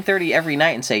at 9:30 every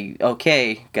night and say,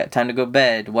 okay, got time to go to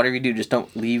bed, whatever you do, just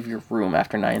don't leave your room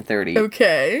after 9:30.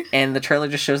 Okay. And the trailer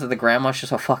just shows that the grandma's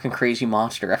just a fucking crazy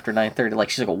monster after 9:30, like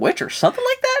she's like a witch or something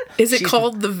like that. Is it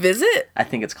called The Visit? I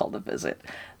think it's called The Visit.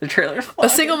 The trailer's A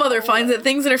single mother finds that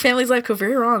things in her family's life go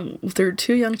very wrong if their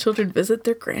two young children visit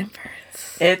their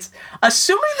grandparents. It's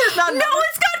assuming there's not. No,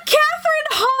 it's got Catherine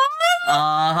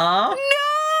Hahn. No.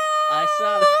 I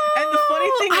saw that. And the funny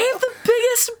thing, I have the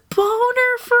biggest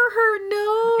boner for her.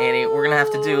 No, Annie, we're gonna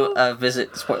have to do a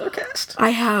Visit spoiler cast. I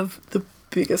have the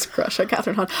biggest crush on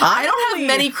Catherine Hahn. I don't have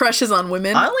many crushes on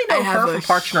women. I only know her from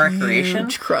Parks and Recreation.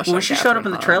 Crush when she showed up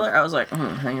in the trailer, I was like,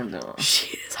 how you doing?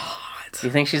 She is hot. You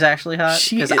think she's actually hot?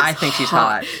 Because I think she's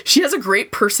hot. She has a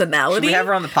great personality. Should we have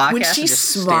her on the podcast? When she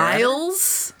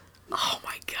smiles, oh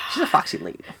my god, she's a foxy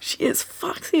lady. She is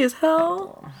foxy as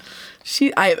hell.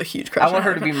 I have a huge crush. I want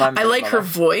her to be my. I like her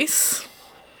voice.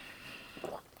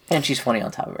 And she's funny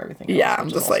on top of everything. Yeah, I'm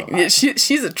just like,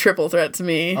 she's a triple threat to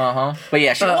me. But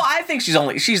yeah, I think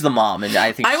she's the mom, and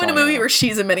I think I want a movie where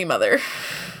she's a mini mother.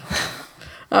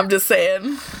 I'm just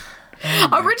saying.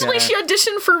 Originally, she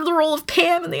auditioned for the role of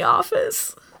Pam in The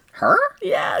Office. Her?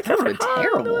 Yeah, that would be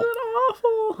terrible.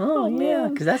 Awful. Oh yeah,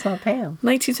 because that's not Pam.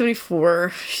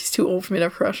 1974. She's too old for me to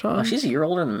have a crush on. Oh, she's a year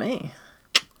older than me.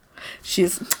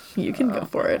 You can go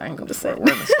for it. I'm just saying.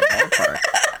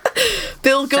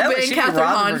 Bill, go bang Catherine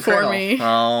Hahn for me.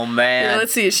 Oh, man. Yeah,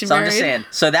 let's see. Is she married? I'm just saying.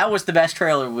 So that was the best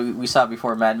trailer we saw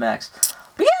before Mad Max.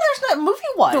 But yeah, there's not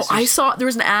movie-wise. No, there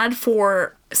was an ad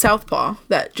for Southpaw,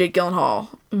 that Jake Gyllenhaal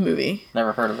movie.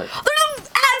 Never heard of it. There's an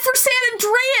ad for San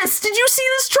Andreas. Did you see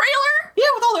this trailer? Yeah,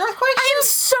 with all the earthquakes. I am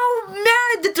so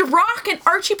mad that The Rock and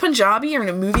Archie Punjabi are in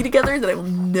a movie together that I will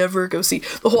never go see.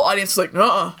 The whole audience is like,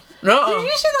 nuh-uh. Did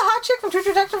you see the hot chick from True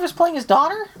Detective is playing his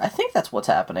daughter? I think that's what's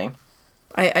happening.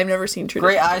 I've never seen True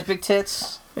Great Detective. eyes, big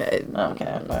tits.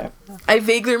 Okay. I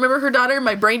vaguely remember her daughter.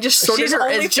 My brain just sorted her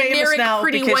as generic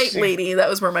pretty white lady. That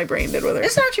was where my brain did with her.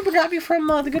 Isn't Archie Punjabi from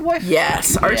The Good Wife?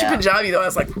 Yes. Archie Punjabi, though, I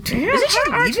was like, isn't she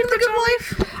leaving The Good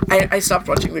Wife? I stopped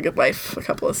watching The Good Wife a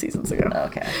couple of seasons ago.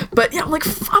 Okay. But yeah, I'm like,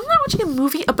 I'm not watching a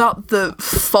movie about the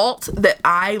fault that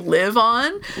I live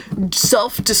on,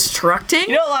 self-destructing.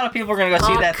 You know, a lot of people are going to go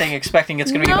see that thing expecting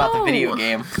it's going to be about the video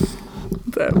game.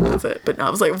 That was it. But no, I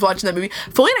was like watching that movie.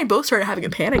 Foley and I both started having a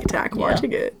panic attack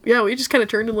watching it. Yeah, we just kind of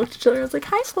turned and looked at each other. I was like,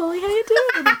 "Hi, Foley, how you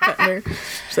doing?" And petting her.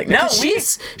 She's like, "No,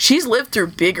 she's lived through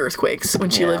big earthquakes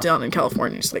when she lived down in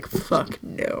California." She's like, "Fuck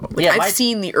no." Like, I've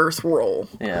seen the Earth roll.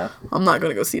 Yeah, I'm not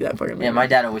gonna go see that fucking movie. Yeah, my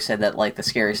dad always said that like the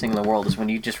scariest thing in the world is when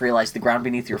you just realize the ground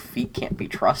beneath your feet can't be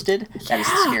trusted. That is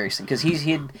the scariest thing because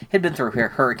he'd been through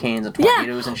hurricanes and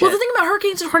tornadoes and shit. Well, the thing about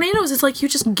hurricanes and tornadoes is like you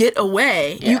just get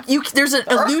away. Yeah. You there's an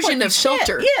illusion of shelter.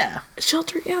 Yeah.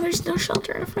 Shelter? Yeah, there's no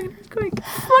shelter in a fucking earthquake.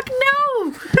 Fuck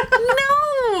no!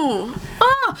 No!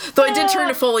 Though I did turn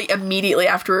to Foley immediately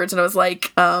afterwards and I was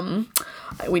like,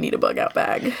 we need a bug out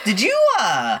bag. Did you,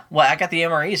 well, I got the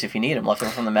MREs if you need them left over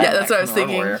from the Mad Max. Yeah, that's what I was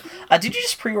thinking. Did you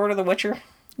just pre-order The Witcher?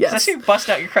 Yes. I see you bust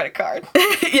out your credit card.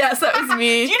 Yes, that was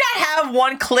me. Do you not have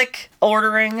one-click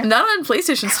ordering? Not on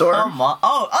PlayStation Store.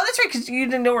 Oh, that's right, because you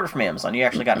didn't order from Amazon. You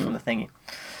actually got it from the thingy.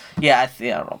 Yeah, I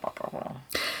don't know.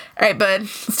 All right, bud.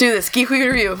 Let's do this. Geek Week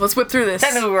Review. Let's whip through this.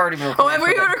 Technically, we've already been recording. Oh, have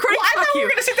we been recording? Well, I thought we were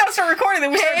going to sit down and start recording,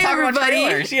 then we started talking about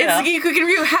trailers. It's the Geek Week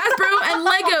Review. Hasbro and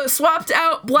Lego swapped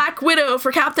out Black Widow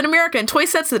for Captain America in toy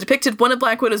sets that depicted one of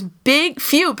Black Widow's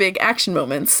few big action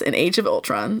moments in Age of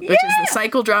Ultron, which is the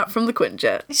cycle drop from the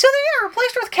Quinjet. So they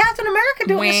replaced her with Captain America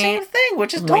doing the same thing,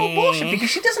 which is total bullshit because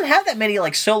she doesn't have that many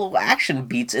like solo action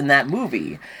beats in that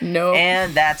movie. No.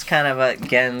 And that's kind of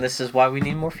again, this is why we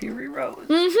need more Fury Road.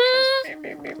 Mm-hmm.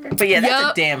 But yeah,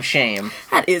 that's a damn shame.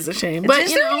 That is a shame. But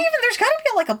there's got to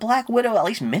be like a Black Widow at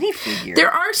least minifigure.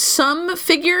 There are some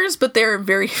figures, but there are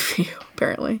very few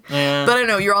apparently. Yeah. But I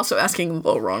know you're also asking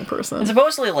the wrong person. And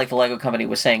supposedly, like the Lego company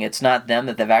was saying, it's not them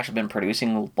that they've actually been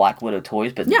producing Black Widow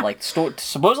toys, but like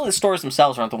supposedly the stores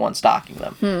themselves aren't the ones stocking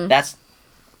them. That's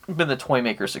been the toy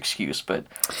maker's excuse, but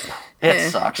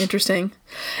it sucks. Interesting.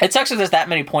 It sucks that there's that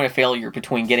many point of failure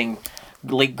between getting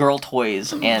like girl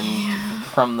toys and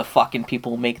from the fucking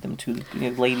people who make them to the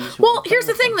ladies. Well, here's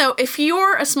the thing though: if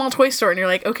you're a small toy store and you're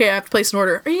like, okay, I have to place an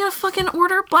order, are you gonna fucking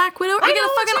order Black Widow? Are you gonna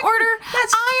fucking order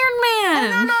Iron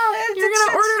Man? No, you're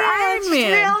gonna order Iron Man.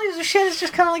 The reality of shit is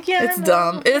just kind of like it's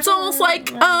dumb. It's almost like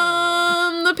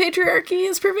the patriarchy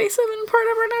is pervasive and part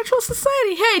of our natural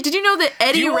society. Hey, did you know that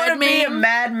Eddie Redmayne? Do you want to be a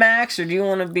Mad Max or do you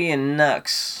want to be a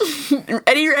Nux?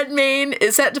 Eddie Redmayne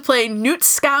is set to play Newt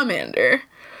Scamander.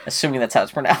 Assuming that's how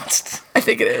it's pronounced. I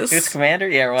think it is. It's Scamander?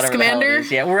 Yeah, or whatever Scamander? The hell it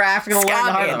is. Yeah, we're after going to learn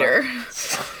the hard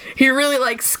one. He really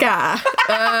likes ska.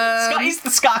 He's the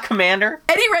ska commander.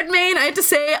 Eddie Redmayne, I have to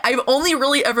say, I've only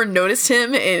really ever noticed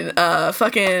him in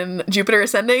fucking Jupiter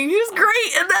Ascending. He was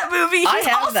great in that movie. He's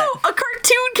also a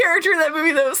cartoon character in that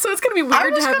movie, though, so it's going to be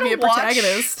weird to have him be a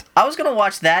protagonist. I was going to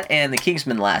watch that and The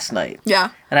Kingsman last night.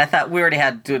 Yeah. And I thought we already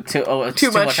had too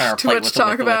much on our plate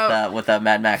with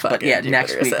Mad Max. But yeah,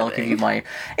 next week I'll give you my...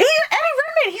 Eddie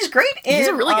Redmayne, he's great. He's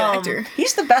a really good actor.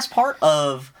 He's the best part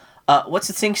of... what's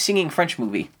the singing French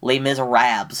movie? Les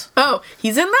Miserables. Oh,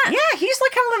 he's in that? Yeah, he's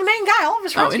like kind of the main guy. All of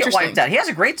his friends get wiped out. He has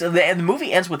a great... And the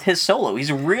movie ends with his solo.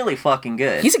 He's really fucking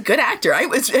good. He's a good actor. I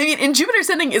mean, in Jupiter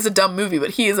Ascending is a dumb movie, but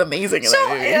he is amazing in that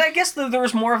movie. And I guess there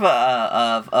was more of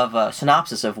a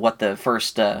synopsis of what the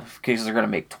first... because they're going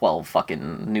to make 12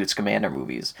 fucking Newt Scamander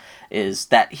movies. Is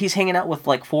that he's hanging out with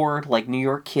like 4 like New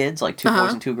York kids, like 2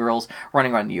 boys and 2 girls,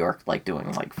 running around New York, like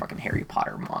doing like fucking Harry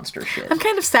Potter monster shit. I'm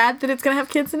kind of sad that it's gonna have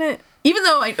kids in it, even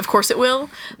though of course it will.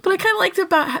 But I kind of liked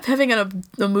about having a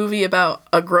movie about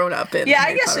a grown up in. Yeah,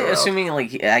 I guess assuming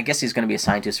I guess he's gonna be a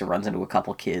scientist who runs into a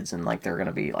couple kids and like they're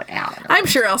gonna be like, I don't know. I'm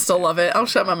sure I'll still love it. I'll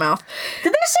shut my mouth.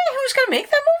 Did they say who's gonna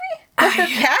make that movie? Like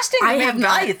the casting? I have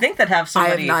not. You think that have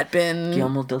somebody? I have not been.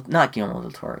 Not Guillermo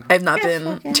del Toro. I have not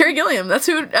been. Terry Gilliam. That's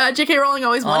who J.K. Rowling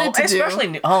always wanted to do.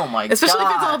 Oh my god. Especially if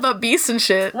it's all about beasts and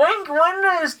shit. When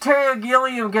does Terry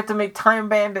Gilliam get to make Time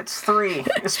Bandits 3?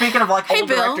 Speaking of like old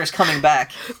directors coming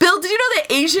back. Bill, did you know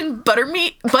that Asian butt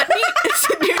meat is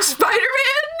the new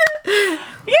Spider-Man?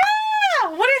 Yeah!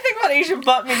 What do you think about Asian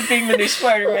butt meat being the new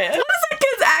Spider-Man? What is that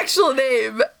kid's actual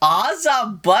name?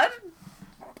 Asa Butterfield?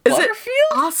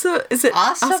 Is it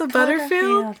Asa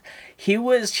Butterfield? He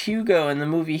was Hugo in the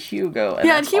movie Hugo.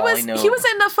 And he was in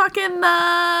the fucking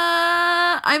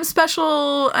I'm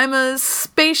Special, I'm a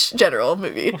Space General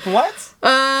movie. What?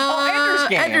 Ender's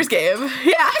Game. Ender's Game.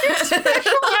 Yeah.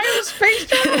 Special, I'm a Space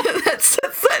General.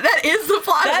 That is the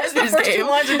plot of Ender's Game. That's the first 2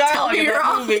 lines of dialogue in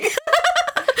that movie.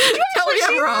 Tell me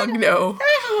I'm wrong. No.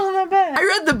 That wasn't that bad. I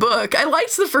read the book. I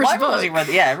liked the first book.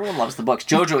 Everyone loves the books.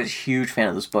 JoJo is a huge fan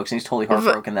of those books, and he's totally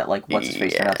heartbroken that like what's his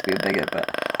face turned out to be a bigot. But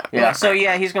yeah, so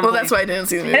yeah, he's gonna. Well, that's why I didn't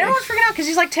see the movie. And everyone's freaking out because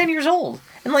he's like 10 years old,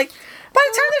 and like. By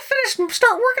the time they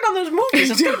start working on those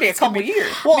movies, it's gonna be a couple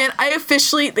years. Well, man,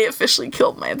 they officially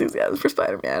killed my enthusiasm for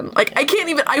Spider-Man. Like, I can't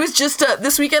even. I was just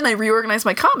this weekend. I reorganized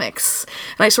my comics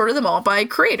and I sorted them all by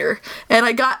creator. And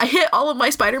I hit all of my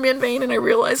Spider-Man vein, and I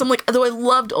realized though I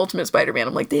loved Ultimate Spider-Man,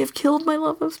 I'm like, they have killed my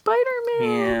love of Spider-Man.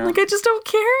 Yeah. Like, I just don't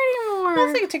care anymore. Well,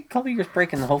 I think it take a couple years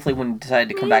break, and hopefully, when you decide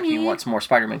to come back and you want some more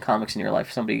Spider-Man comics in your life,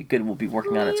 somebody good will be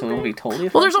working on it, so it'll be totally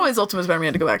effective. Well, there's always Ultimate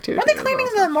Spider-Man to go back to. Are they claiming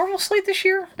the Marvel slate this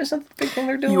year? Is that the big thing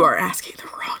they're doing? You are asking the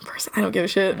wrong person. I don't give a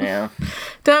shit. Yeah.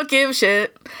 Don't give a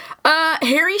shit.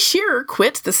 Harry Shearer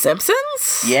quit The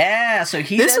Simpsons. Yeah, so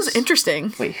This was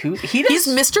interesting. Wait, who? He's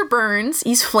Mr. Burns.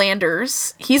 He's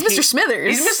Flanders. He's Mr.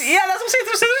 Smithers. That's what I'm saying.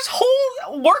 There's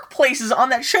whole workplaces on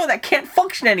that show that can't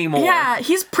function anymore. Yeah,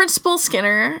 he's Principal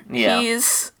Skinner. Yeah.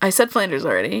 I said Flanders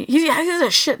already. He has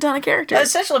a shit ton of characters.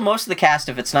 Essentially, most of the cast,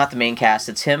 if it's not the main cast,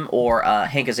 it's him or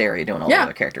Hank Azaria doing all the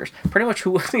other characters. Pretty much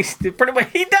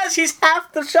he does. He's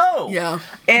half the show. Yeah.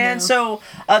 And so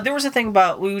there was a thing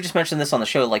about, we just mentioned this on the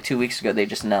show like 2 weeks ago. They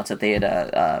just announced that they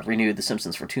had renewed The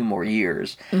Simpsons for 2 more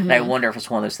years. Mm-hmm. And I wonder if it's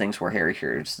one of those things where Harry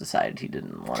Shearer just decided he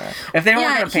didn't want to. If they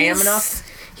weren't going to pay him enough.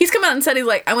 He's come out and said he's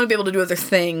like, I want to be able to do other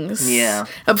things. Yeah.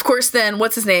 Of course, then,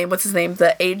 what's his name?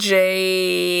 The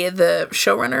AJ, the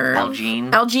showrunner?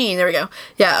 Al Jean, there we go.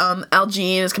 Yeah, Al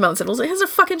Jean has come out and said, well, he has to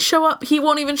fucking show up. He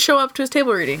won't even show up to his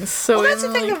table readings. So that's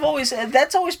the thing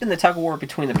that's always been the tug of war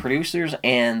between the producers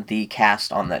and the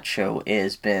cast on that show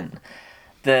has been,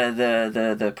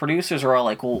 the producers are all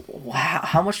like, well, wow,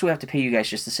 how much do we have to pay you guys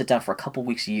just to sit down for a couple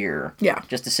weeks a year? Yeah.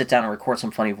 Just to sit down and record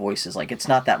some funny voices. Like, it's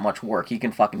not that much work. You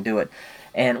can fucking do it.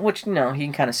 And, which, you know, you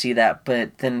can kind of see that.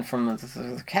 But then from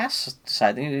the cast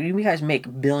side, you guys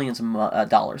make billions of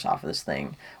dollars off of this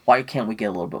thing. Why can't we get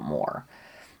a little bit more?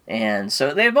 And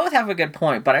so they both have a good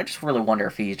point, but I just really wonder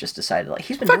if he just decided, like,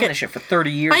 he's been doing this shit for 30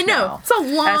 years now. I know. It's a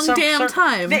long damn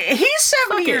time. He's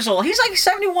 70 years old. He's like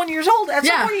 71 years old. At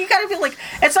some point, you gotta feel like,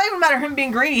 it's not even a matter of him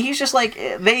being greedy. He's just like,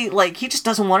 he just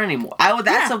doesn't want it anymore.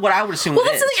 That's what I would assume well,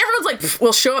 that's the thing. Everyone's like,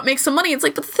 we'll show up, make some money. It's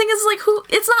like, but the thing is, like,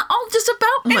 it's not all just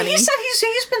about money. And he said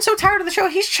he's been so tired of the show.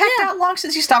 He's checked out long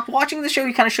since he stopped watching the show.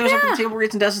 He kind of shows up at the table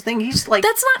reads and does his thing. He's like...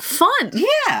 That's not fun.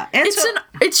 Yeah. And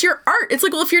it's your art. It's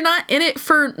like, well, if you're not in it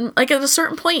for, like, at a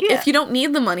certain point, if you don't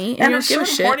need the money and you don't give a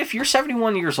shit. Point, if you're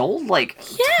 71 years old, like,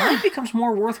 time becomes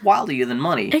more worthwhile to you than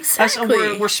money.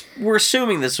 Exactly. We're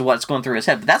assuming this is what's going through his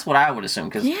head, but that's what I would assume.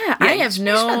 Cause, I have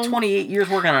you spent 28 years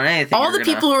working on anything. All the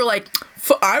people who are like,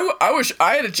 I wish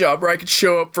I had a job where I could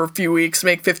show up for a few weeks,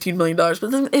 make $15 million. But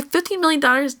then if $15 million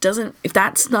doesn't,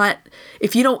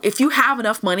 if you have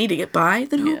enough money to get by,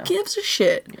 then who gives a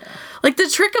shit? Yeah. Like, the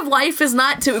trick of life is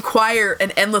not to acquire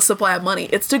an endless supply of money.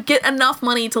 It's to get enough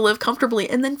money to live comfortably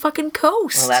and then fucking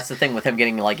coast. Well, that's the thing with him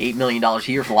getting like $8 million a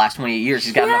year for the last 28 years.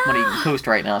 He's got enough money to coast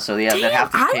right now. So that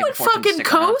have to I would fucking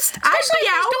coast. I'd be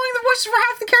out. He's doing the voices for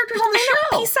half the characters on the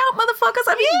show. Peace out, motherfuckers.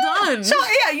 I'd be done. So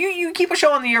you keep a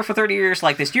show on the air for 30 years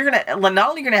like this. You're gonna not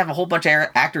only have a whole bunch of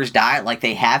actors die like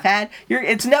they have had.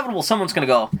 It's inevitable someone's gonna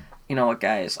go, you know what,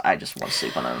 guys? I just want to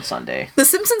sleep on Sunday. The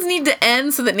Simpsons need to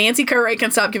end so that Nancy Cartwright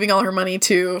can stop giving all her money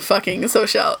to fucking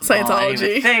Scientology. I didn't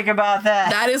even think about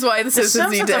that. That is why the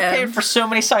Simpsons need to have end. Paid for so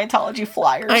many Scientology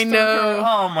flyers. I know.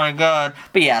 Oh my god.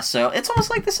 But yeah, so it's almost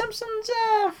like the Simpsons.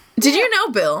 Did you know,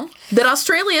 Bill, that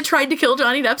Australia tried to kill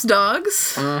Johnny Depp's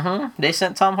dogs? Mm-hmm. They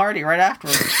sent Tom Hardy right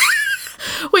afterwards.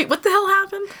 Wait, what the hell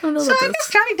happened? I don't know so I guess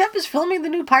Johnny Depp is filming the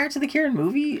new Pirates of the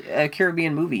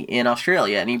Caribbean movie in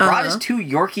Australia, and he brought his 2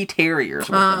 Yorkie Terriers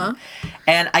with him.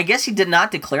 And I guess he did not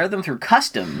declare them through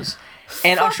customs.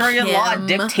 And Australian law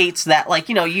dictates that, like,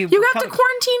 you have to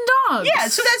quarantine dogs. Yeah,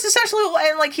 so that's essentially,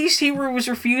 and like he was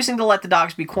refusing to let the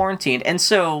dogs be quarantined, and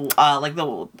so I don't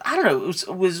know,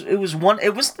 it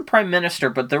was the Prime Minister,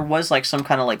 but there was like some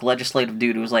kind of like legislative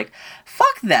dude who was like,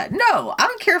 fuck that, no, I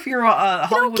don't care if you're a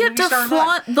Hollywood movie star. You don't get to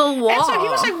flaunt the law. And so he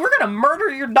was like, we're gonna murder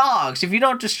your dogs if you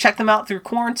don't just check them out through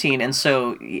quarantine. And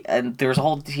so there was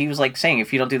he was like saying,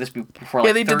 if you don't do this before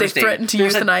like Thursday, they threatened to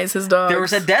euthanize his dogs. There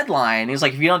was a deadline. He was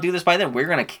like, if you don't do this by then, we're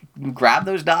going to grab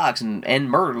those dogs and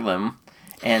murder them.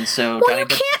 And so... Well, you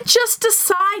can't just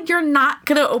decide you're not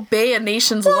going to obey a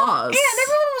nation's laws. Yeah, and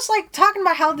everyone was, like, talking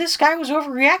about how this guy was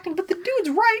overreacting, but the dude's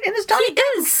right, and his dog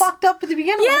is fucked up at the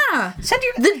beginning. Yeah.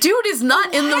 The dude is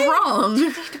not in the wrong. You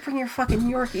have to bring your fucking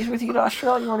Yorkies with you to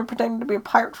Australia when you're pretending to be a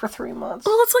pirate for 3 months.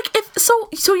 Well, it's like,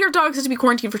 so your dogs have to be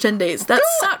quarantined for 10 days. That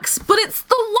sucks, but it's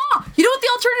the law. You know what the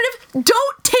alternative?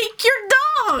 Don't take your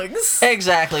dogs.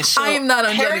 Exactly. So I am not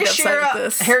on Johnny Depp's side with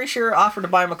this. Harry Shearer offered to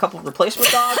buy him a couple of replacement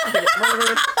dogs to get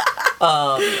murdered.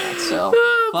 Fuck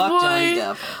Johnny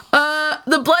Depp.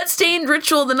 The Bloodstained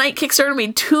Ritual of the Night Kickstarter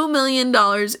made $2 million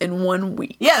in 1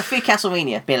 week. Yeah, the fake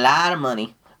Castlevania made a lot of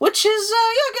money. Which is,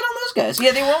 good on those guys.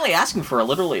 Yeah, they were only asking for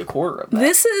literally a quarter of that.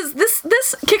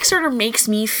 This Kickstarter makes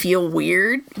me feel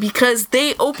weird because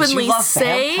they openly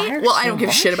say... Well, I don't give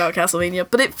a shit about Castlevania,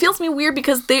 but it feels me weird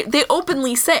because they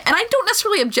openly say, and I don't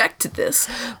necessarily object to this,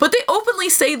 but they openly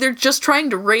say they're just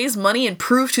trying to raise money and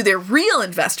prove to their real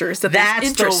investors that there's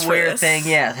interest for this. That's the weird thing,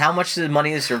 yeah. How much of the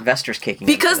money is their investors kicking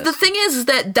Because into the thing is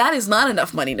that is not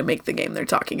enough money to make the game they're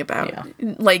talking about.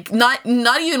 Yeah. Like, not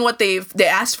even what they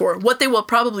asked for, what they will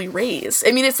probably raise.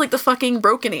 I mean, it's like the fucking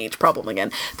Broken Age problem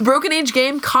again. The Broken Age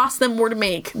game cost them more to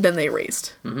make than they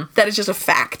raised. Mm-hmm. That is just a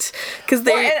fact. Because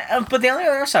but the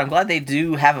other side, I'm glad they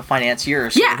do have a financier.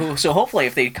 So hopefully,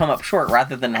 if they come up short,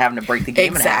 rather than having to break the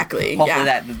game in half, hopefully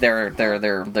that their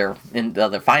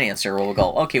the financier will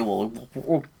go, okay, we'll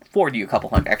forward you a couple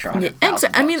extra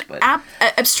 $100,000. I mean,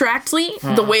 abstractly,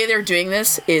 the way they're doing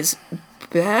this is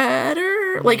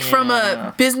better, like from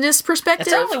a business perspective.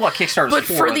 It's definitely what Kickstarter's but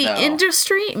for the though.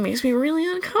 Industry, it makes me really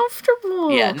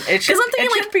uncomfortable. Yeah, it should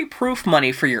be proof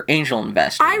money for your angel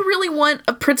investor. I really want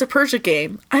a Prince of Persia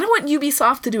game. I don't want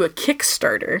Ubisoft to do a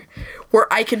Kickstarter where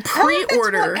I can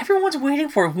pre-order. That's what everyone's waiting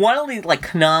for. One of the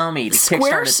Konami to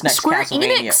kickstart its next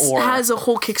Castlevania. Enix has a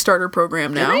whole Kickstarter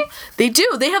program now. They do.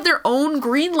 They have their own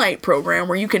Greenlight program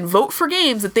where you can vote for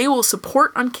games that they will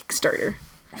support on Kickstarter.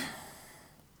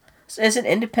 Is it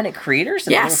independent creators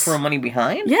that will throw money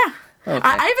behind? Yeah. Okay.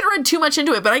 I haven't read too much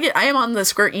into it, but I am on the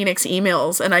Square Enix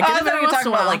emails, and I get them every once in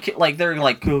a while. Like they're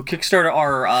like Kickstarter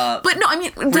our but no, I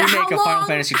mean, remake of Final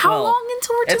Fantasy 12. How long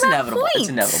until we're to It's that inevitable. point? It's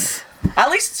inevitable. At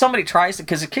least somebody tries it,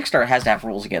 because Kickstarter has to have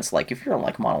rules against, like, if you're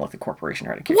like Monolithic Corporation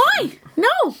trying to Kickstarter. Why?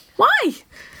 No. Why?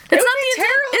 It's not the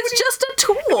intent. It's just a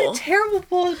tool. Terrible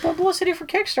publicity for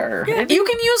Kickstarter. Yeah, you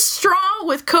can use straw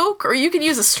with Coke, or you can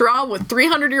use a straw with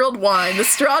 300-year-old wine. The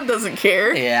straw doesn't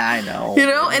care. Yeah, I know. You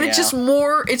know, and it's just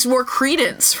more. It's more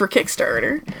credence for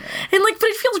Kickstarter, and like, but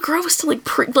it feels gross to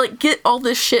like get all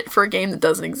this shit for a game that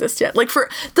doesn't exist yet. Like for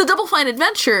the Double Fine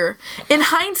Adventure, in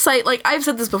hindsight, like I've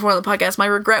said this before on the podcast, my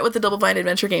regret with the Double Fine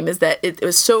Adventure game is that it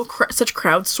was such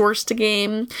crowdsourced a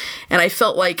game, and I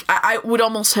felt like I would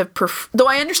almost have though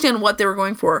I understand what they were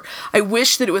going for, I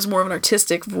wish that it was more of an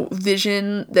artistic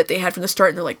vision that they had from the start,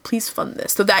 and they're like, please fund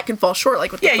this, so that can fall short,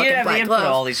 like with the fucking Black Glove. Yeah, you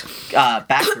have all these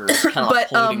backers kind of like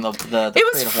holding the it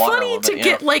was funny to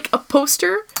get like a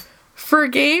poster for a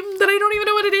game that I don't even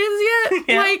know what it is yet.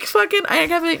 Yeah. Like, fucking, I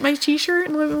have like my t-shirt,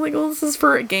 and I'm like, well, this is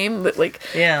for a game that, like,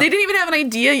 they didn't even have an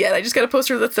idea yet. I just got a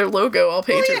poster that's their logo all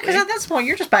painted. Well, yeah, because at that point,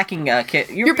 you're just backing Kit.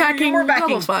 You're backing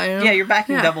Double Fine. Yeah, you're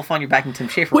backing Double Fine, you're backing Tim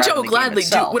Schafer. Which I will gladly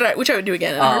do, which I would do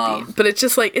again in a heartbeat. But it's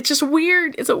just like, it's just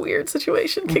weird. It's a weird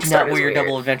situation. Kickstarter is weird.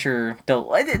 Double Adventure.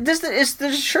 Does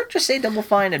the shirt just say Double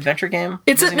Fine Adventure Game?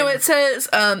 It says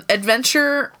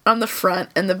Adventure on the front,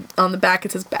 and on the back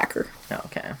it says Backer. Oh,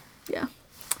 okay. Yeah.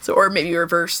 So, or maybe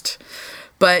reversed.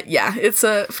 But yeah,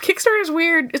 Kickstarter is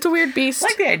weird. It's a weird beast. I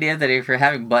like the idea that if you're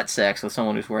having butt sex with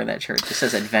someone who's wearing that shirt, it just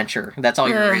says adventure. That's all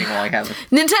you're reading while I have it.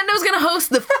 Nintendo's going to host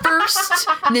the first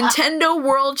Nintendo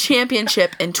World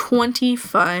Championship in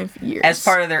 25 years. As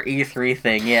part of their E3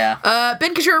 thing, yeah.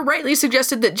 Ben Kajura rightly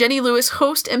suggested that Jenny Lewis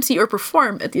host, MC, or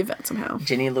perform at the event somehow.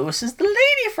 Jenny Lewis is the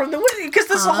lady from The Wizard. Because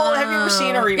this is the whole, have you ever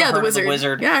seen her? Even The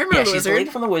Wizard. Yeah, I remember The Wizard. She's the lady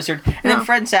from The Wizard. And then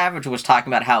Fred Savage was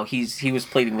talking about how he was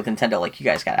pleading with Nintendo, like, you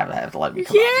guys got to have to let me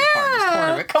come out and be part of this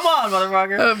tournament. Come on,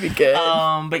 motherfucker. That would be good.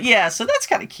 But yeah, so that's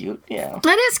kind of cute. Yeah,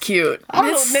 that is cute. I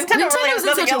don't know. Nintendo's really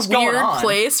in such a weird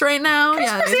place right now.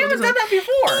 Yeah, they haven't done that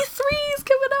before. E3 is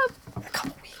coming up. A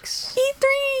couple weeks.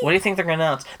 E3. What do you think they're gonna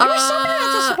announce? There was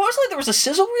something supposedly there was a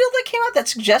sizzle reel that came out that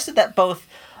suggested that both,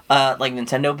 like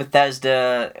Nintendo,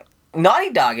 Bethesda,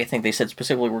 Naughty Dog, I think they said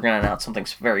specifically we're gonna announce something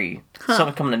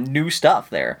some coming to new stuff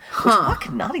there. Which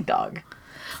fucking Naughty Dog.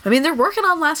 I mean, they're working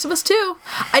on Last of Us 2.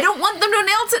 I don't want them to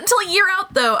announce it until a year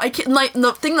out, though. I can, like,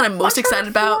 the thing that I'm most excited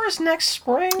about is next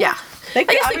spring. Yeah, I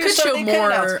guess they could show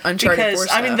more Uncharted 4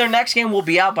 stuff. I mean, their next game will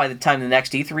be out by the time the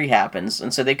next E3 happens,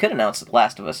 and so they could announce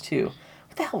Last of Us 2.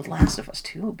 What the hell would Last of Us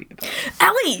 2 be about?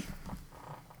 Ellie.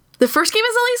 The first game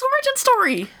is Ellie's origin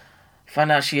story.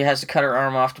 Find out she has to cut her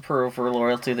arm off to prove her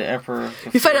loyalty to the Emperor.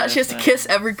 You find out she has to kiss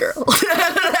every girl.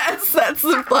 that's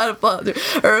the plot of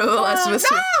Last of Us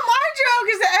 2. No, my joke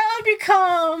is that Ellie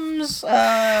becomes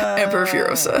Emperor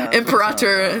Furiosa.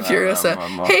 Imperator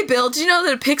Furiosa. Hey, Bill, did you know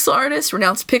that a pixel artist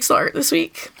renounced pixel art this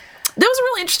week? That was a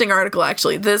really interesting article,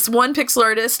 actually. This one pixel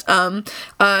artist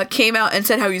came out and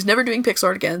said how he's never doing pixel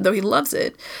art again, though he loves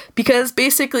it, because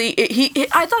basically,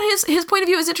 I thought his point of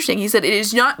view was interesting. He said, it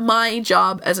is not my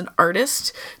job as an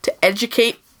artist to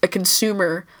educate a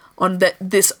consumer on that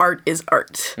this art is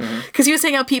art. Because he was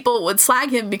saying how people would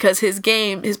slag him because his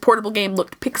portable game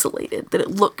looked pixelated, that it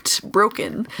looked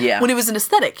broken, when it was an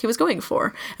aesthetic he was going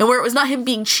for. And where it was not him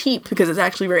being cheap, because it's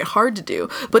actually very hard to do,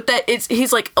 but that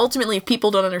he's like, ultimately, if people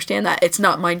don't understand that, it's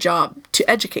not my job to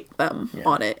educate them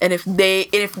on it. And if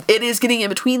it is getting in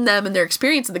between them and their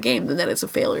experience of the game, then that is a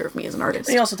failure of me as an artist.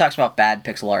 He also talks about bad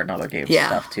pixel art in other games and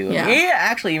stuff, too. Yeah. He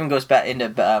actually even goes back into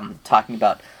talking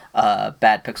about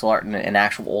bad pixel art in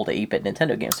actual old 8-bit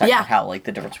Nintendo games. Talking about how, like,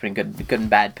 the difference between good and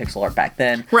bad pixel art back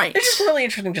then. Right. It's just a really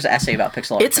interesting essay about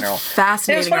pixel art in general. It's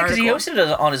fascinating. It's funny because he hosted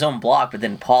it on his own blog, but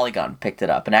then Polygon picked it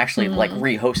up and actually like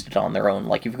re-hosted it on their own.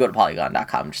 Like, if you go to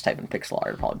polygon.com and just type in pixel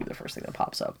art, it'll probably be the first thing that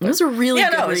pops up. But, it was a really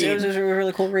good read. It was a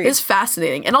really cool read. It's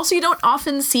fascinating. And also, you don't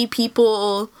often see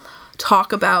people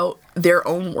talk about their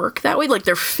own work that way, like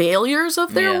their failures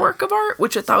of their work of art,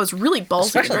 which I thought was really ballsy.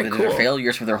 Especially and very cool. Their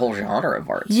failures for their whole genre of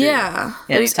art, too. Yeah.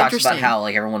 And he talks about how,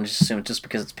 like, everyone just assumes just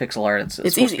because it's pixel art, it's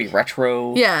supposed to be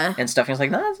retro and stuff. And it's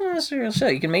like, no, that's not necessarily so.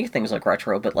 You can make things like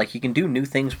retro, but, like, you can do new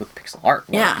things with pixel art.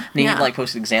 Yeah. And he, like,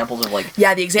 posted examples of, like,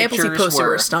 the examples he posted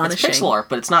were astonishing. It's pixel art,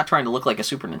 but it's not trying to look like a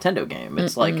Super Nintendo game.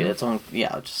 It's like its own,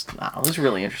 just, I don't know, it was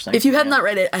really interesting. If you have not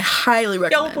read it, I highly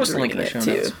recommend we'll post a link in the show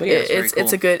too. notes. But yeah, it's cool.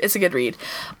 It's a good read.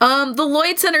 The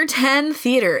Lloyd Center 10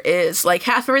 Theater is, like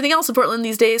half everything else in Portland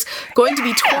these days, going to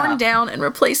be torn down and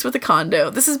replaced with a condo.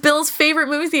 This is Bill's favorite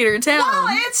movie theater in town. Well,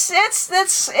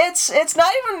 it's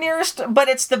not even nearest, but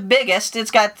it's the biggest.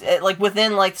 It's got like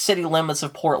within like the city limits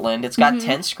of Portland. It's got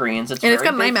 10 screens. It's got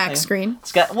an IMAX screen.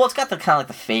 It's got the kind of like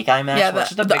the fake IMAX. Yeah,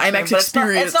 the IMAX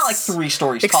experience. It's not like 3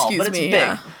 stories tall, but it's big.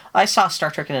 Yeah. I saw Star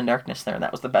Trek Into Darkness there, and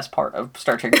that was the best part of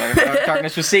Star Trek Into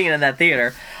Darkness was seeing it in that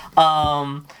theater.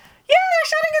 Yeah, they're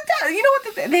shutting it down. You know what?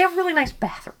 They have really nice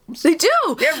bathrooms. They do.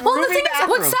 Well, the thing is,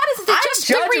 what's sad is they just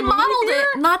remodeled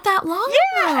it not that long ago.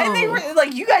 Yeah, and they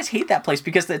like you guys hate that place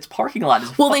because its parking lot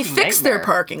is. Well, they fixed their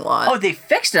parking lot. Oh, they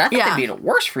fixed it. I thought they made it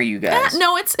worse for you guys.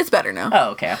 No, it's better now.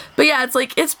 Oh, okay. But yeah, it's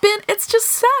like it's just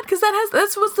sad because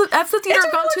that's the theater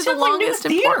I've gone to the longest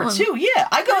in Portland too. Yeah,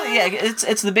 I go. Yeah,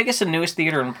 it's the biggest and newest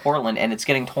theater in Portland, and it's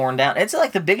getting torn down. It's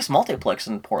like the biggest multiplex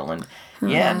in Portland.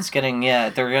 Yeah, it's getting.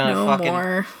 They're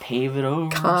gonna pave it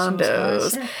over.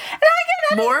 Condos.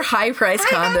 More high-priced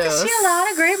condos. I got to see a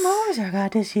lot of great movies. I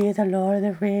got to see The Lord of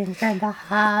the Rings and The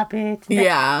Hobbit and the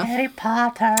Harry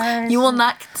Potter. You will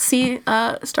not see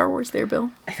Star Wars there,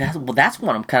 Bill. That's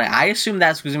one I'm kind of... I assume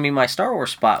that's going to be my Star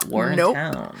Wars spot. We're in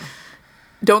town.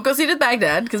 Don't go see it at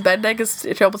Baghdad, because Baghdad is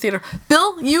a terrible theater.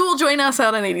 Bill, you will join us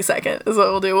out on 82nd, is what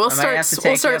we'll do. We'll start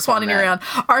swanning you around.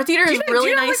 Our theater has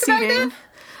really nice seating.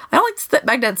 I don't like the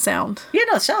Baghdad sound. Yeah,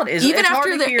 no, the sound is even it's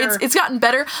after hard to hear. It's gotten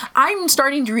better. I'm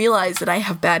starting to realize that I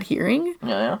have bad hearing.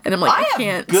 Yeah. And I'm like, I have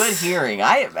can't. good hearing.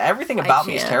 Everything about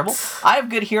me is terrible. I have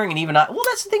good hearing, and even well,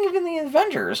 that's the thing. Even the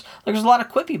Avengers, there's a lot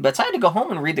of quippy bits. I had to go home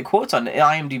and read the quotes on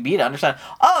IMDb to understand.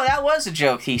 Oh, that was a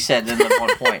joke he said at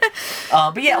one point.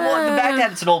 But yeah, well, the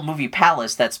Baghdad, it's an old movie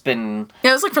palace that's been.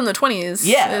 Yeah, it was like from the 20s.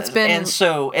 Yeah, it's been, and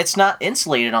so it's not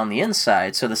insulated on the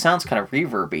inside, so the sound's kind of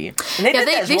reverby. And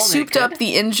they souped up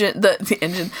the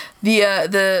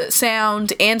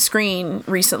sound and screen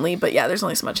recently, but yeah, there's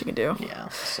only so much you can do. Yeah,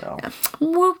 so. Yeah.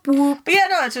 Whoop, whoop. But yeah,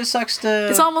 no, it just sucks to...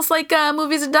 It's almost like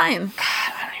movies are dying. God,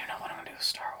 I don't even know what I'm going to do with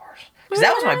Star Wars. Because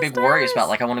that was my big worry about,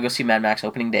 like, I want to go see Mad Max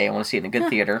opening day. I want to see it in a good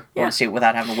theater. I want to see it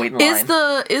without having to wait in line.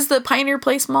 Is the Pioneer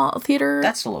Place Mall theater...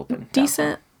 That's still open.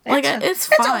 Decent? It's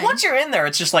fine. Once you're in there,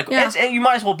 it's just like... you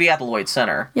might as well be at the Lloyd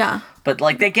Center. Yeah. But,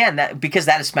 like, again, because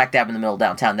that is smack dab in the middle of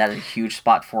downtown, that is a huge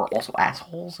spot for also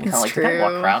assholes. And kind of like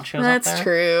what crowd shows That's up there.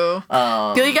 true.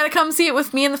 Bill, you gotta come see it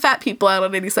with me and the fat people out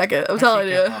on 82nd. I'm telling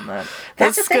you.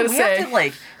 That's the thing. We have to,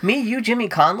 like, me, you, Jimmy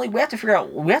Conley, we have to figure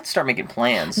out, we have to start making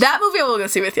plans. That movie I will go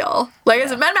see with y'all. Like I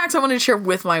said, Mad Max I wanted to share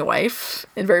with my wife,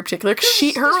 in very particular, because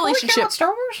her relationship... Care about Star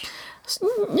Wars?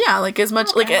 Yeah, like as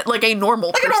much, like a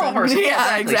normal person. Like a normal person,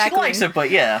 yeah, exactly. She likes it,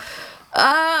 but yeah.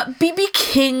 B.B.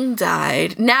 King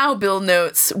died. Now, Bill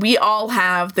notes, we all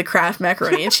have the Kraft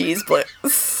macaroni and cheese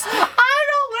blues. I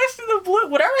don't listen to the blues.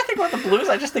 Whenever I think about the blues,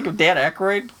 I just think of Dan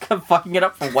Aykroyd fucking it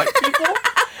up for white people.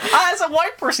 As a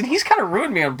white person, he's kind of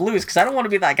ruined me on blues because I don't want to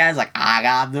be that guy who's like, I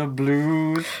got the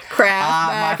blues.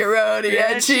 Kraft macaroni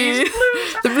and cheese.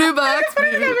 The blue box.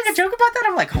 I make a joke about that.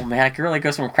 I'm like, oh man, I can really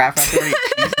go some Kraft macaroni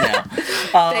and cheese now.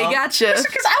 They gotcha.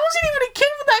 Because I wasn't even a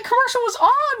kid when that commercial was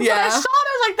on. Yeah. But I saw it.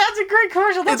 I was like, that's a great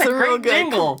commercial. That's a great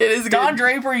jingle. It is good. Don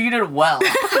Draper, you did well.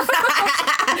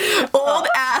 Old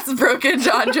ass broken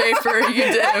John Draper, you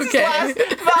did okay. On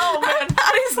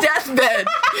his deathbed. I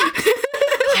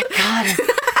got it.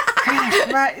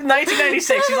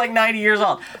 1996. He's like 90 years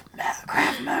old.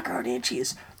 Kraft macaroni and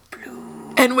cheese.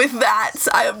 Blue. And with that,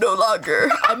 I am no longer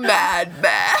a mad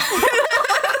man.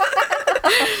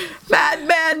 Mad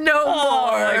man no more.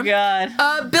 Oh my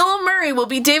god. Bill Murray will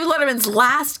be David Letterman's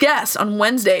last guest on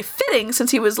Wednesday, fitting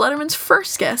since he was Letterman's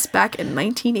first guest back in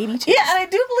 1982. Yeah, and I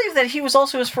do believe that he was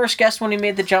also his first guest when he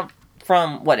made the jump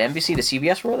from, NBC to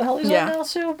CBS, where the hell he's on now,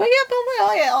 too. But yeah, Bill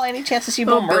Murray, any chance to see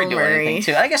Bill Murray do anything,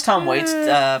 too. I guess Tom Waits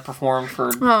performed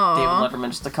for David Letterman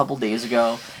just a couple days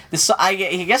ago. I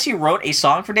guess he wrote a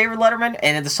song for David Letterman,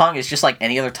 and the song is just like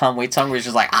any other Tom Waits song, where he's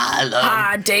just like, I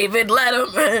love David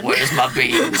Letterman. Where's my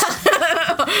beans?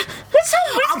 What's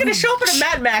Tom Waits going to show up in a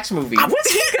Mad Max movie?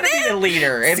 What's he going to be the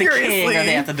leader and the king, or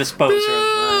they have to dispose of?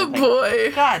 Oh,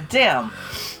 boy. God damn.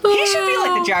 He should be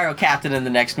like the gyro captain in the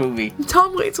next movie.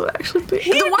 Tom Waits would actually be.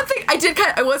 The one thing I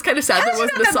was kind of sad there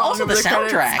wasn't the song. Also the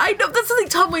soundtrack. I know that's the thing.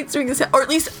 Tom Waits doing this, or at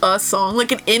least a song,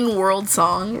 like an in-world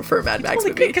song for a Mad Max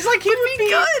movie. Because like he'd be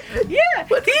good. Yeah,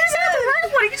 but he didn't have to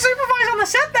write one. He could supervise on the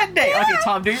set that day. Yeah. Okay,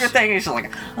 Tom, do your thing. And he's just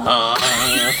like, slam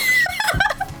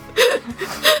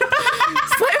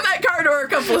that car door a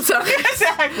couple of times. Yes,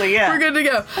 Exactly, yeah. We're good to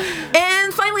go.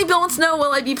 And finally, Bill wants to know,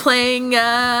 will I be playing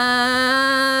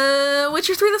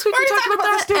Witcher 3 this week? We talked about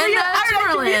that. And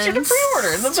Tomorrowland. You can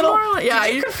pre-order in the middle. Yeah,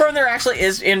 Did you confirm there actually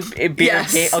is in beard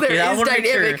yes, game? Okay, there I is want to make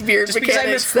dynamic sure. beard Just because I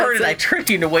mechanics, misheard it, that's I it. tricked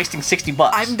you into wasting $60.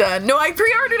 I'm done. No, I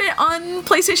pre-ordered it on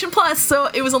PlayStation Plus, so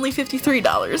it was only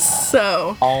 $53.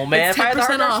 So oh man, it's if I had the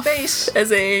 10% off space.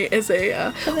 as a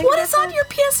what is on your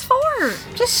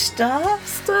PS4? Just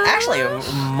stuff. Actually, a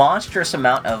monstrous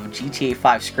amount of GTA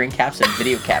 5 screen caps and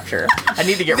video capture. I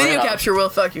need to get rid of. Video capture will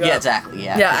fuck you up. Yeah, exactly.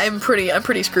 Yeah. Yeah, I'm pretty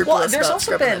scrupulous. Well, there's about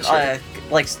also scrubbing been that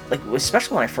shit. like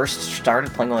especially when I first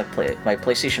started playing my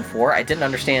PlayStation 4, I didn't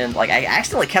understand. Like I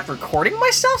accidentally kept recording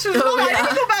myself. So I need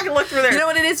to go back and look through there. You know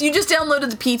what it is? You just downloaded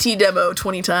the PT demo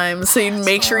 20 times, so you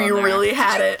make sure you really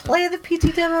had it. Play the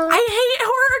PT demo. I hate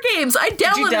horror games. I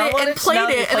downloaded it and played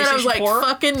it, and then I was like,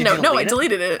 fucking no. No, I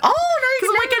deleted it. Oh, no, you because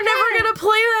I'm like, I'm never gonna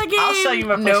play that game. I'll sell you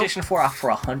my PlayStation 4 off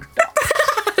for $100.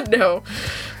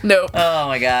 No. Oh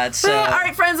my god. So all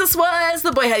right, friends, this was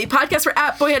the Boy Howdy Podcast. We're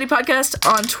at Boy Howdy Podcast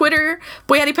on Twitter.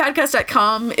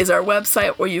 BoyHowdyPodcast.com is our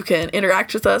website where you can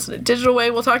interact with us in a digital way.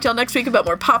 We'll talk to y'all next week about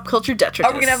more pop culture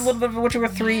detritus. Are we gonna have a little bit of Witcher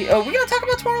 3? Oh, we're gonna talk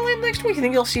about Tomorrowland next week. You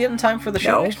think you'll see it in time for the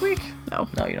show next week? No,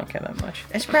 you don't care that much.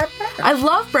 It's Brad Bird. I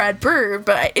love Brad Bird,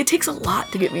 but it takes a lot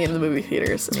to get me into the movie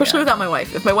theaters, especially without my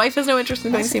wife. If my wife has no interest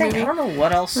in going to see a movie, I don't know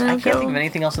what else. I can't think of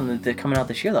anything else coming out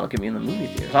this year that'll get me in the movie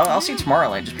theaters. I'll see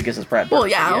Tomorrowland just because it's Brad Bird. Well,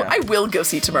 yeah, I will go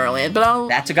see Tomorrowland, but I'll.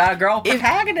 That's a guy, girl. Is it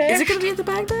going to be at the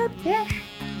Baghdad? Yeah.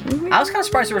 I was kind of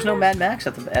surprised there was no Mad Max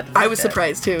at the Baghdad. I was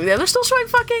surprised too. Yeah, they're still showing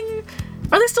fucking.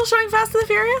 Are they still showing Fast and the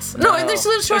Furious? No, they're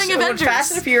still showing Avengers.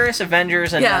 Fast and the Furious,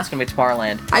 Avengers, and that's going to be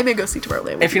Tomorrowland. I may go see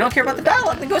Tomorrowland. If you don't care about the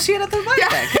dialogue, then go see it at the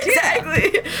Baghdad. Yeah,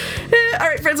 exactly. All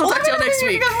right, friends, we'll talk to y'all next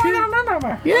week.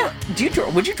 Yeah.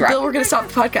 Would you drive? Bill, we're going to stop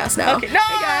the podcast now. Okay. No!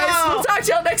 Hey guys, we'll talk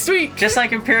to y'all next week. Just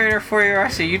like Imperator for your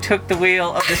Arsa, you took the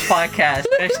wheel of this podcast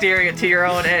and steering it to your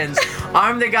own ends.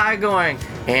 I'm the guy going,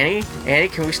 Annie,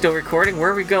 can we still recording?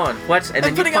 Where are we going? And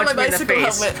then you punch me in the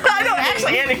face. Helmet. I know,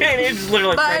 actually, Annie just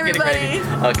literally Bye, getting ready. everybody.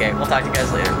 Okay, we'll talk to you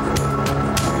guys later.